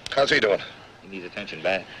 too. How's he doing? He needs attention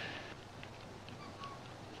bad.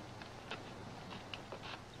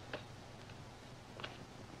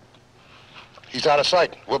 He's out of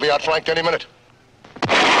sight. We'll be outflanked any minute.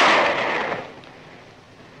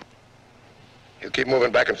 He'll keep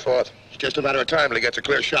moving back and forth. It's just a matter of time till he gets a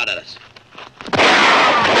clear shot at us.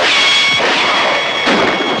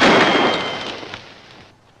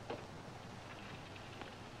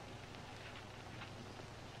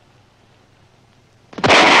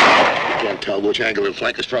 Can't tell which angle he'll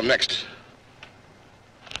flank us from next.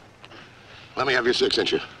 Let me have your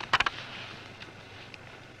 6-incher.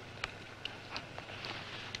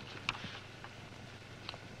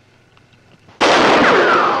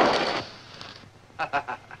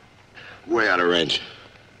 out of range.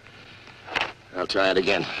 I'll try it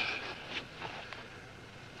again.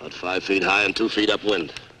 About 5 feet high and 2 feet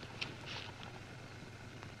upwind.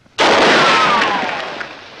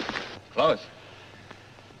 Close.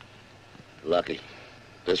 Lucky.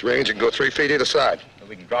 This range, you can go 3 feet either side.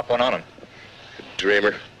 We can drop one on him. Dreamer.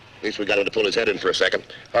 At least we got him to pull his head in for a second.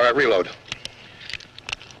 All right, reload.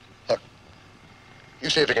 Look, you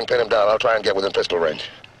see if you can pin him down. I'll try and get within pistol range.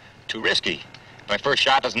 Too risky. If my first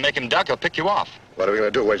shot doesn't make him duck, he'll pick you off. What are we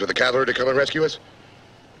going to do, wait for the cavalry to come and rescue us?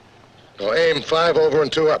 No, aim 5 over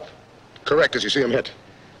and 2 up. Correct as you see him hit.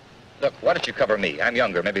 Look, why don't you cover me? I'm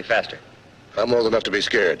younger, maybe faster. I'm old enough to be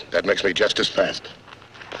scared. That makes me just as fast.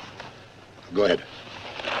 Go ahead.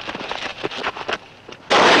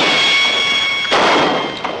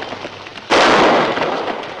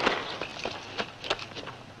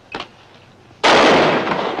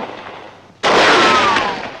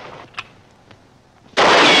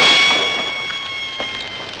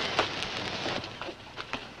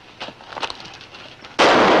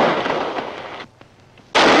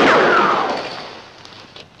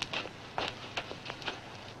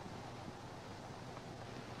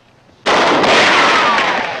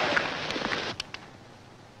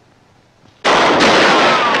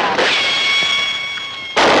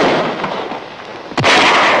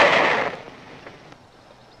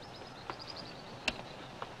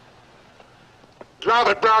 Drop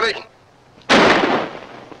it, Brownie.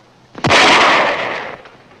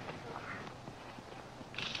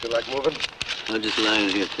 Feel like moving? I'm just lying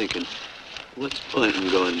here thinking, what's the point in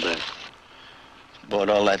going back? Bought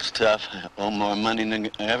all that stuff. I owe more money than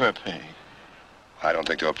I ever paid. I don't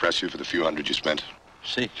think they'll press you for the few hundred you spent.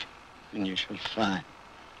 Seek, and you shall find.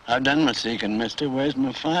 I've done my seeking, mister. Where's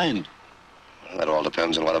my find? Well, that all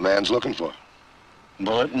depends on what a man's looking for.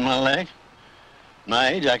 Bullet in my leg? My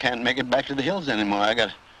age, I can't make it back to the hills anymore. I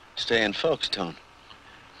gotta stay in Folkestone.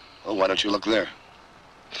 Well, why don't you look there?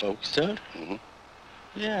 Folkestone? Mm-hmm.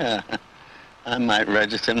 Yeah. I might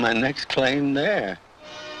register my next claim there.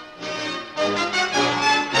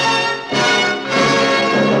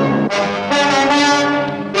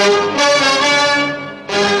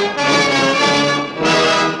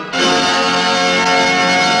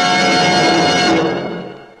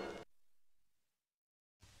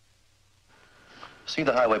 See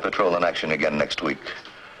the Highway Patrol in action again next week.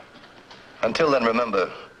 Until then, remember,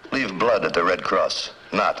 leave blood at the Red Cross,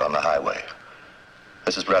 not on the highway.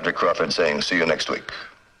 This is Bradley Crawford saying, see you next week.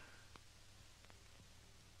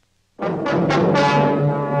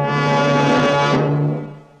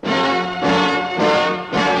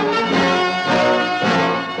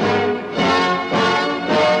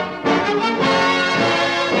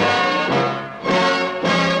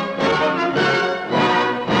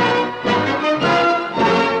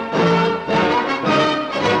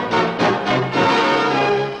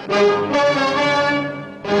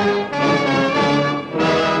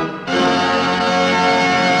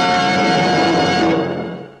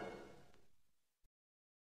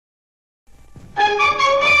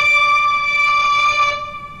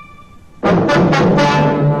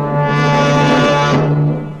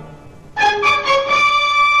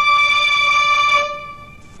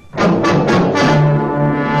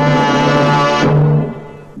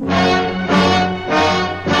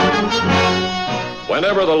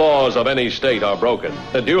 Whenever the laws of any state are broken,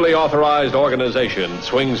 a duly authorized organization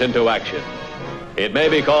swings into action. It may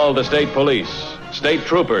be called the state police, state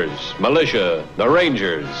troopers, militia, the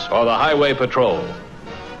rangers, or the highway patrol.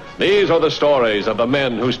 These are the stories of the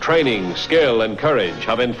men whose training, skill, and courage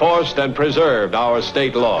have enforced and preserved our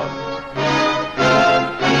state laws.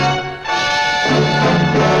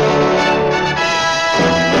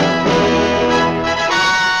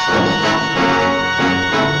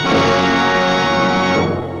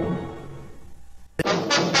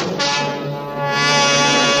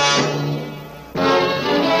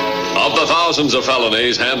 Thousands of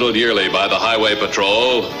felonies handled yearly by the Highway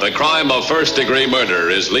Patrol, the crime of first-degree murder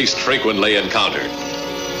is least frequently encountered.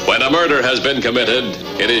 When a murder has been committed,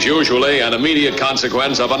 it is usually an immediate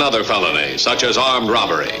consequence of another felony, such as armed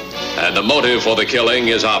robbery, and the motive for the killing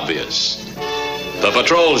is obvious. The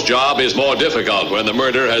patrol's job is more difficult when the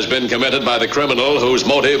murder has been committed by the criminal whose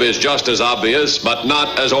motive is just as obvious, but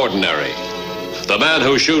not as ordinary. The man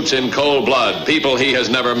who shoots in cold blood people he has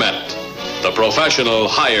never met. The professional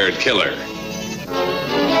hired killer.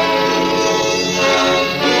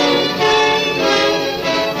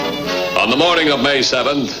 On the morning of May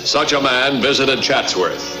 7th, such a man visited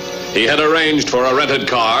Chatsworth. He had arranged for a rented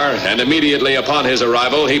car, and immediately upon his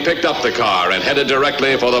arrival, he picked up the car and headed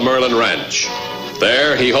directly for the Merlin Ranch.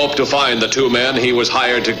 There, he hoped to find the two men he was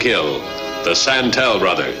hired to kill, the Santel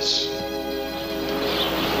brothers.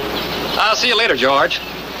 I'll see you later, George.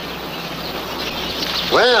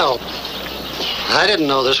 Well, I didn't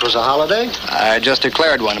know this was a holiday. I just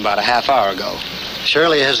declared one about a half hour ago.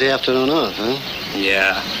 Shirley has the afternoon off, huh?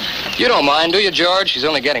 Yeah. You don't mind, do you, George? She's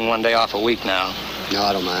only getting 1 day off a week now. No,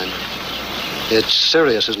 I don't mind. It's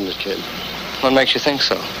serious, isn't it, kid? What makes you think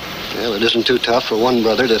so? Well, it isn't too tough for one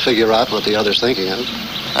brother to figure out what the other's thinking of.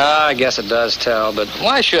 I guess it does tell, but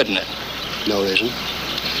why shouldn't it? No reason.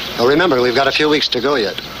 Now, remember, we've got a few weeks to go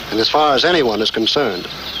yet. And as far as anyone is concerned,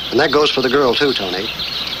 and that goes for the girl, too, Tony,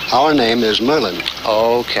 our name is Merlin.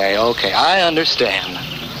 Okay, I understand.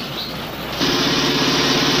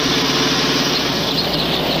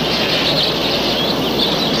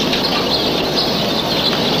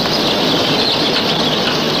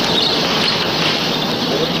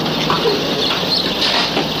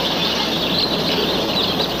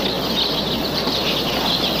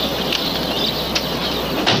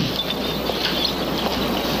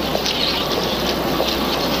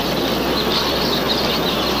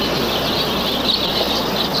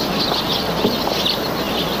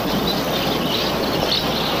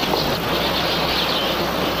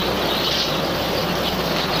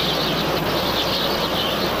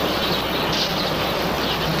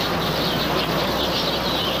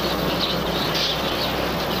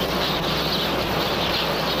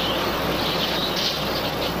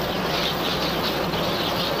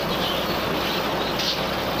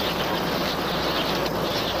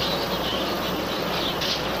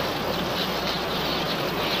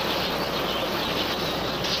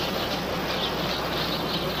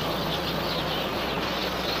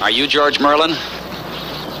 Are you George Merlin?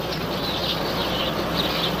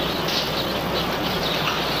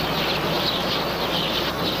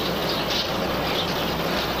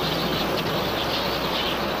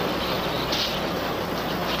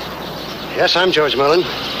 Yes, I'm George Merlin.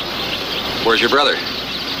 Where's your brother?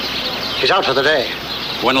 He's out for the day.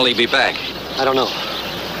 When will he be back? I don't know.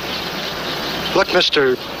 Look,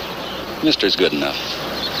 Mr. Mister's good enough.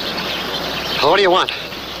 What do you want?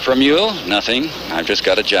 From you? Nothing. I've just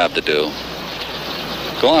got a job to do.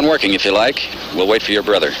 Go on working if you like. We'll wait for your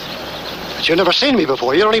brother. But you've never seen me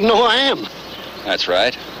before. You don't even know who I am. That's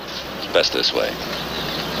right. It's best this way.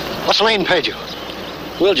 What's Lane paid you?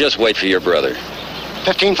 We'll just wait for your brother.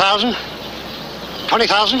 15,000?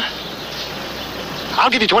 20,000? I'll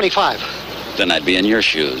give you 25. Then I'd be in your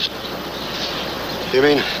shoes. You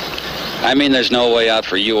mean? I mean there's no way out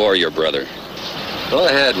for you or your brother. Go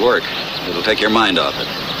ahead, work. It'll take your mind off it.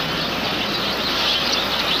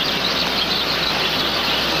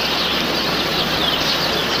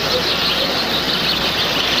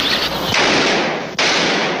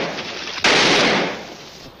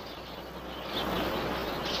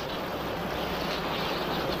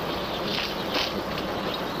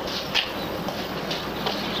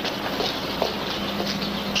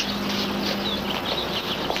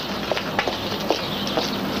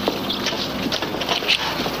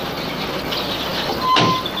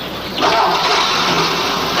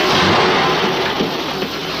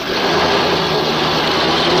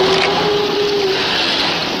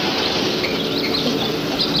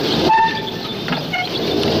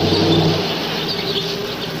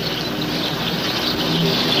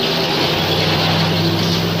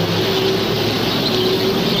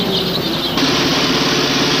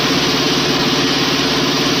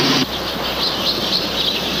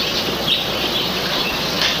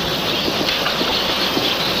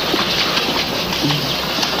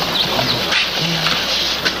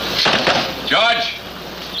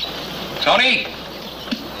 Tony?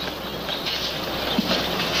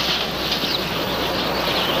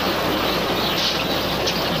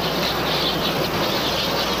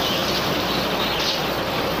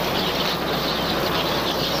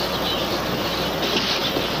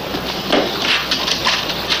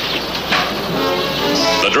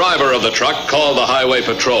 The driver of the truck called the highway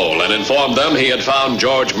patrol and informed them he had found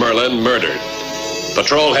George Merlin murdered.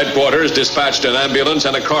 Patrol headquarters dispatched an ambulance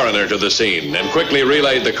and a coroner to the scene and quickly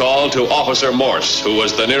relayed the call to Officer Morse, who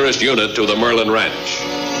was the nearest unit to the Merlin ranch.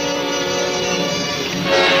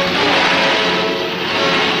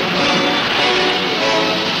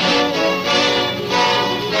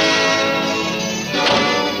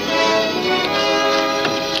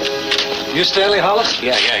 You Stanley Hollis?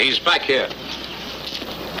 Yeah, he's back here.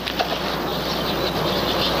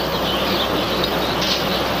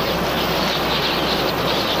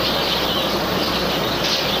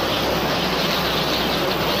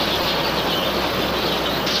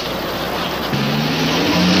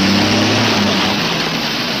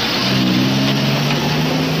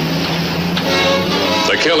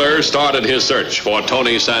 The killer started his search for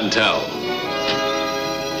Tony Santel.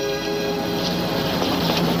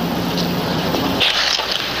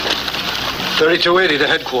 3280 to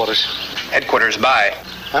headquarters. Headquarters by?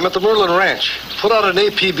 I'm at the Merlin Ranch. Put out an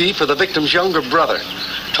APB for the victim's younger brother,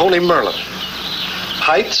 Tony Merlin.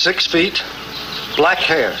 Height, 6 feet, black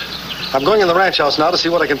hair. I'm going in the ranch house now to see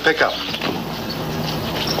what I can pick up.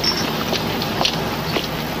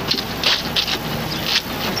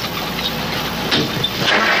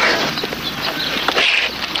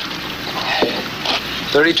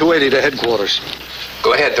 $3280 to headquarters.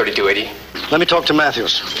 Go ahead, 3280. Let me talk to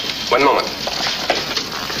Matthews. 1 moment.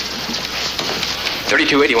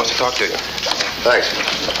 3280 wants to talk to you. Thanks.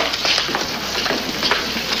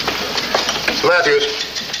 Matthews.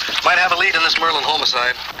 Might have a lead in this Merlin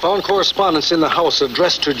homicide. Found correspondence in the house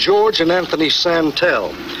addressed to George and Anthony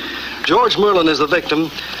Santel. George Merlin is the victim.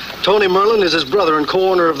 Tony Merlin is his brother and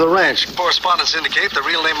co-owner of the ranch. Correspondence indicate the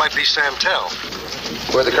real name might be Santel.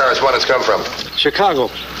 Where'd the correspondence come from? Chicago.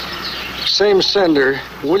 Same sender,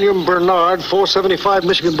 William Bernard, 475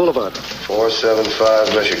 Michigan Boulevard.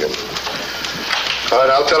 475 Michigan. All right,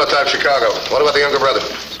 I'll teletype Chicago. What about the younger brother?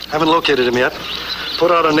 Haven't located him yet. Put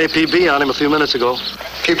out an APB on him a few minutes ago.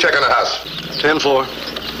 Keep checking the house. 10-4.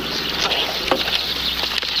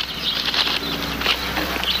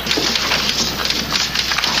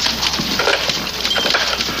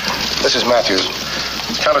 This is Matthews.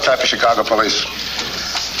 Teletype to Chicago police.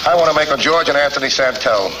 I want to make a George and Anthony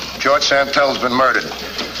Santel. George Santel's been murdered.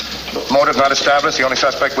 Motive not established. The only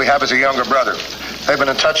suspect we have is a younger brother. They've been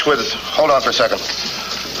in touch with, hold on for a second,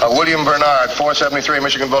 William Bernard, 473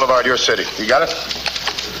 Michigan Boulevard, your city. You got it?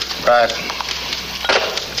 Right.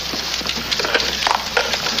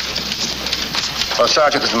 Oh,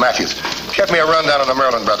 Sergeant, this is Matthews. Get me a rundown on the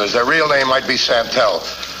Merlin brothers. Their real name might be Santel.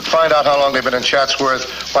 Find out how long they've been in Chatsworth,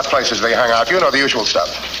 what places they hang out. You know, the usual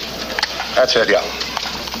stuff. That's it, yeah.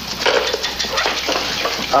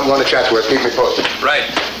 I'm going to Chatsworth. Keep me posted. Right.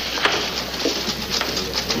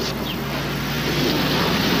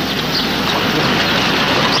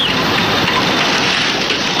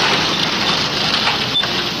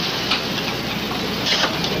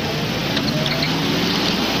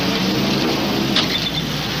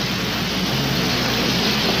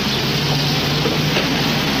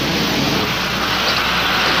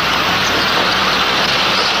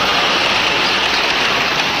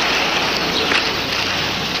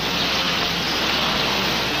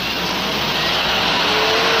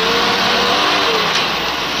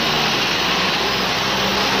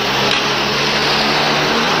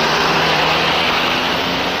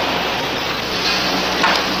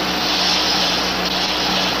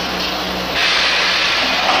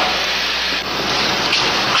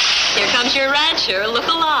 Look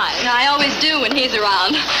alive. I always do when he's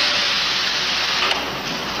around.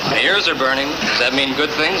 My ears are burning. Does that mean good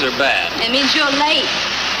things or bad? It means you're late.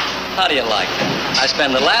 How do you like that? I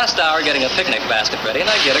spend the last hour getting a picnic basket ready, and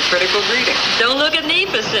I get a critical greeting. Don't look at me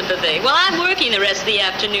for sympathy. Well, I'm working the rest of the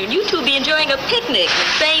afternoon. You two be enjoying a picnic and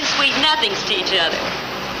saying sweet nothings to each other.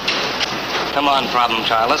 Come on, problem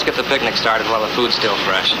child. Let's get the picnic started while the food's still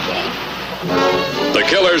fresh. The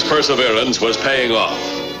killer's perseverance was paying off.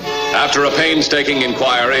 After a painstaking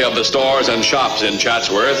inquiry of the stores and shops in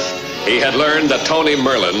Chatsworth, he had learned that Tony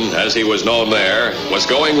Merlin, as he was known there, was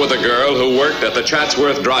going with a girl who worked at the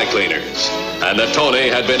Chatsworth dry cleaners, and that Tony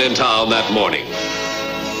had been in town that morning.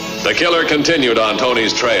 The killer continued on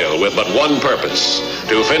Tony's trail with but one purpose,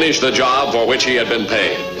 to finish the job for which he had been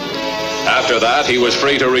paid. After that, he was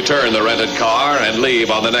free to return the rented car and leave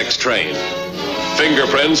on the next train.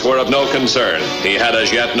 Fingerprints were of no concern. He had as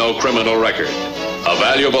yet no criminal record. A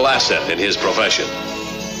valuable asset in his profession.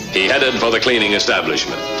 He headed for the cleaning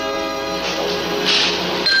establishment.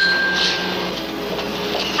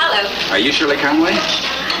 Hello. Are you Shirley Conway?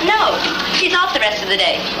 No, she's off the rest of the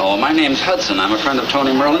day. Oh, my name's Hudson. I'm a friend of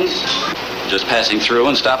Tony Merlin's. Just passing through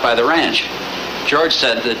and stopped by the ranch. George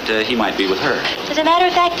said that he might be with her. As a matter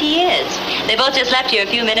of fact, he is. They both just left here a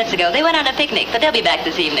few minutes ago. They went on a picnic, but they'll be back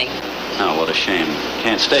this evening. Oh, what a shame.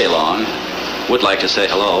 Can't stay long. Would like to say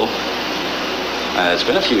hello. It's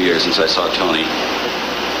been a few years since I saw Tony.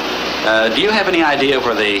 Do you have any idea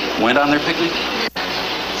where they went on their picnic?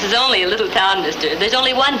 This is only a little town, mister. There's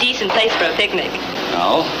only one decent place for a picnic.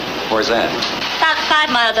 Oh? Where's that? About 5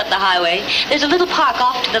 miles up the highway. There's a little park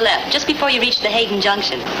off to the left, just before you reach the Hayden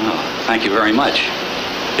Junction. Oh, thank you very much.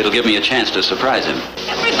 It'll give me a chance to surprise him.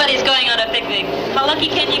 Everybody's going on a picnic. How lucky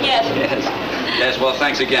can you get? Yes. Yes, well,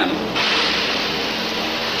 thanks again.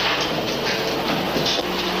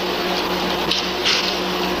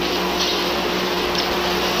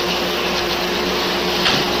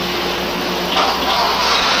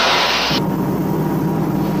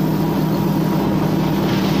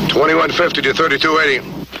 $21.50 to $32.80.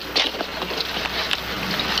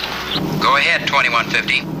 Go Go ahead,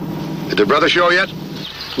 2150. Did the brother show yet?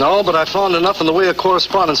 No, but I found enough in the way of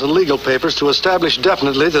correspondence and legal papers to establish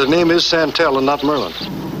definitely that the name is Santel and not Merlin.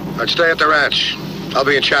 I'd stay at the ranch. I'll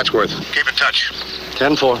be in Chatsworth. Keep in touch.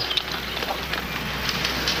 10-4.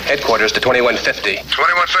 Headquarters to 2150.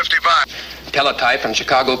 2150, bye. Teletype from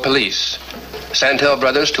Chicago Police. Santel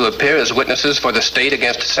brothers to appear as witnesses for the state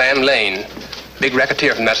against Sam Lane. Big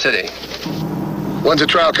racketeer from that city. When's the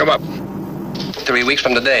trial come up? 3 weeks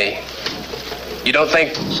from today. You don't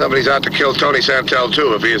think... Somebody's out to kill Tony Santel,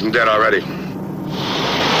 too, if he isn't dead already.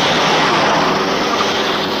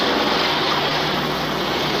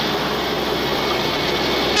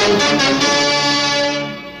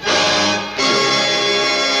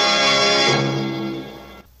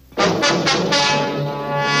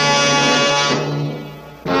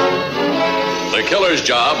 The killer's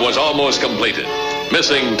job was almost completed.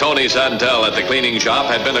 Missing Tony Santel at the cleaning shop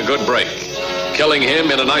had been a good break. Killing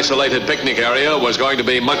him in an isolated picnic area was going to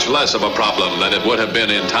be much less of a problem than it would have been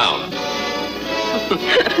in town.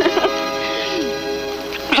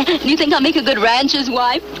 Do you think I'll make a good rancher's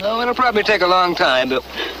wife? Oh, it'll probably take a long time, but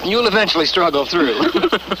you'll eventually struggle through.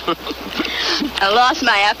 I lost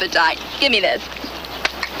my appetite. Give me this.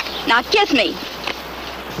 Now kiss me.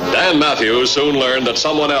 Dan Matthews soon learned that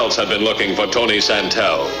someone else had been looking for Tony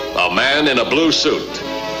Santel, a man in a blue suit.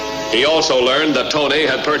 He also learned that Tony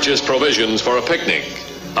had purchased provisions for a picnic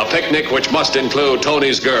which must include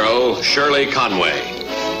Tony's girl, Shirley Conway.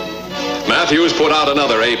 Matthews put out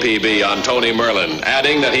another APB on Tony Merlin,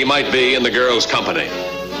 adding that he might be in the girl's company.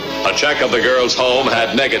 A check of the girl's home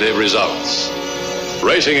had negative results.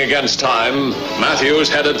 Racing against time, Matthews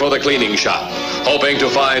headed for the cleaning shop, hoping to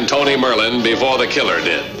find Tony Merlin before the killer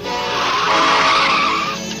did.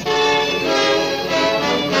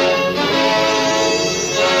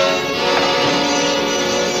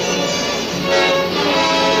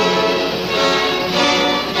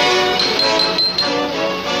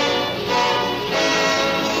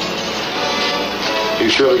 You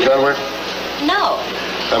Shirley Conway? No.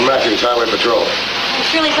 I'm Matthews, Highway Patrol.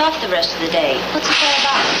 Shirley's off the rest of the day. What's it all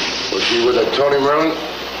about? Was she with that Tony Merlin?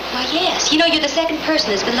 Why, yes. You know, you're the second person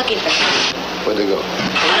that's been looking for him. Where'd they go?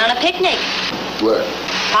 They went on a picnic. Where?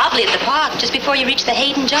 Probably at the park, just before you reach the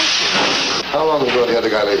Hayden Junction. How long ago did the other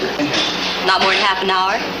guy leave here? Not more than half an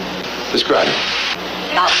hour. Describe it.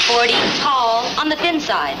 About 40, tall, on the thin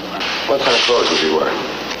side. What kind of clothes was he wearing?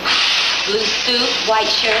 Blue suit, white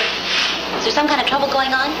shirt. Is there some kind of trouble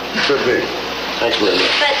going on? Could be. Thanks very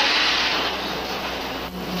much. But...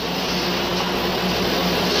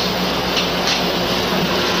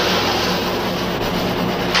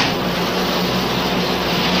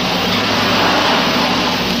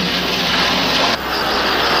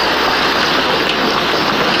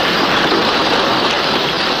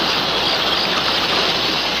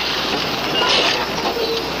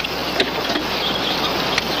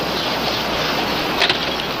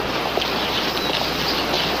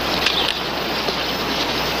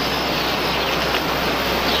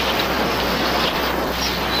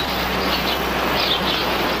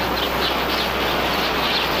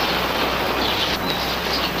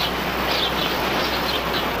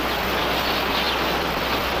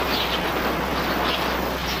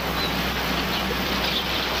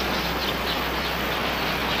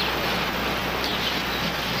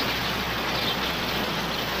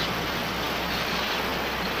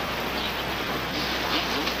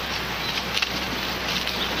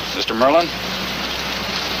 Mr. Merlin?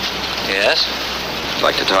 Yes? I'd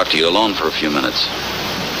like to talk to you alone for a few minutes.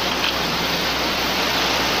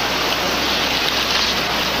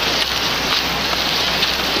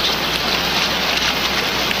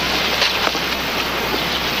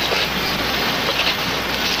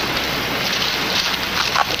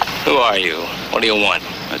 Who are you? What do you want?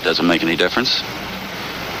 That doesn't make any difference.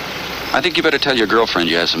 I think you better tell your girlfriend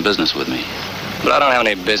you have some business with me. But I don't have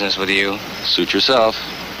any business with you. Suit yourself.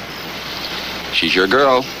 She's your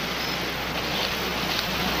girl.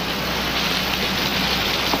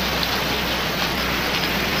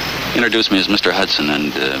 Introduce me as Mr. Hudson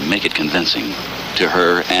and make it convincing to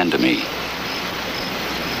her and to me.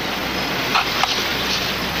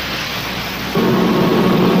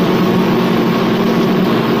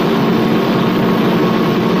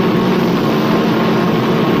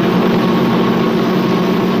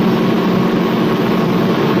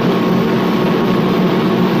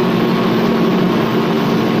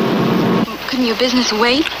 Your business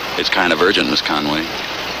wait? It's kind of urgent, Miss Conway.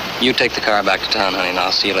 You take the car back to town, honey, and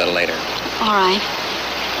I'll see you a little later. All right.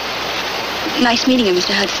 Nice meeting you,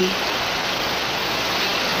 Mr. Hudson.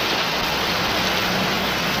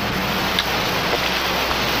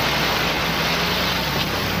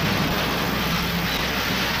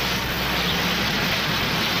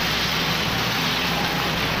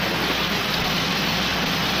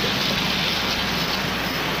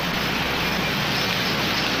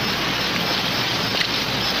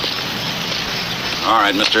 All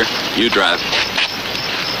right, mister. You drive.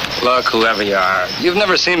 Look, whoever you are, you've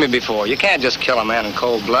never seen me before. You can't just kill a man in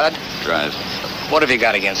cold blood. Drive. What have you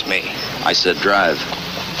got against me? I said drive.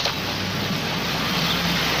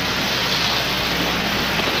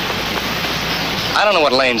 I don't know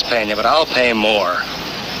what Lane's paying you, but I'll pay more.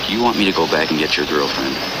 You want me to go back and get your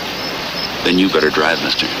girlfriend? Then you better drive,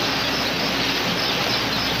 mister.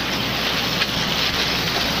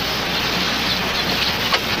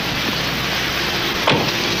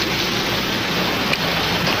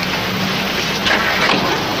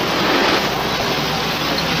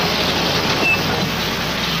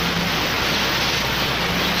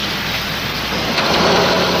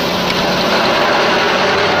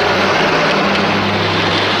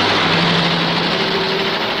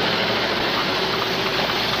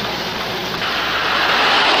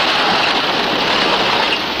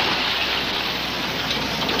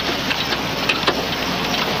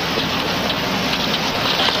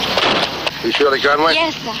 Shirley Conway?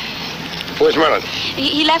 Yes, sir. Where's Merlin?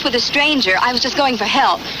 He left with a stranger. I was just going for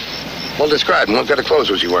help. Well, describe him. What kind of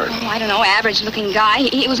clothes was he wearing? Oh, I don't know, average-looking guy.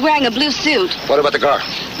 He was wearing a blue suit. What about the car?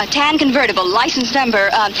 A tan convertible, license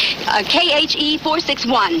number KHE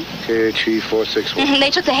 461. KHE 461.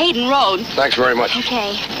 They took the Hayden Road. Thanks very much.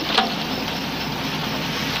 Okay.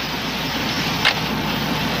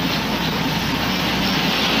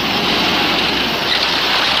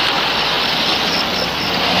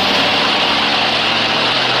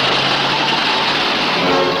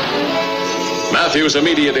 Matthews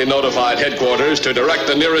immediately notified headquarters to direct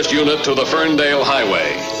the nearest unit to the Ferndale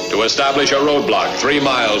Highway to establish a roadblock 3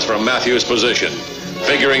 miles from Matthews' position,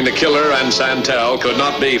 figuring the killer and Santel could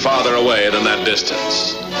not be farther away than that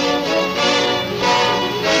distance.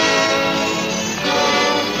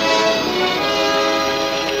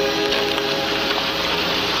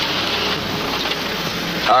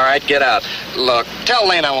 All right, get out. Look, tell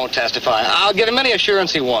Lane I won't testify. I'll give him any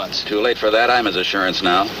assurance he wants. Too late for that. I'm his assurance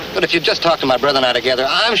now. But if you just talk to my brother and I together,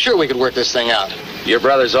 I'm sure we could work this thing out. Your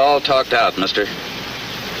brother's all talked out, mister.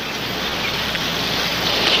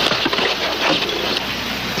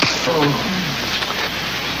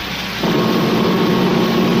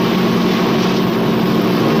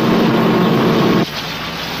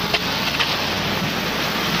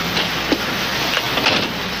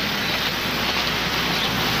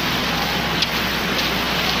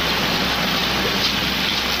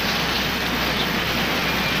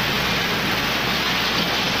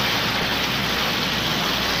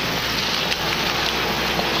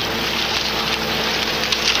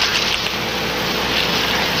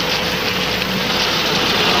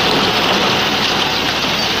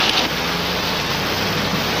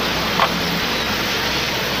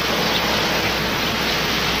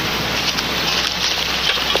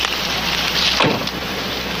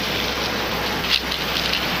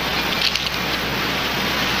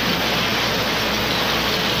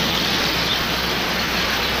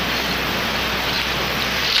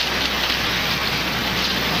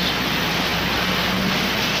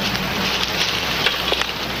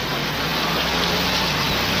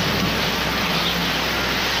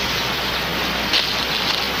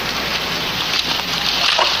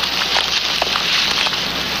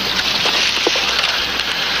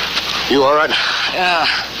 You all right? Yeah,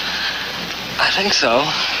 I think so.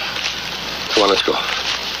 Come on, let's go.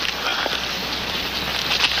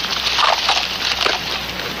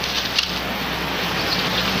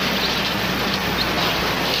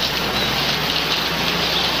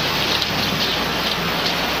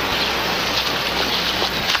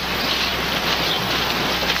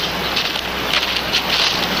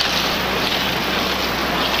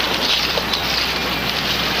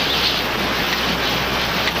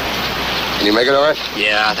 Can you make it all right?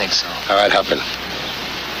 Yeah, I think so. All right, hop in.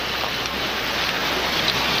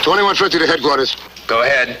 2150 to headquarters. Go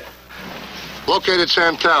ahead. Located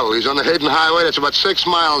Santel. He's on the Hayden Highway. That's about 6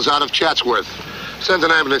 miles out of Chatsworth. Send an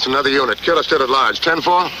ambulance, another unit. Killer still at large.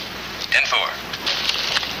 10-4? 10-4.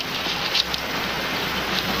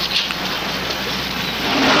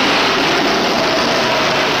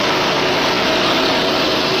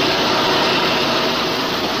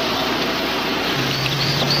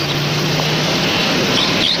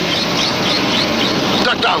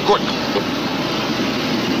 Duck down, quick.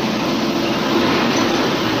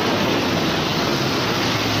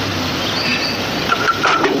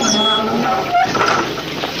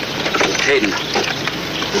 Hayden.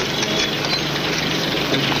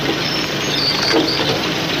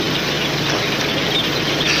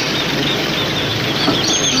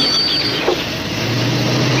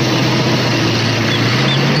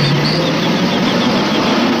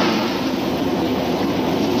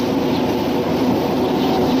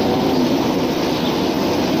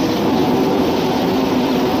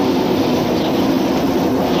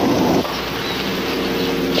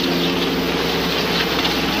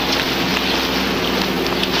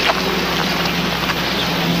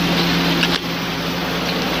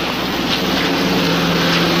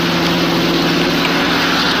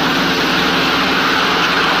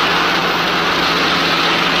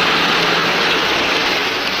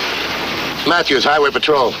 Matthews, Highway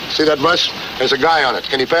Patrol. See that bus? There's a guy on it.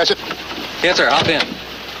 Can you pass it? Yes, sir. Hop in.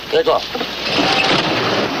 Take off.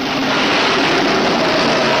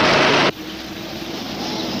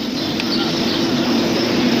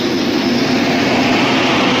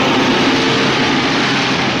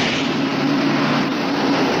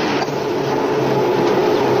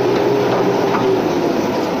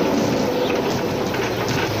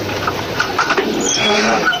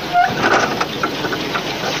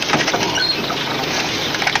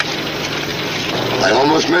 I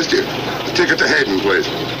almost missed you. Ticket to Hayden, please.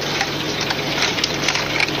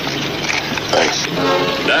 Thanks.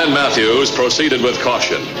 Dan Matthews proceeded with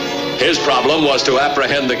caution. His problem was to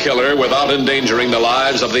apprehend the killer without endangering the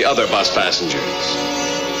lives of the other bus passengers.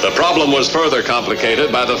 The problem was further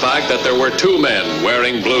complicated by the fact that there were two men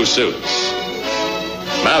wearing blue suits.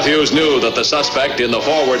 Matthews knew that the suspect in the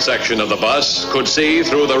forward section of the bus could see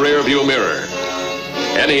through the rear-view mirror.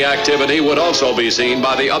 Any activity would also be seen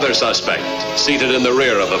by the other suspect, seated in the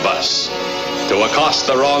rear of the bus. To accost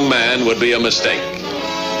the wrong man would be a mistake,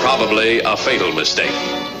 probably a fatal mistake.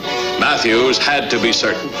 Matthews had to be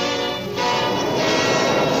certain.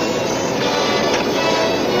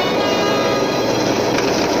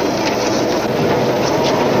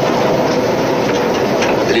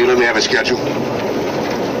 Can you let me have a schedule?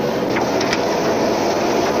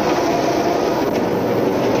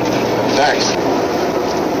 Thanks.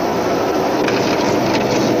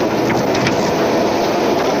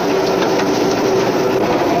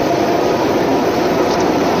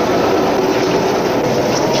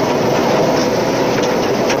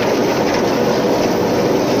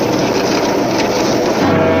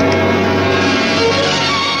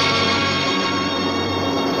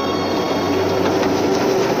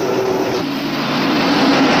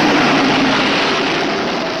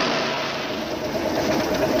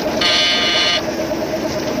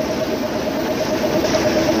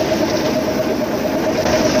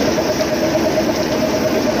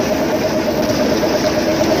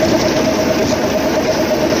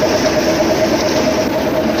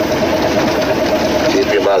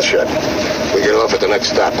 Shut. We get off at the next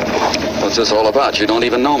stop. What's this all about? You don't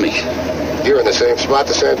even know me. You're in the same spot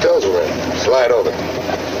the Santels were in. Slide over.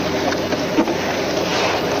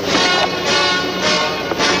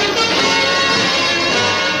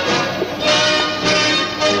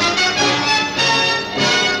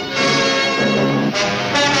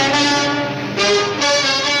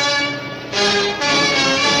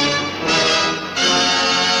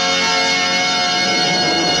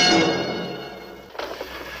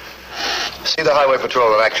 See the Highway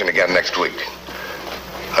Patrol in action again next week.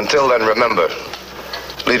 Until then, remember,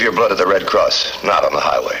 leave your blood at the Red Cross, not on the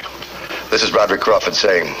highway. This is Roderick Crawford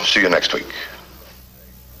saying, see you next week.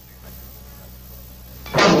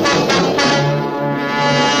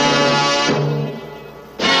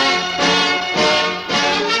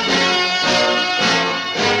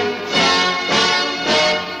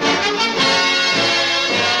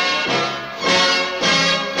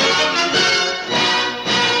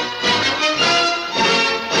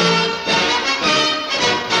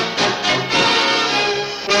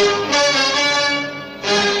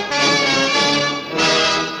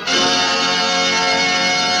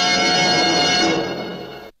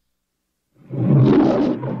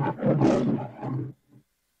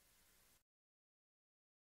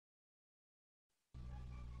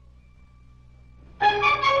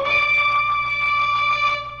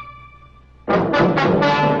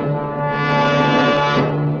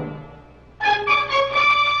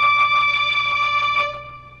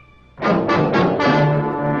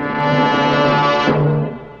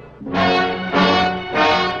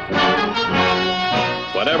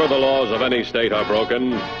 Whenever the laws of any state are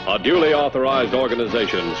broken, a duly authorized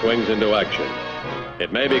organization swings into action.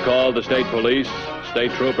 It may be called the state police,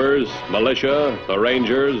 state troopers, militia, the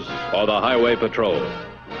rangers, or the highway patrol.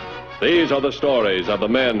 These are the stories of the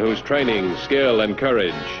men whose training, skill, and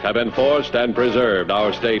courage have enforced and preserved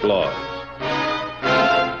our state laws.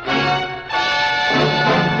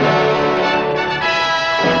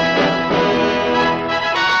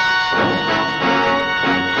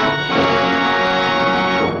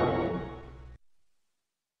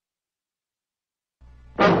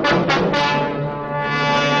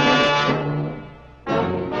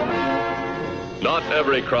 Not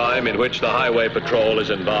every crime in which the highway patrol is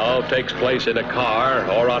involved takes place in a car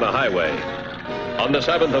or on a highway. On the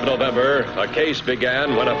 7th of November, a case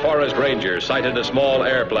began when a forest ranger sighted a small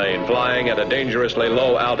airplane flying at a dangerously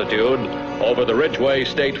low altitude over the Ridgeway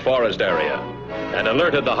State Forest area and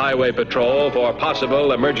alerted the highway patrol for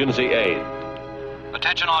possible emergency aid.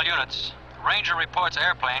 Attention all units. Ranger reports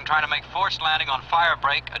airplane trying to make forced landing on fire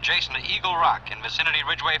break adjacent to Eagle Rock in vicinity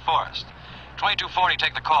Ridgeway Forest. 2240,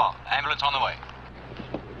 take the call. Ambulance on the way.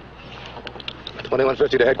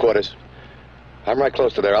 2150 to headquarters. I'm right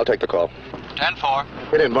close to there. I'll take the call.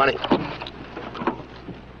 10-4. Get in, Barney.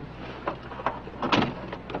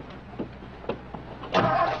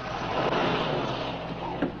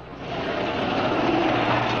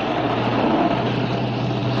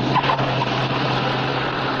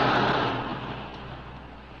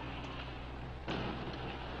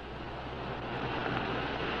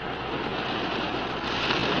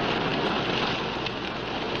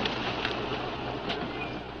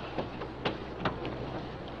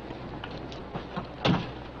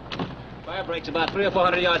 Breaks about 300 or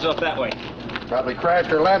 400 yards off that way. Probably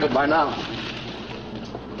crashed or landed by now.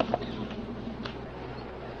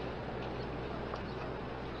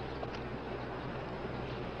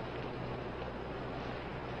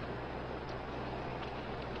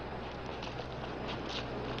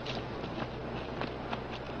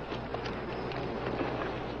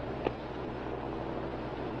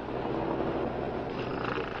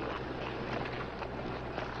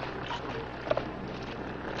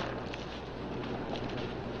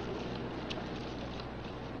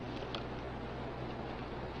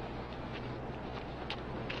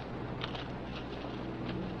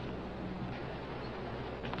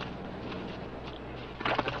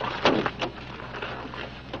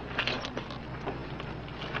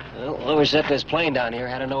 Whoever set this plane down here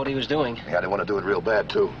had to know what he was doing. Yeah, they want to do it real bad,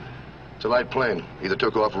 too. It's a light plane. Either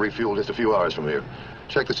took off or refueled just a few hours from here.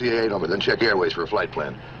 Check the CAA number, then check Airways for a flight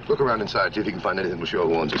plan. Look around inside, see if you can find anything to show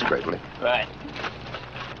who owns this crate, will you? Right.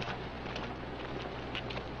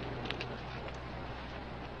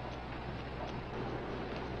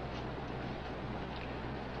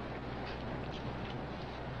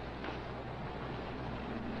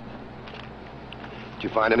 Did you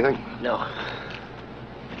find anything? No.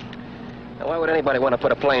 Now, why would anybody want to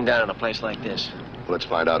put a plane down in a place like this? Let's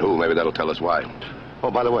find out who. Maybe that'll tell us why. Oh,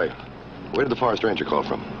 by the way, where did the forest ranger call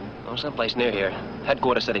from? Oh, someplace near here.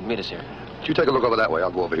 Headquarters said he'd meet us here. You take a look over that way. I'll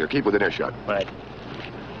go over here. Keep within earshot. Right.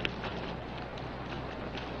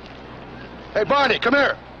 Hey, Barney, come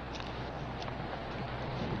here.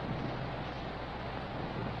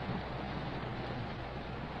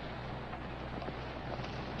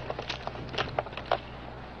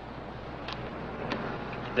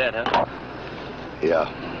 Dead, huh? Yeah.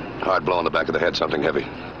 Hard blow on the back of the head, something heavy.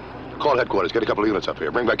 Call headquarters. Get a couple of units up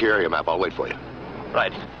here. Bring back your area map. I'll wait for you.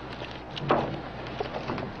 Right.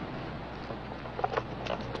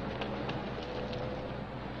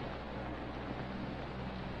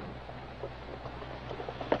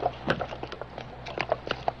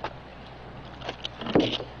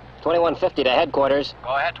 $21.50 to headquarters.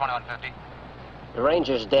 Go ahead, 2150. The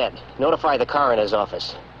ranger's dead. Notify the coroner's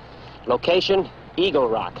office. Location, Eagle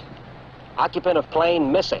Rock. Occupant of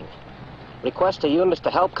plane missing. Request to units to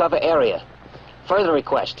help cover area. Further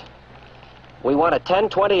request. We want a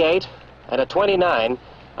 1028 and a 29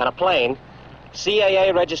 on a plane.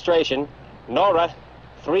 CAA registration, Nora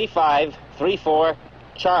 3534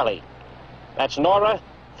 Charlie. That's Nora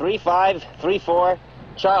 3534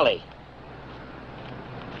 Charlie.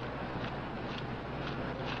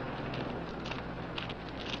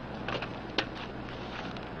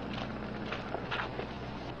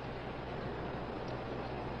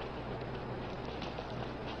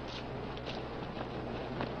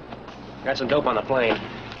 Got some dope on the plane.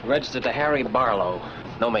 Registered to Harry Barlow.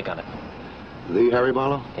 No make on it. The Harry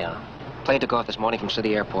Barlow? Yeah. Plane took off this morning from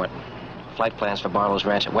City Airport. Flight plans for Barlow's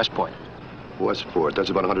ranch at Westport. Westport.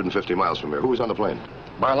 That's about 150 miles from here. Who was on the plane?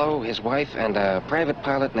 Barlow, his wife, and a private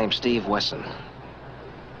pilot named Steve Wesson.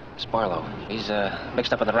 It's Barlow. He's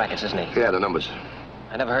mixed up in the rackets, isn't he? Yeah, the numbers.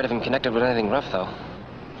 I never heard of him connected with anything rough, though.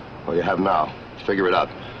 Well, you have now. Figure it out.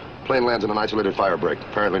 Plane lands in an isolated fire break.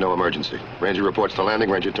 Apparently no emergency. Ranger reports the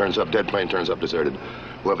landing. Ranger turns up dead. Plane turns up deserted.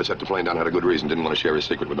 Whoever set the plane down had a good reason. Didn't want to share his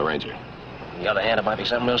secret with the Ranger. On the other hand, it might be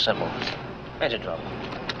something real simple. Engine trouble.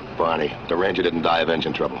 Barney, the Ranger didn't die of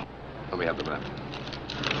engine trouble. Let me have the map.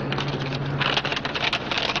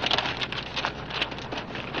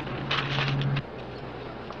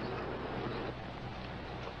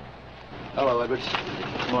 Hello, Edwards.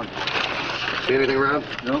 Good morning. See anything around?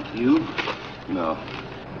 No. You? No.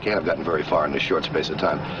 Can't have gotten very far in this short space of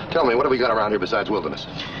time. Tell me, what have we got around here besides wilderness?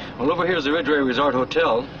 Well, over here is the Ridgeway Resort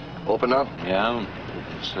Hotel. Open now? Yeah.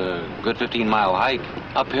 It's a good 15-mile hike.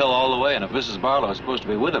 Uphill all the way, and if Mrs. Barlow is supposed to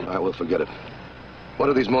be with him... I will forget it. What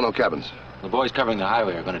are these mono cabins? The boys covering the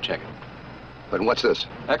highway are going to check it. But what's this?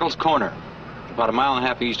 Eccles Corner. About a mile and a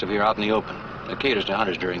half east of here, out in the open. It caters to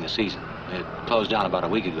hunters during the season. It closed down about a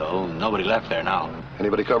week ago. Nobody left there now.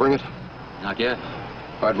 Anybody covering it? Not yet.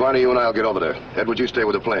 All right, Barney, you and I'll get over there. Edward, you stay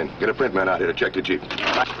with the plane. Get a print man out here to check the Jeep.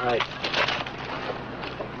 Right.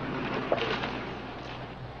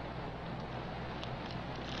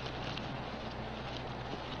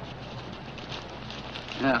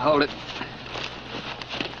 Yeah, hold it.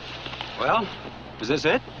 Well, is this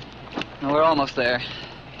it? No, we're almost there.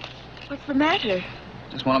 What's the matter?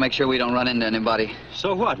 Just want to make sure we don't run into anybody.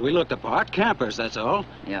 So what? We looked the part. Campers, that's all.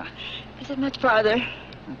 Yeah. Is it much farther?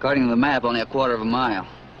 According to the map, only a quarter of a mile.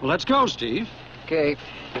 Well, let's go, Steve. Okay.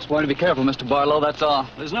 Just want to be careful, Mr. Barlow, that's all.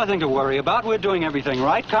 There's nothing to worry about. We're doing everything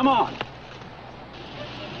right. Come on.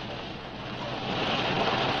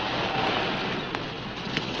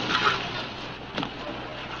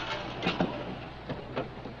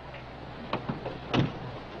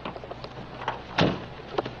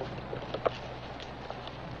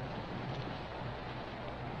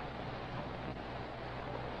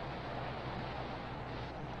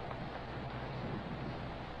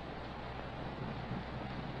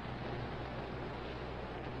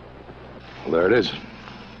 Well, there it is.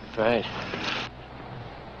 Right.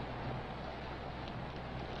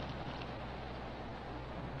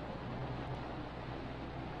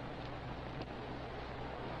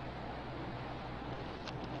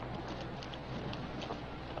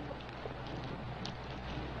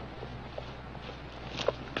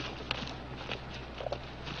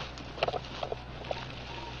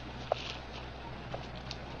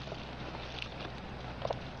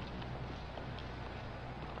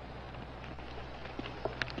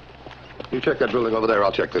 You check that building over there.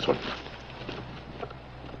 I'll check this one.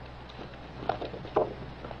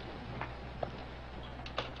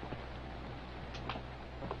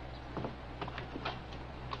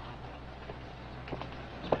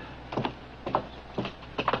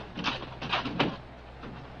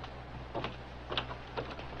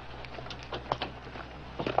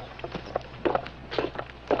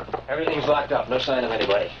 Everything's locked up. No sign of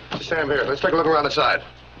anybody. Sam, here. Let's take a look around the side.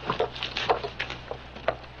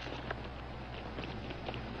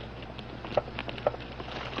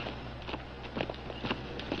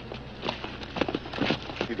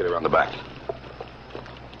 You get around the back.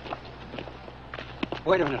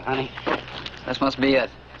 Wait a minute, honey. This must be it.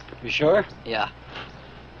 You sure? Yeah.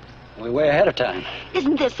 We're way ahead of time.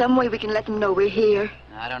 Isn't there some way we can let them know we're here?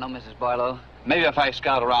 I don't know, Mrs. Barlow. Maybe if I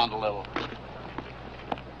scout around a little.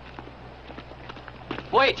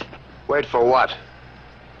 Wait! Wait for what?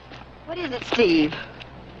 What is it, Steve?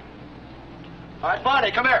 All right,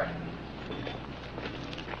 Barney, come here.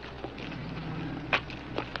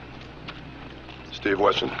 Steve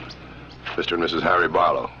Weston. Mr. and Mrs. Harry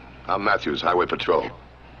Barlow. I'm Matthews, Highway Patrol.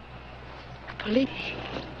 Police?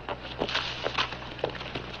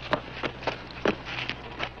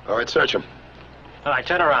 All right, search him. All right,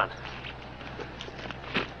 turn around.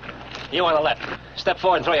 You on the left. Step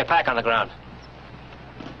forward and throw your pack on the ground.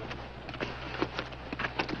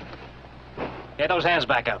 Get those hands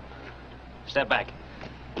back up. Step back.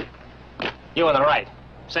 You on the right.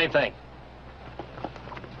 Same thing.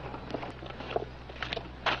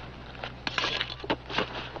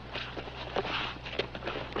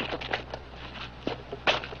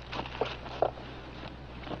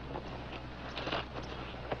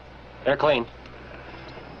 They're clean.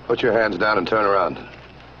 Put your hands down and turn around.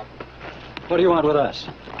 What do you want with us?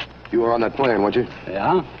 You were on that plane, weren't you?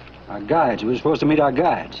 Yeah? Our guides. We were supposed to meet our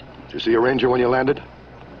guides. Did you see a ranger when you landed?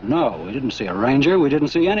 No, we didn't see a ranger. We didn't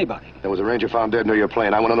see anybody. There was a ranger found dead near your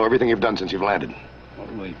plane. I want to know everything you've done since you've landed. Well,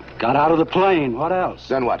 we got out of the plane. What else?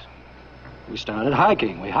 Then what? We started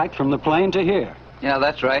hiking. We hiked from the plane to here. Yeah,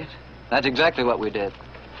 that's right. That's exactly what we did.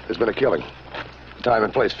 There's been a killing. The time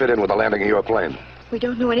and place fit in with the landing of your plane. We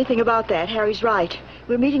don't know anything about that. Harry's right.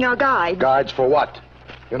 We're meeting our guide. Guides for what?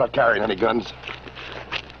 You're not carrying any guns.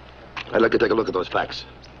 I'd like to take a look at those packs.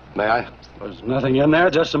 May I? There's nothing in there,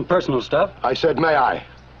 just some personal stuff. I said, may I?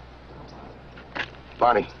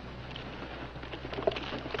 Barney.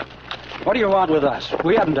 What do you want with us?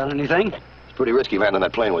 We haven't done anything. It's pretty risky landing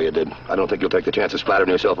that plane where you did. I don't think you'll take the chance of splattering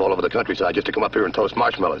yourself all over the countryside just to come up here and toast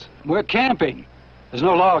marshmallows. We're camping. There's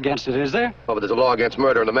no law against it, is there? Oh, but there's a law against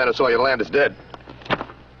murder, and the man who saw you land is dead.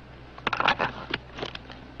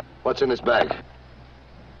 What's in this bag?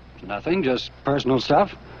 Nothing, just personal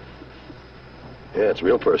stuff. Yeah, it's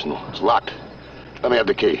real personal. It's locked. Let me have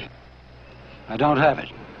the key. I don't have it.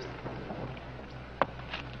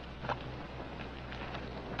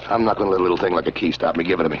 I'm not going to let a little thing like a key stop me.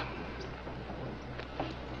 Give it to me.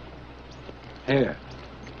 Here.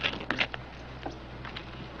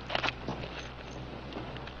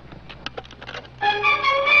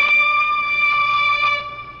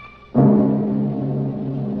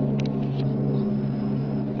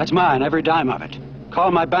 That's mine, every dime of it. Call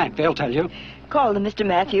my bank, they'll tell you. Call them, Mr.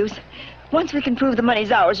 Matthews. Once we can prove the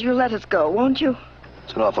money's ours, you'll let us go, won't you?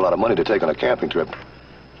 It's an awful lot of money to take on a camping trip.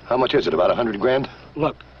 How much is it, about 100 grand?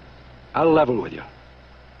 Look, I'll level with you.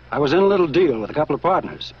 I was in a little deal with a couple of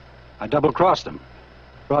partners. I double-crossed them.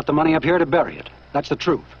 Brought the money up here to bury it. That's the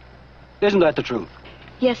truth. Isn't that the truth?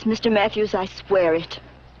 Yes, Mr. Matthews, I swear it.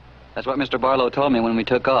 That's what Mr. Barlow told me when we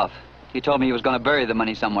took off. He told me he was going to bury the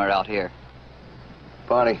money somewhere out here.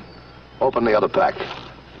 Barney, open the other pack.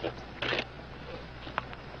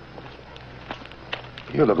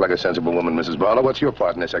 You look like a sensible woman, Mrs. Barlow. What's your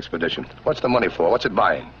part in this expedition? What's the money for? What's it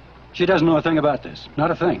buying? She doesn't know a thing about this.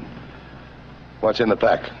 Not a thing. What's in the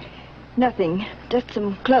pack? Nothing. Just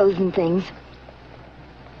some clothes and things.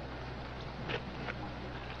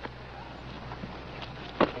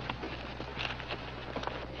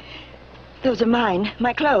 Those are mine.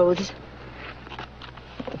 My clothes.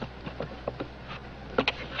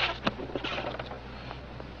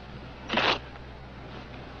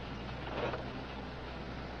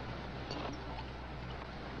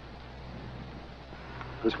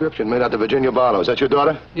 Prescription made out to Virginia Barlow. Is that your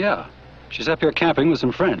daughter? Yeah. She's up here camping with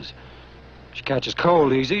some friends. She catches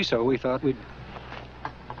cold easy, so we thought we'd...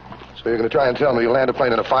 So you're going to try and tell me you land a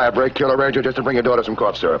plane in a fire break, kill a ranger just to bring your daughter some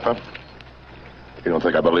cough syrup, huh? You don't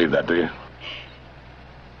think I believe that, do you?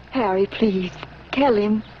 Harry, please. Tell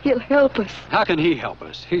him. He'll help us. How can he help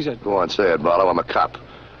us? He's a... Go on, say it, Barlow. I'm a cop.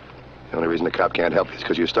 The only reason the cop can't help you is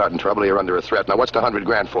because you're starting trouble or you're under a threat. Now, what's the 100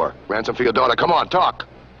 grand for? Ransom for your daughter? Come on, talk.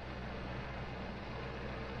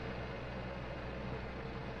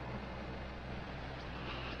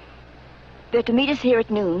 They're to meet us here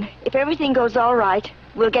at noon. If everything goes all right,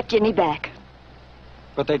 we'll get Ginny back.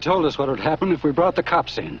 But they told us what would happen if we brought the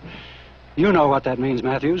cops in. You know what that means,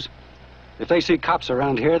 Matthews. If they see cops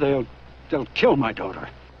around here, they'll kill my daughter.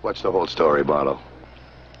 What's the whole story, Barlow?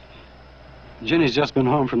 Ginny's just been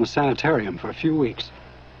home from the sanitarium for a few weeks.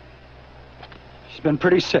 She's been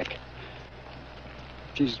pretty sick.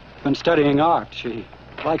 She's been studying art. She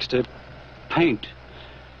likes to paint.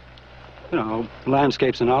 You know,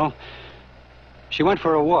 landscapes and all. She went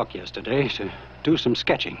for a walk yesterday to do some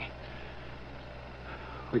sketching.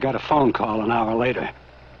 We got a phone call an hour later.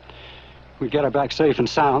 We'd get her back safe and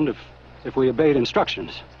sound if we obeyed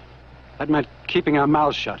instructions. That meant keeping our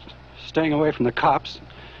mouths shut, staying away from the cops,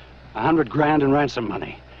 100 grand in ransom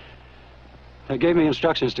money. They gave me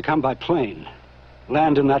instructions to come by plane,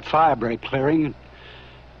 land in that firebreak clearing, and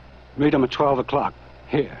meet them at 12 o'clock,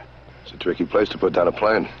 here. It's a tricky place to put down a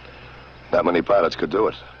plane. Not many pilots could do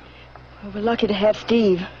it. Well, we're lucky to have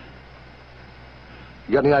Steve.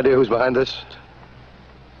 You got any idea who's behind this?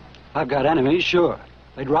 I've got enemies, sure.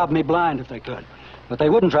 They'd rob me blind if they could. But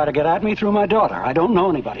they wouldn't try to get at me through my daughter. I don't know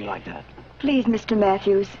anybody like that. Please, Mr.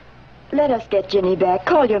 Matthews, let us get Ginny back.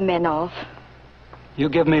 Call your men off. You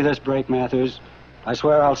give me this break, Matthews. I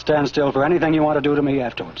swear I'll stand still for anything you want to do to me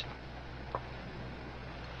afterwards.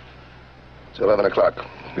 It's 11 o'clock.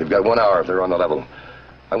 We've got 1 hour if they're on the level.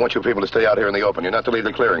 I want you people to stay out here in the open. You're not to leave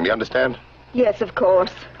the clearing. Do you understand? Yes, of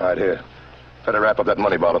course. All right, here. Better wrap up that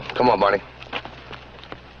money bottle. Come on, Barney.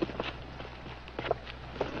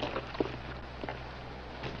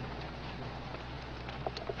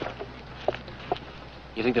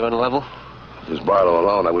 You think they're on a level? If it was Barlow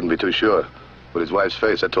alone, I wouldn't be too sure. But his wife's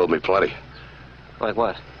face, that told me plenty. Like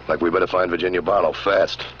what? Like we better find Virginia Barlow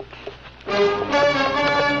fast.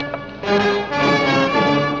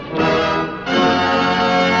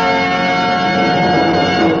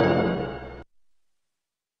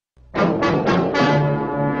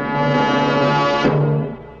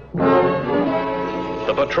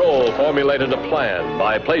 The patrol formulated a plan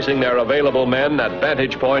by placing their available men at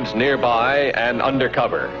vantage points nearby and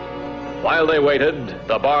undercover. While they waited,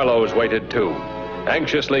 the Barlows waited too,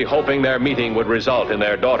 anxiously hoping their meeting would result in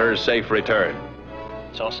their daughter's safe return.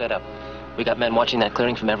 It's all set up. We got men watching that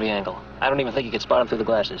clearing from every angle. I don't even think you could spot them through the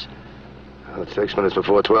glasses. Well, it's 6 minutes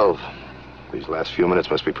before 12. These last few minutes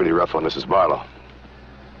must be pretty rough on Mrs. Barlow.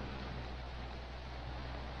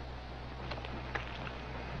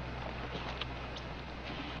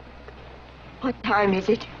 What time is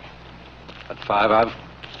it? At 5,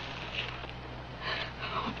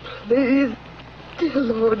 Please, dear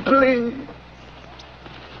Lord, please.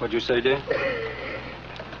 What'd you say, dear?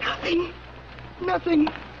 Nothing. Nothing.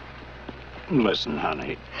 Listen,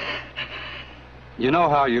 honey. You know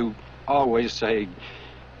how you always say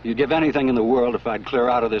you'd give anything in the world if I'd clear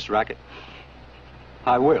out of this racket?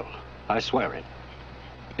 I will. I swear it.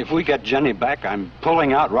 If we get Jenny back, I'm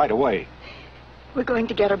pulling out right away. We're going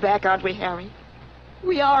to get her back, aren't we, Harry?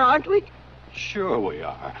 We are, aren't we? Sure we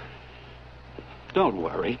are. Don't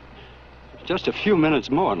worry. Just a few minutes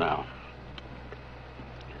more now.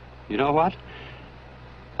 You know what?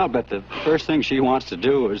 I'll bet the first thing she wants to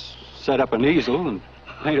do is set up an easel and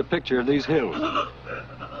paint a picture of these hills.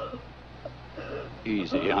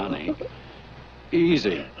 Easy, honey.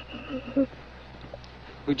 Easy.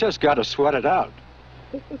 We just got to sweat it out.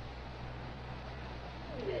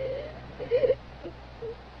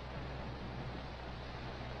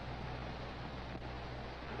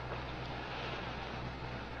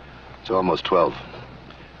 It's almost 12.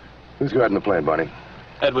 Who's guarding the plane, Barney?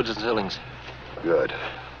 Edwards and Zillings. Good.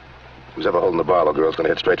 Who's ever holding the Barlow girl's gonna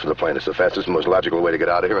head straight for the plane. It's the fastest and most logical way to get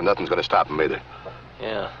out of here, and nothing's gonna stop him either.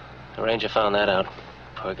 Yeah, the ranger found that out.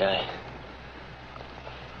 Poor guy.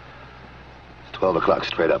 12 o'clock,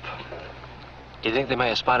 straight up. Do you think they may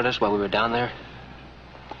have spotted us while we were down there?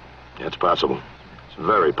 Yeah, it's possible. It's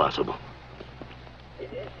very possible.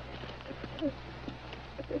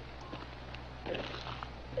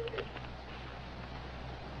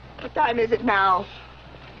 What time is it now?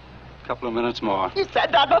 A couple of minutes more. You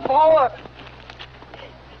said that before.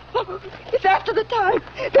 It's after the time.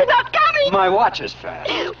 They're not coming. My watch is fast.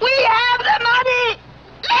 We have the money.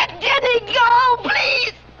 Let Jenny go,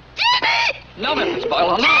 please. Jenny! No, Mrs.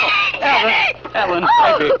 Barlow, no. Ellen,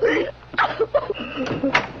 baby.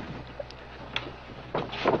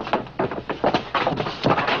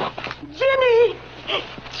 Jenny!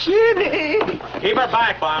 Jenny! Keep her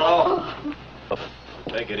back, Barlow.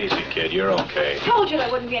 Take it easy, kid. You're okay. Told you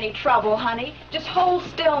there wouldn't be any trouble, honey. Just hold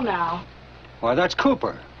still now. Why, that's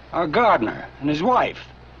Cooper, our gardener, and his wife.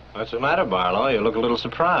 What's the matter, Barlow? You look a little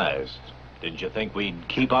surprised. Didn't you think we'd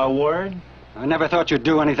keep our word? I never thought you'd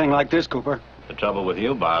do anything like this, Cooper. The trouble with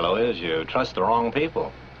you, Barlow, is you trust the wrong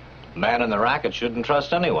people. The man in the racket shouldn't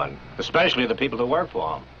trust anyone, especially the people who work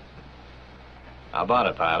for him. How about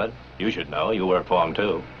it, pilot? You should know. You work for him,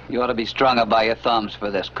 too. You ought to be strung up by your thumbs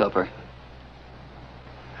for this, Cooper.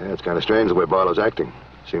 Yeah, it's kind of strange the way Barlow's acting.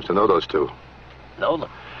 Seems to know those two. Know them?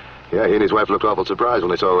 Yeah, he and his wife looked awful surprised when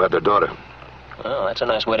they saw who had their daughter. Well, that's a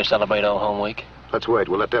nice way to celebrate Old Home Week. Let's wait.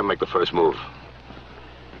 We'll let them make the first move.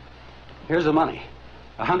 Here's the money.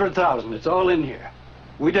 100,000. It's all in here.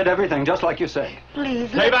 We did everything just like you say. Please.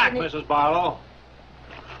 Stay back, Mrs. Barlow.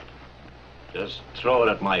 Just throw it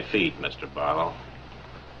at my feet, Mr. Barlow.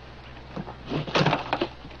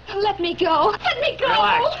 Let me go. Let me go.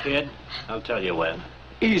 Relax, kid. I'll tell you when.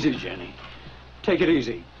 Easy, Jenny. Take it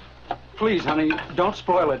easy. Please, honey, don't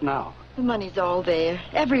spoil it now. The money's all there.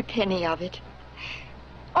 Every penny of it.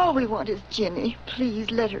 All we want is Jenny.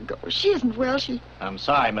 Please, let her go. She isn't well. I'm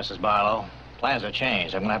sorry, Mrs. Barlow. Plans have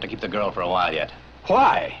changed. I'm going to have to keep the girl for a while yet.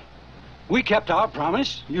 Why? We kept our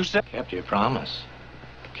promise. You said... Kept your promise?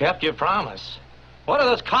 Kept your promise? What are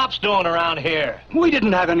those cops doing around here? We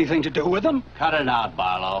didn't have anything to do with them. Cut it out,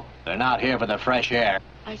 Barlow. They're not here for the fresh air.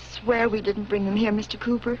 I swear we didn't bring them here, Mr.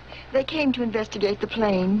 Cooper. They came to investigate the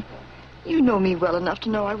plane. You know me well enough to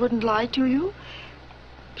know I wouldn't lie to you.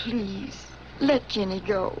 Please, let Jenny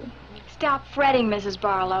go. Stop fretting, Mrs.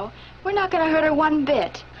 Barlow. We're not going to hurt her one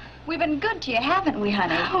bit. We've been good to you, haven't we,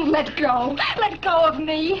 honey? Oh, let go. Let go of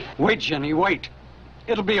me. Wait, Jenny, wait.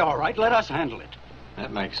 It'll be all right. Let us handle it.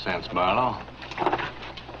 That makes sense, Barlow.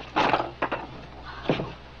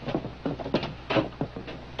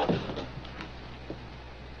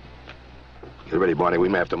 Get ready, Barney. We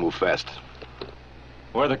may have to move fast.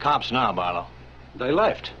 Where are the cops now, Barlow? They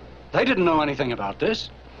left. They didn't know anything about this.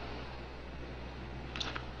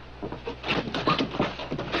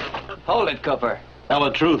 Hold it, Cooper. Tell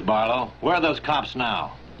the truth, Barlow. Where are those cops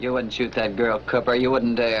now? You wouldn't shoot that girl, Cooper. You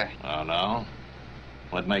wouldn't dare. Oh, no?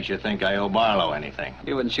 What makes you think I owe Barlow anything?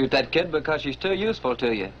 You wouldn't shoot that kid because she's too useful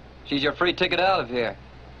to you. She's your free ticket out of here.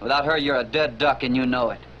 Without her, you're a dead duck, and you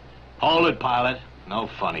know it. Hold it, pilot. No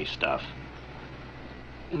funny stuff.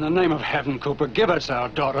 In the name of heaven, Cooper, give us our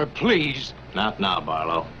daughter, please. Not now,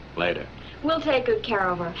 Barlow. Later. We'll take good care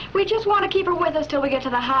of her. We just want to keep her with us till we get to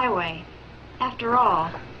the highway. After all,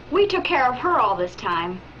 we took care of her all this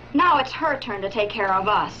time. Now it's her turn to take care of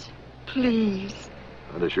us. Please.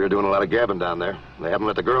 Well, they're sure doing a lot of gabbing down there. They haven't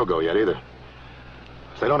let the girl go yet, either.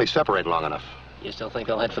 They'd only separate long enough. You still think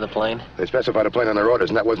they'll head for the plane? They specified a plane on their orders,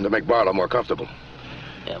 and that wasn't to make Barlow more comfortable.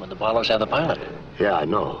 Yeah, but the Barlows have the pilot. Yeah, I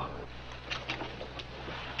know.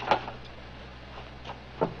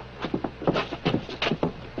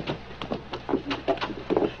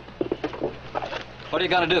 What are you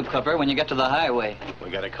going to do, Cooper, when you get to the highway? We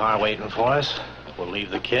got a car waiting for us. We'll leave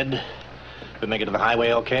the kid. If we make it to the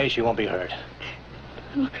highway okay, she won't be hurt.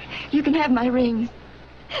 Look, you can have my rings.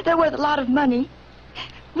 They're worth a lot of money.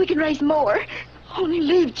 We can raise more. Only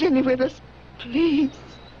leave Jenny with us. Please.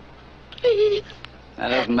 Please. That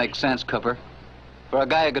doesn't make sense, Cooper. For a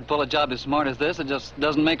guy who could pull a job as smart as this, it just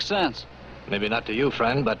doesn't make sense. Maybe not to you,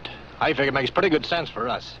 friend, but I figure it makes pretty good sense for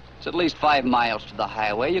us. It's at least 5 miles to the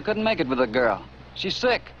highway. You couldn't make it with a girl. She's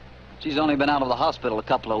sick. She's only been out of the hospital a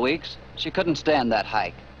couple of weeks. She couldn't stand that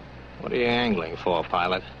hike. What are you angling for,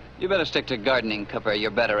 pilot? You better stick to gardening, Cooper.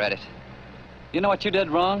 You're better at it. You know what you did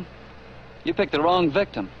wrong? You picked the wrong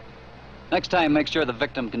victim. Next time, make sure the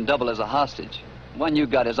victim can double as a hostage. The one you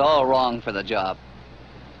got is all wrong for the job.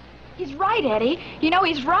 He's right, Eddie. You know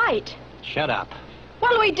he's right. Shut up.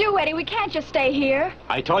 What'll we do, Eddie? We can't just stay here.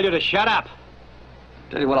 I told you to shut up.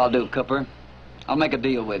 Tell you what I'll do, Cooper. I'll make a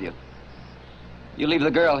deal with you. You leave the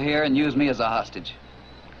girl here and use me as a hostage.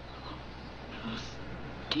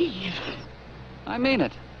 Steve. I mean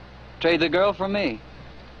it. Trade the girl for me.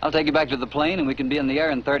 I'll take you back to the plane and we can be in the air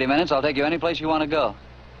in 30 minutes. I'll take you any place you want to go.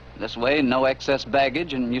 This way, no excess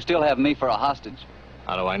baggage, and you still have me for a hostage.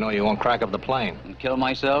 How do I know you won't crack up the plane? And kill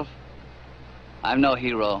myself? I'm no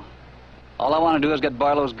hero. All I want to do is get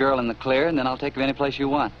Barlow's girl in the clear, and then I'll take you any place you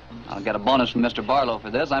want. I'll get a bonus from Mr. Barlow for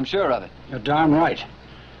this, I'm sure of it. You're darn right.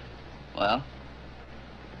 Well,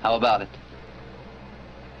 how about it?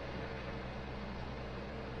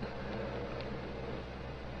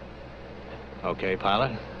 Okay,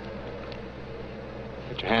 pilot.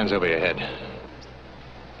 Put your hands over your head.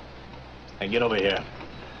 Hey, get over here.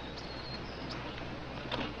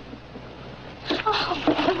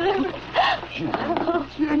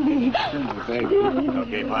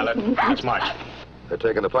 Okay, pilot. Let's march. They're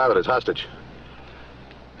taking the pilot as hostage.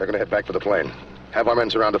 They're going to head back for the plane. Have our men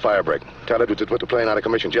surround the fire break. Tell Edwards to put the plane out of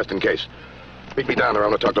commission just in case. Meet me down there. I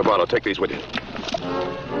want to talk to Barlow. Take these with you.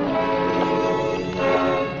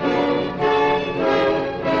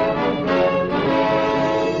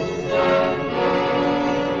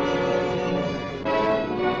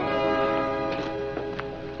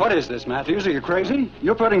 What is this, Matthews? Are you crazy?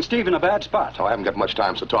 You're putting Steve in a bad spot. Oh, I haven't got much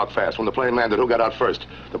time, so talk fast. When the plane landed, who got out first?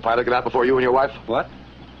 The pilot got out before you and your wife? What?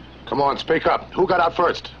 Come on, speak up. Who got out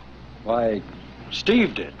first? Why,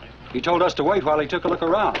 Steve did. He told us to wait while he took a look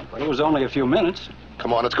around. But it was only a few minutes.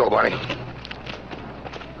 Come on, let's go, Barney.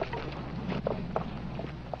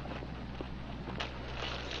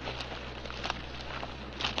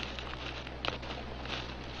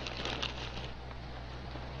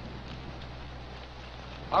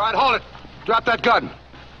 All right, hold it. Drop that gun.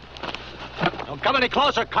 Don't come any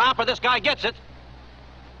closer, cop, or this guy gets it.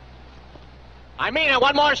 I mean it.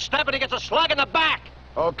 One more step and he gets a slug in the back.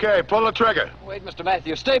 Okay, pull the trigger. Wait, Mr.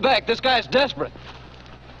 Matthews, stay back. This guy's desperate.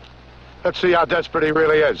 Let's see how desperate he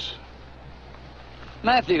really is.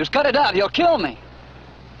 Matthews, cut it out. He'll kill me.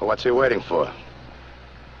 Well, what's he waiting for?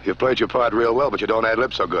 You've played your part real well, but you don't ad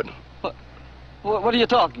lib so good. What are you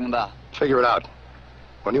talking about? Figure it out.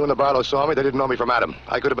 When you and the Barlow saw me, they didn't know me from Adam.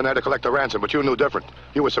 I could have been there to collect the ransom, but you knew different.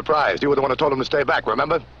 You were surprised. You were the one who told him to stay back,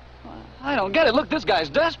 remember? I don't get it. Look, this guy's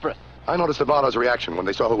desperate. I noticed the Barlow's reaction when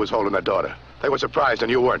they saw who was holding their daughter. They were surprised,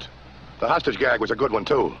 and you weren't. The hostage gag was a good one,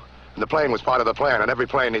 too. And the plane was part of the plan, and every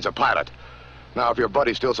plane needs a pilot. Now, if your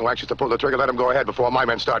buddy's still so anxious to pull the trigger, let him go ahead before my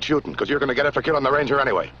men start shooting, because you're going to get it for killing the Ranger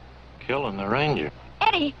anyway. Killing the Ranger?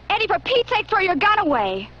 Eddie, for Pete's sake, throw your gun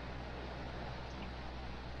away.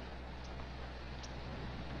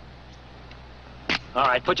 All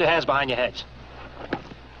right, put your hands behind your heads.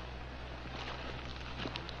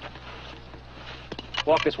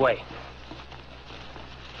 Walk this way.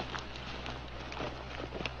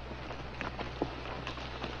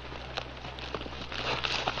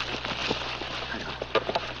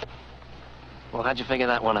 Well, how'd you figure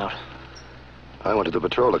that one out? I went to the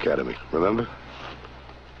patrol academy, remember?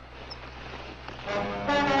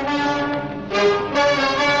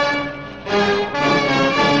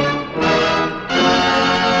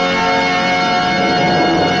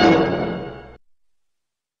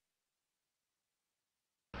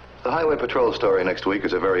 The Highway Patrol story next week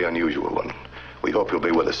is a very unusual one. We hope you'll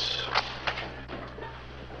be with us.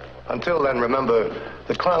 Until then, remember,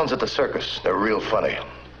 the clowns at the circus, they're real funny.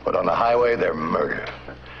 But on the highway, they're murder.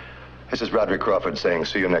 This is Roderick Crawford saying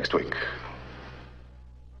see you next week.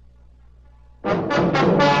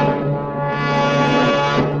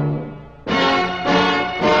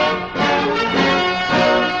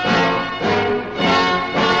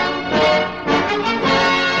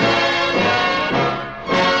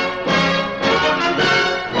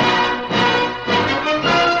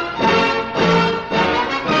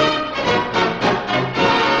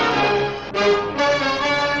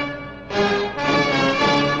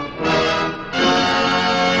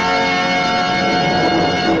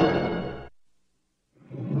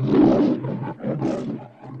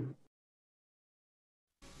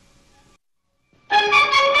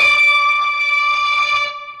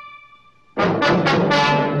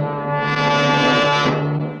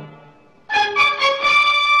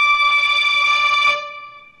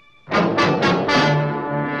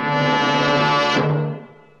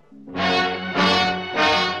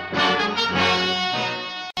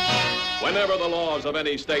 Whenever the laws of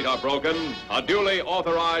any state are broken, a duly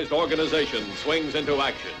authorized organization swings into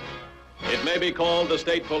action. It may be called the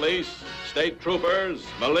state police, state troopers,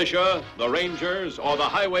 militia, the rangers, or the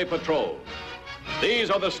highway patrol. These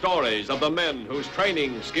are the stories of the men whose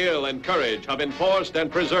training, skill, and courage have enforced and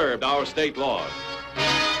preserved our state laws.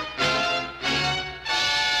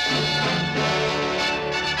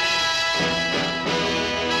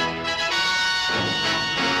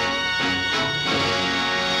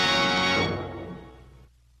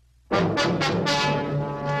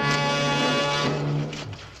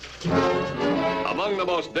 Among the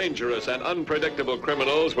most dangerous and unpredictable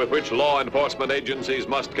criminals with which law enforcement agencies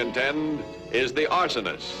must contend is the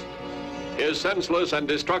arsonist. His senseless and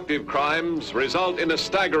destructive crimes result in a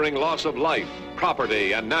staggering loss of life,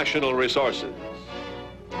 property, and national resources.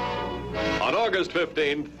 On August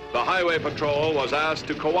 15th, the Highway Patrol was asked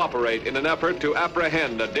to cooperate in an effort to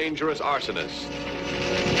apprehend a dangerous arsonist.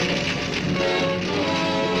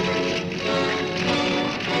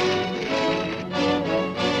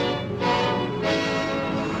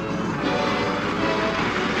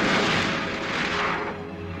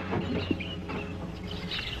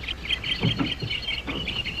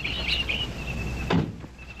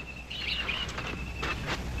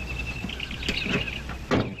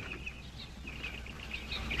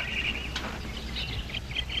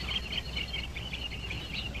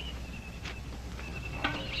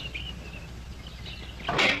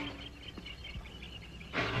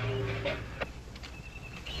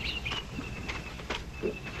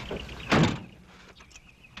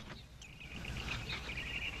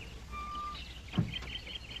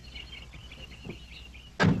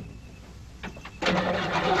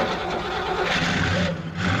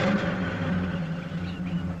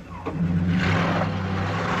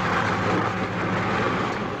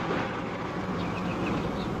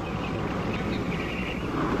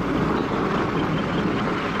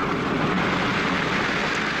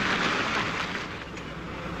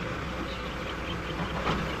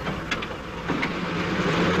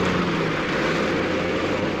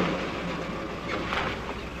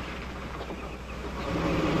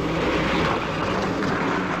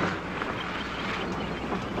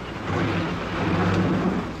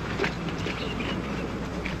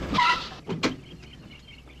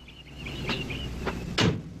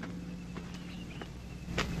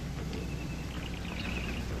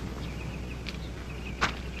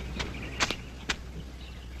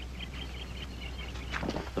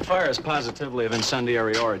 The fire is positively of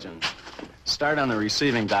incendiary origin. Start on the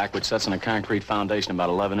receiving dock, which sits on a concrete foundation about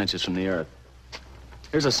 11 inches from the earth.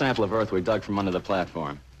 Here's a sample of earth we dug from under the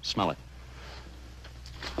platform. Smell it.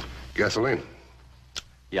 Gasoline?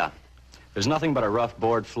 Yeah. There's nothing but a rough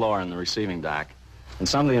board floor in the receiving dock, and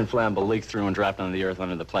some of the inflammable leaked through and dropped onto the earth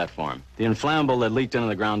under the platform. The inflammable that leaked into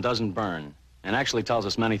the ground doesn't burn, and actually tells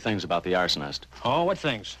us many things about the arsonist. Oh, what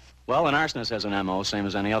things? Well, an arsonist has an M.O., same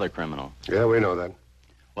as any other criminal. Yeah, we know that.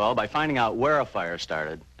 Well, by finding out where a fire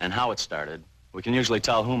started and how it started, we can usually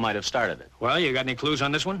tell who might have started it. Well, you got any clues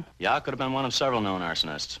on this one? Yeah, it could have been one of several known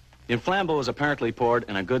arsonists. The inflammable was apparently poured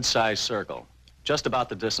in a good-sized circle, just about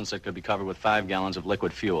the distance it could be covered with 5 gallons of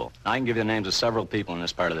liquid fuel. I can give you the names of several people in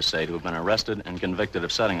this part of the state who have been arrested and convicted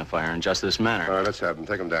of setting a fire in just this manner. All right, let's have them.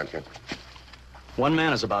 Take them down, Ken. One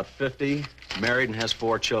man is about 50, married, and has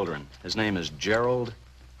 4 children. His name is Gerald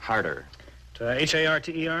Harter.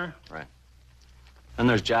 H-A-R-T-E-R? Right. Then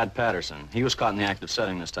there's Jod Patterson. He was caught in the act of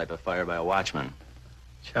setting this type of fire by a watchman.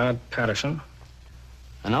 Jod Patterson.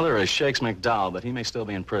 Another is Shakes McDowell, but he may still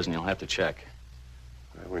be in prison. You'll have to check.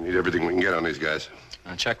 We need everything we can get on these guys.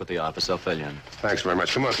 Now check with the office. They'll fill you in. Thanks very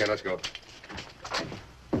much. Come on, Ken, let's go.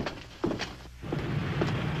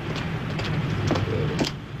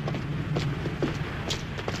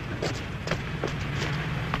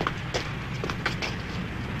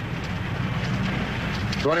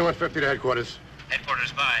 $21.50 to headquarters.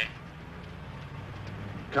 Headquarters by.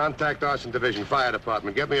 Contact Arson Division, Fire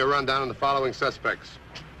Department. Get me a rundown on the following suspects.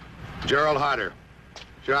 Gerald Harter,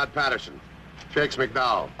 Jod Patterson, Shakes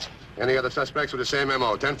McDowell. Any other suspects with the same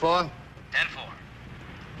M.O.? 10-4?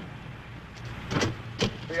 10-4.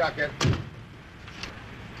 See ya, kid.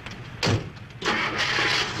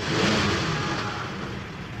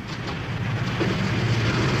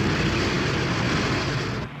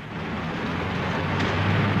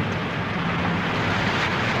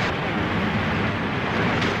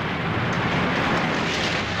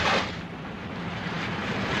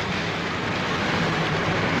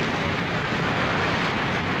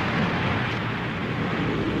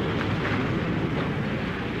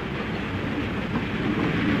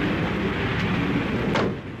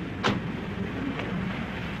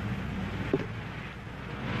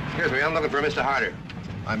 Excuse me, I'm looking for Mr. Harder.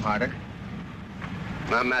 I'm Harder.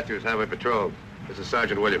 I'm Matthews, Highway Patrol. This is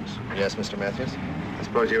Sergeant Williams. Yes, Mr. Matthews? I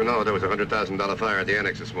suppose you know there was a $100,000 fire at the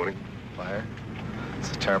annex this morning. Fire?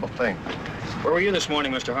 It's a terrible thing. Where were you this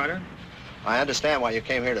morning, Mr. Harder? I understand why you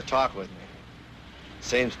came here to talk with me.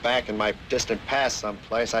 Seems back in my distant past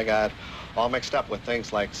someplace, I got all mixed up with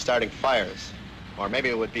things like starting fires. Or maybe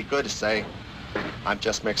it would be good to say, I'm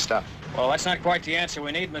just mixed up. Well, that's not quite the answer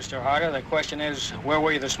we need, Mr. Harder. The question is, where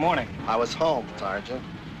were you this morning? I was home, Sergeant.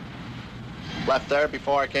 Left there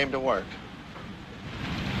before I came to work.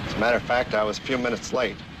 As a matter of fact, I was a few minutes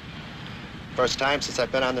late. First time since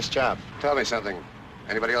I've been on this job. Tell me something.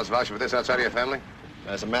 Anybody else vouch for this outside of your family?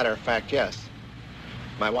 As a matter of fact, yes.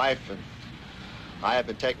 My wife and I have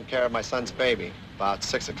been taking care of my son's baby. About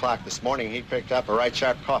 6 o'clock this morning, he picked up a right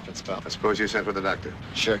sharp coughing spell. I suppose you sent for the doctor?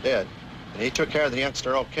 Sure did. And he took care of the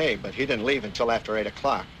youngster okay, but he didn't leave until after 8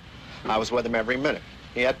 o'clock. I was with him every minute.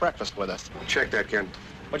 He had breakfast with us. Check that, Ken.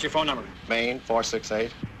 What's your phone number? Maine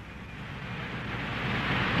 468.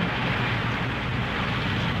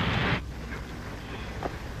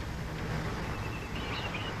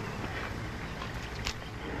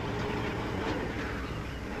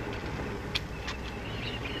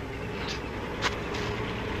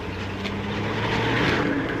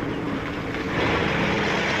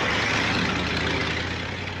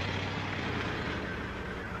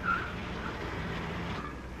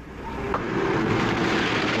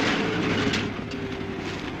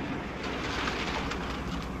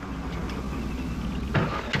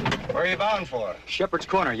 Where are you bound for? Shepherd's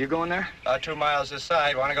Corner. You going there? 2 miles this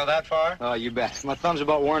side. Want to go that far? Oh, you bet. My thumb's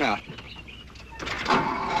about worn out.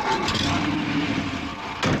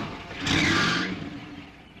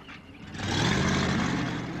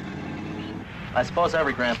 I suppose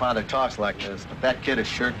every grandfather talks like this, but that kid is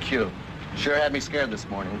sure cute. Sure had me scared this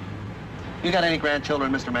morning. You got any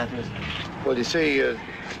grandchildren, Mr. Matthews? Well, you see, It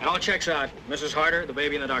all checks out. Mrs. Harder, the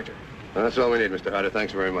baby, and the doctor. that's all we need, Mr. Harder.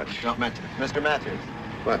 Thanks very much. Don't mention it. Mr. Matthews.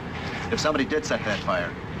 What? If somebody did set that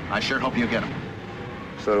fire, I sure hope you get him.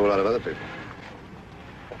 So do a lot of other people.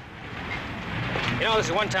 You know, this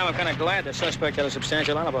is one time I'm kind of glad the suspect had a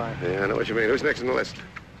substantial alibi. Yeah, I know what you mean. Who's next on the list?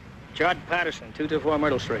 Judd Patterson, 224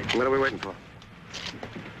 Myrtle Street. What are we waiting for?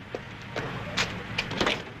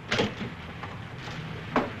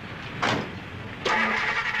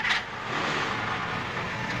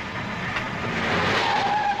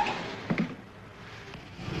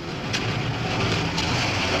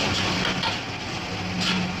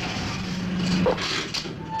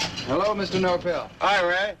 Hello, Mr. Norpel. Hi,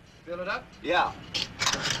 Ray. Fill it up? Yeah.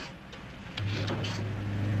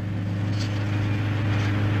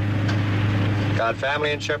 Got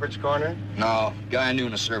family in Shepherd's Corner? No, guy I knew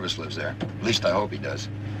in the service lives there. At least I hope he does.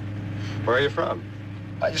 Where are you from?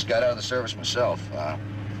 I just got out of the service myself.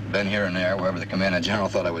 Been here and there, wherever the commanding general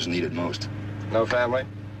thought I was needed most. No family?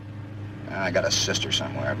 I got a sister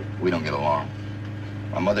somewhere, but we don't get along.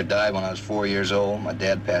 My mother died when I was 4 years old. My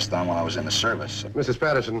dad passed on when I was in the service. Mrs.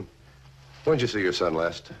 Patterson, when did you see your son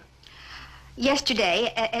last?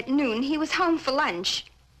 Yesterday, at noon, he was home for lunch.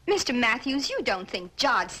 Mr. Matthews, you don't think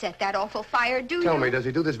Judd set that awful fire, do you? Tell me, does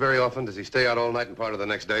he do this very often? Does he stay out all night and part of the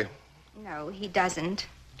next day? No, he doesn't.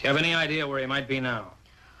 Do you have any idea where he might be now?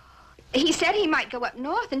 He said he might go up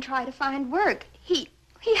north and try to find work. He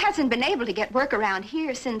hasn't been able to get work around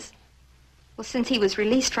here since he was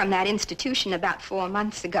released from that institution about 4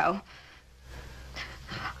 months ago.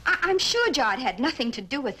 I'm sure Judd had nothing to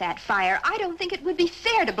do with that fire. I don't think it would be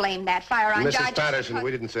fair to blame that fire on Judd. Mrs. Patterson,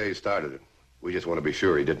 we didn't say he started it. We just want to be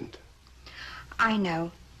sure he didn't. I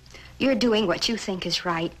know. You're doing what you think is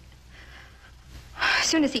right. As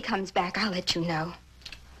soon as he comes back, I'll let you know.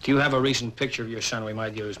 Do you have a recent picture of your son we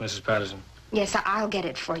might use, Mrs. Patterson? Yes, I'll get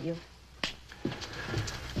it for you.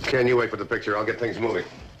 Ken, you wait for the picture. I'll get things moving.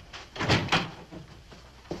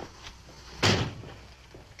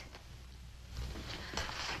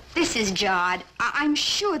 This is Judd. I'm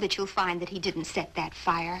sure that you'll find that he didn't set that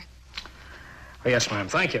fire. Oh, yes, ma'am.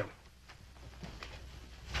 Thank you.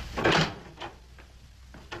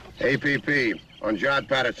 APP on Judd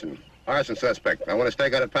Patterson. Arson suspect. I want to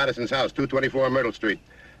stake out at Patterson's house, 224 Myrtle Street.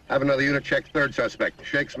 Have another unit check third suspect,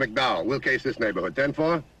 Shakes McDowell. We'll case this neighborhood.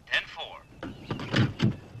 10-4?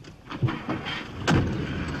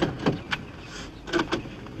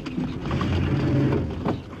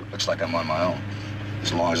 10-4. Looks like I'm on my own.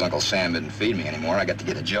 As long as Uncle Sam didn't feed me anymore, I got to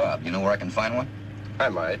get a job. You know where I can find one? I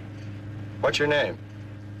might. What's your name?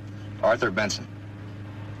 Arthur Benson.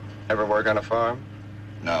 Ever work on a farm?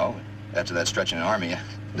 No. After that stretch in the Army, it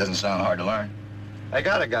doesn't sound hard to learn. I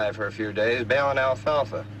got a guy for a few days baling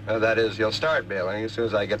alfalfa. That is, he'll start baling as soon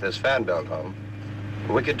as I get this fan belt home.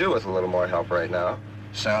 We could do with a little more help right now.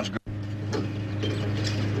 Sounds good.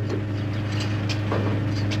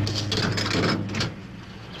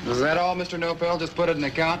 Is that all, Mr. Nopel? Just put it in the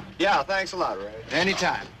account? Yeah, thanks a lot, Ray.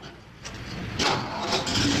 Anytime.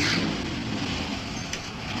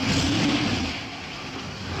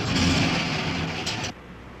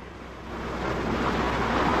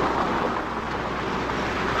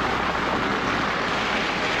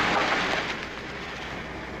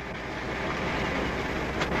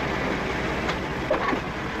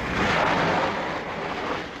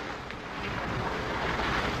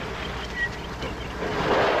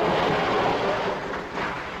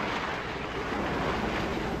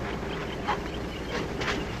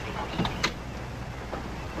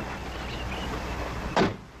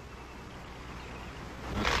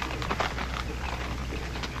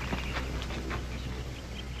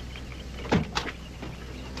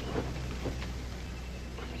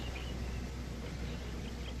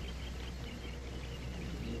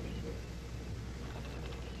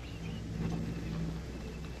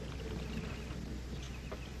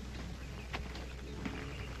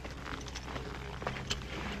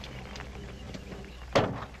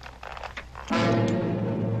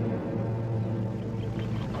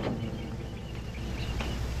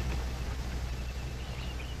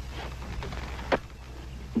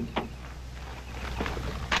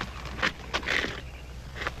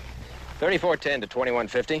 $34.10 to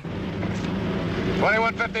 $21.50.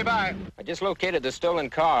 $21.50 by. I just located the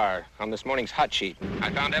stolen car on this morning's hot sheet.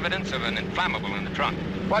 I found evidence of an inflammable in the trunk.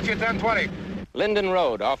 What's your 1020? Linden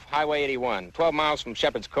Road, off Highway 81, 12 miles from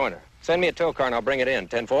Shepherd's Corner. Send me a tow car and I'll bring it in.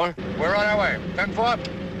 10-4? We're on our way.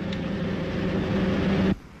 10-4?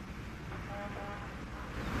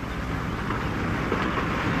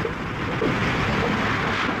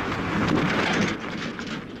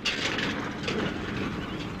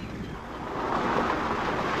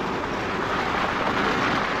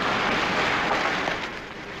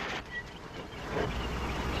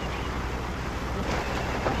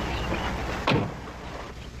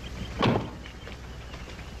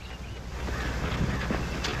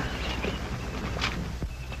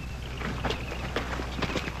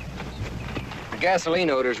 Gasoline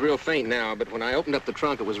odor's real faint now, but when I opened up the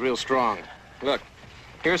trunk, it was real strong. Look,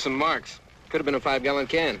 here's some marks. Could have been a 5-gallon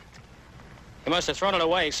can. He must have thrown it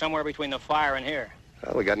away somewhere between the fire and here.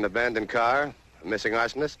 Well, we got an abandoned car, a missing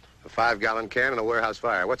arsonist, a 5-gallon can, and a warehouse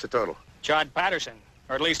fire. What's the total? Chad Patterson,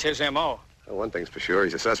 or at least his M.O. Well, one thing's for sure,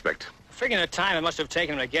 he's a suspect. Figuring the time it must have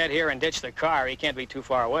taken him to get here and ditch the car, he can't be too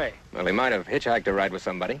far away. Well, he might have hitchhiked a ride with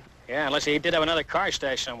somebody. Yeah, unless he did have another car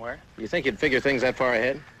stashed somewhere. You think you'd figure things that far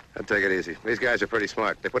ahead? I'll take it easy. These guys are pretty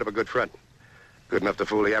smart. They put up a good front. Good enough to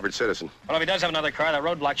fool the average citizen. Well, if he does have another car, the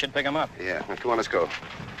roadblock should pick him up. Yeah, well, come on, let's go.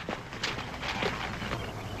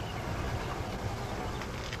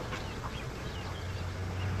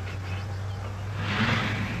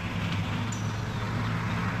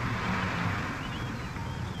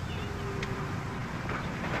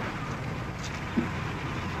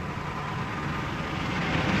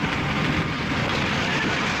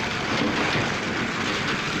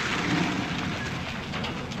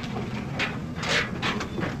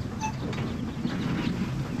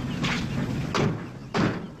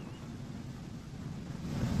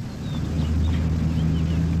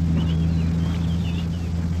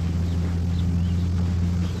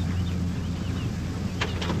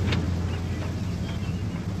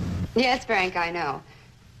 Yes, Frank, I know.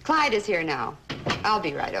 Clyde is here now. I'll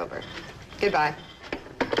be right over. Goodbye.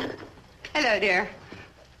 Hello, dear.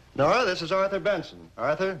 Nora, this is Arthur Benson.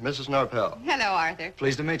 Arthur, Mrs. Norpel. Hello, Arthur.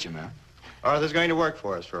 Pleased to meet you, ma'am. Arthur's going to work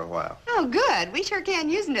for us for a while. Oh, good. We sure can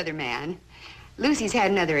use another man. Lucy's had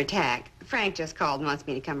another attack. Frank just called and wants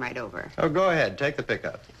me to come right over. Oh, go ahead. Take the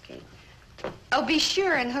pickup. Okay. Oh, be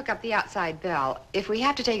sure and hook up the outside bell. If we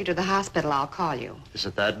have to take her to the hospital, I'll call you. Is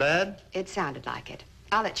it that bad? It sounded like it.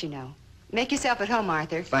 I'll let you know. Make yourself at home,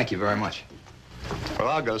 Arthur. Thank you very much. Well,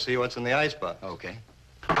 I'll go see what's in the icebox. Okay.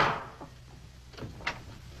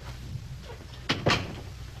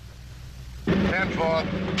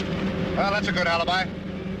 10-4. Well, that's a good alibi.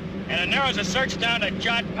 And it narrows the search down to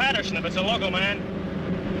Judd Patterson if it's a local man.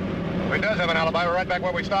 If he does have an alibi, we're right back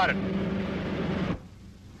where we started.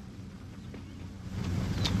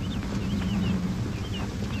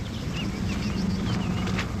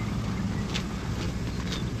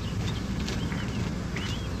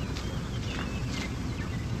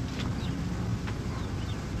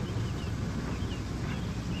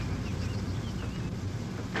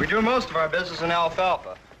 We do most of our business in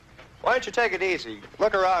alfalfa. Why don't you take it easy?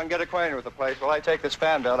 Look around and get acquainted with the place while I take this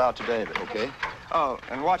fan belt out to David. Okay. Oh,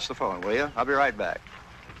 and watch the phone, will you? I'll be right back.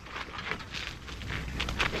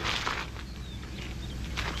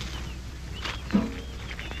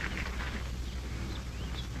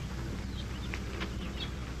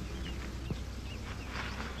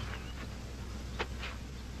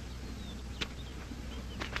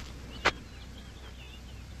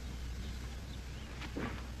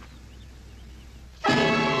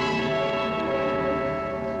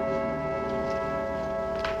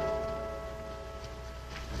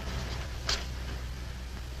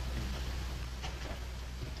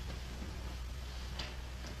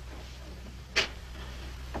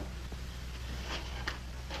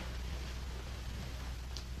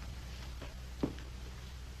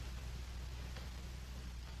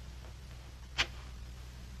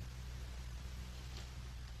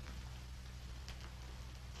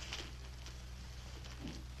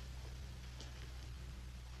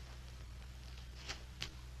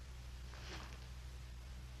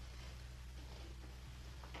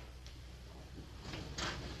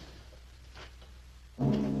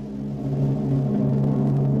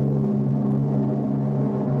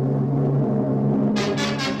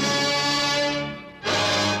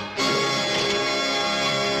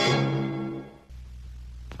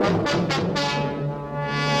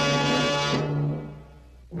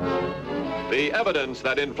 evidence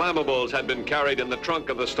that inflammables had been carried in the trunk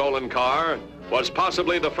of the stolen car was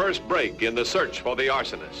possibly the first break in the search for the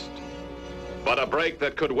arsonist. But a break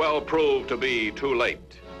that could well prove to be too late.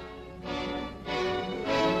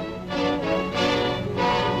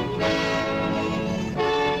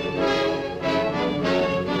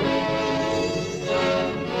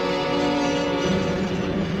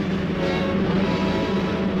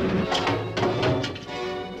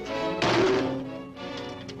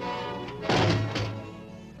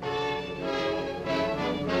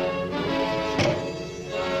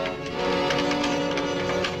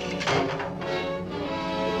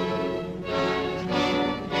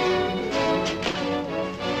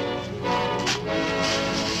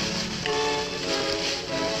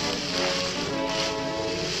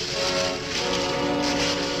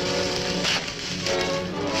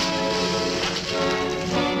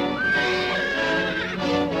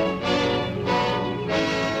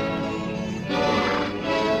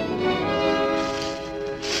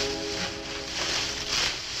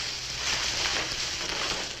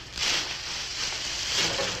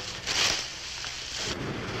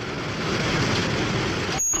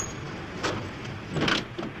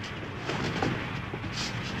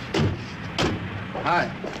 Hi.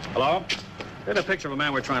 Hello? Here's a picture of a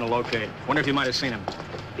man we're trying to locate. Wonder if you might have seen him.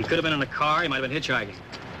 He could have been in a car. He might have been hitchhiking.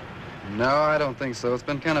 No, I don't think so. It's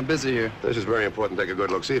been kind of busy here. This is very important. Take a good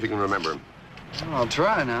look. See if you can remember him. Well, I'll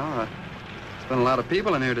try now. There's been a lot of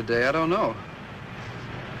people in here today. I don't know.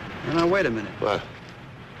 Now, wait a minute. What?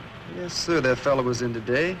 Yes, sir, that fellow was in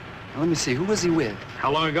today. Now, let me see. Who was he with?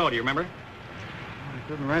 How long ago? Do you remember? I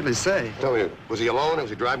couldn't rightly say. Tell me, was he alone or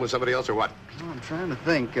was he driving with somebody else or what? Oh, I'm trying to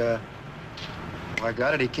think. Well, I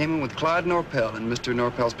got it. He came in with Clyde Norpel in Mr.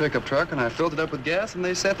 Norpel's pickup truck, and I filled it up with gas, and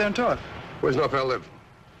they sat there and talked. Where's Norpel live?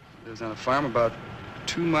 He lives on a farm about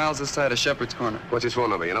 2 miles this side of Shepherd's Corner. What's his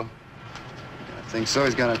phone number, you know? I think so.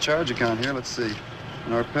 He's got a charge account here. Let's see.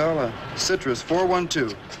 Norpel, Citrus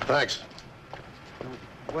 412. Thanks.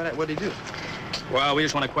 What'd he do? Well, we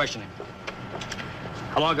just want to question him.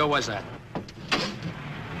 How long ago was that?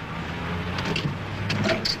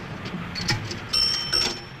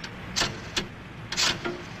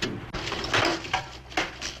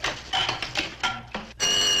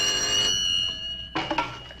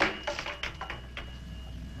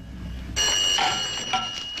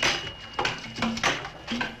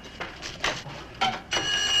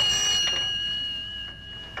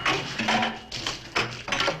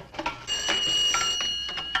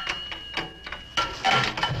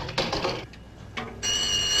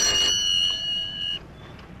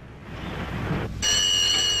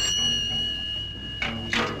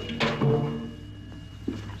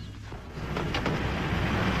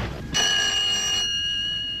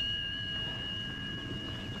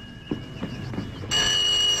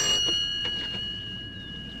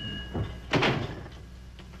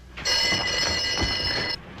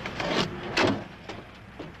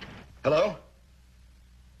 Hello?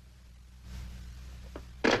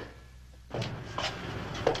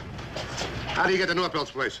 How do you get to Norpel's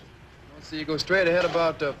place? Well, so you go straight ahead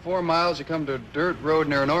about 4 miles. You come to a dirt road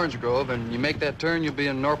near an orange grove, and you make that turn, you'll be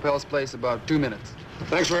in Norpel's place about 2 minutes.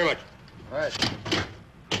 Thanks very much. All right.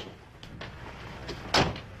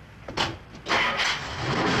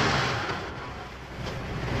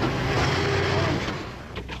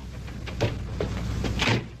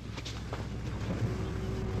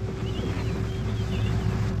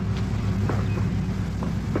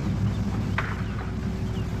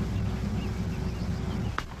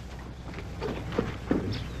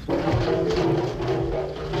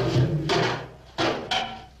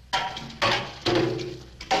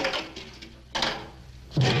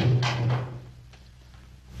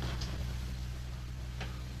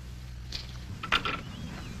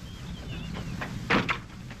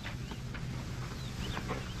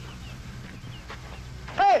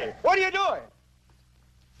 Hey, what are you doing?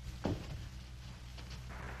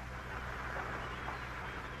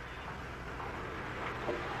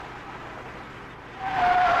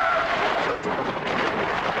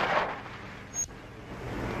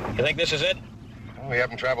 You think this is it? Well, we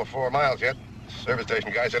haven't traveled 4 miles yet. Service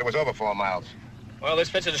station guy said it was over 4 miles. Well, this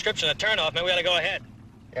fits the description of turnoff. Maybe we ought to go ahead.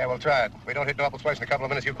 Yeah, we'll try it. If we don't hit Norpel's place in a couple of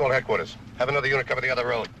minutes, you call headquarters. Have another unit cover the other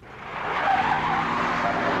road.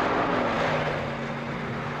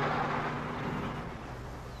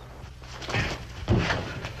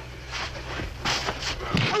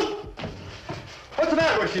 What's the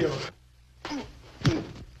matter with you?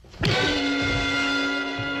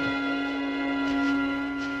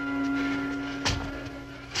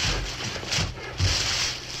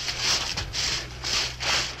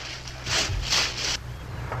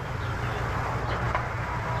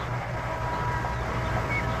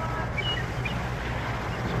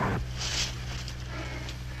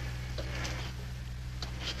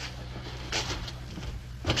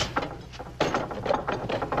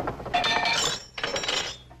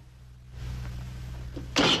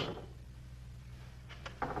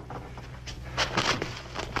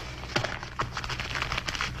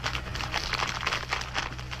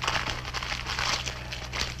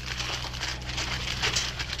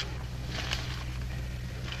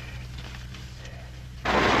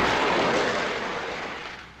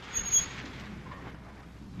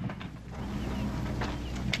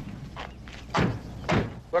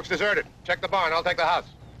 Looks deserted. Check the barn. I'll take the house.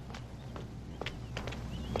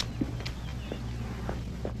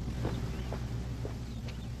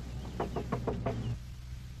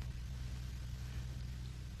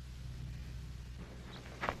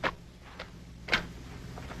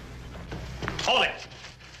 Hold it.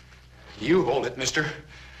 You hold it, mister.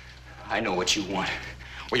 I know what you want.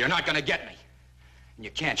 Well, you're not gonna get me. And you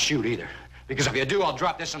can't shoot either. Because if you do, I'll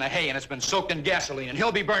drop this in the hay and it's been soaked in gasoline and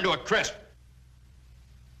he'll be burned to a crisp.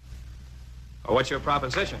 Well, what's your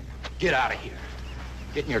proposition? Get out of here.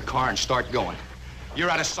 Get in your car and start going. You're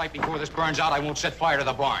out of sight before this burns out. I won't set fire to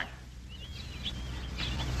the barn.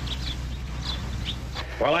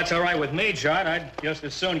 Well, that's all right with me, Jot. I'd just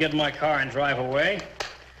as soon get in my car and drive away.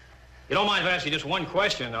 You don't mind if I ask you just one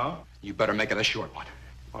question, though? You better make it a short one.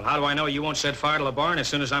 Well, how do I know you won't set fire to the barn as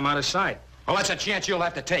soon as I'm out of sight? Well, that's a chance you'll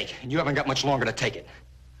have to take, and you haven't got much longer to take it.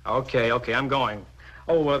 Okay, I'm going.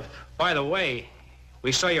 Oh, by the way,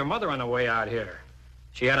 we saw your mother on the way out here.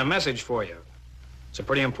 She had a message for you. It's a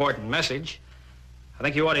pretty important message. I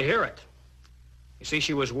think you ought to hear it. You see,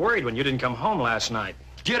 she was worried when you didn't come home last night.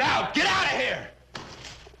 Get out! Get out of here!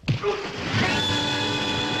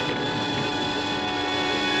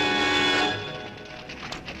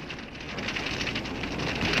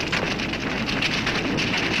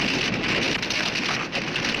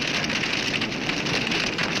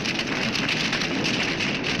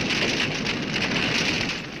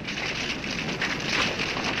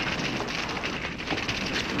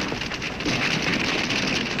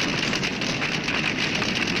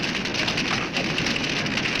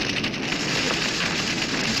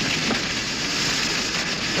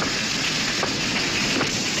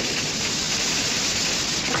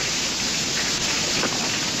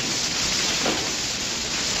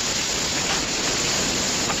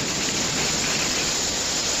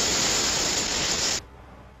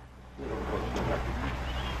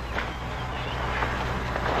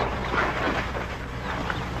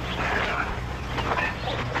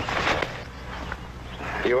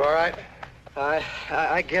 You all right?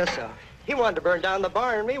 I guess so. He wanted to burn down the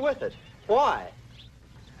barn and me with it. Why?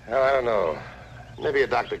 Well, I don't know. Maybe a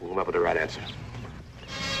doctor can come up with the right answer.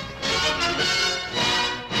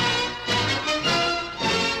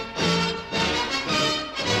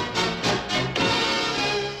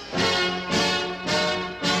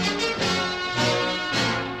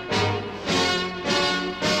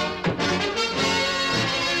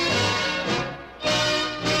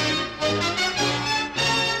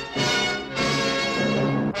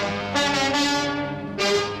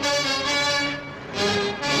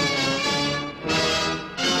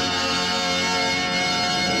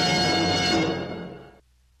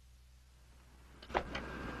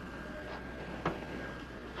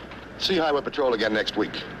 See Highway Patrol again next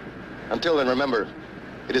week. Until then, remember,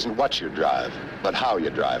 it isn't what you drive, but how you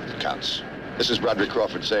drive that counts. This is Broderick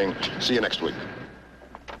Crawford saying, see you next week.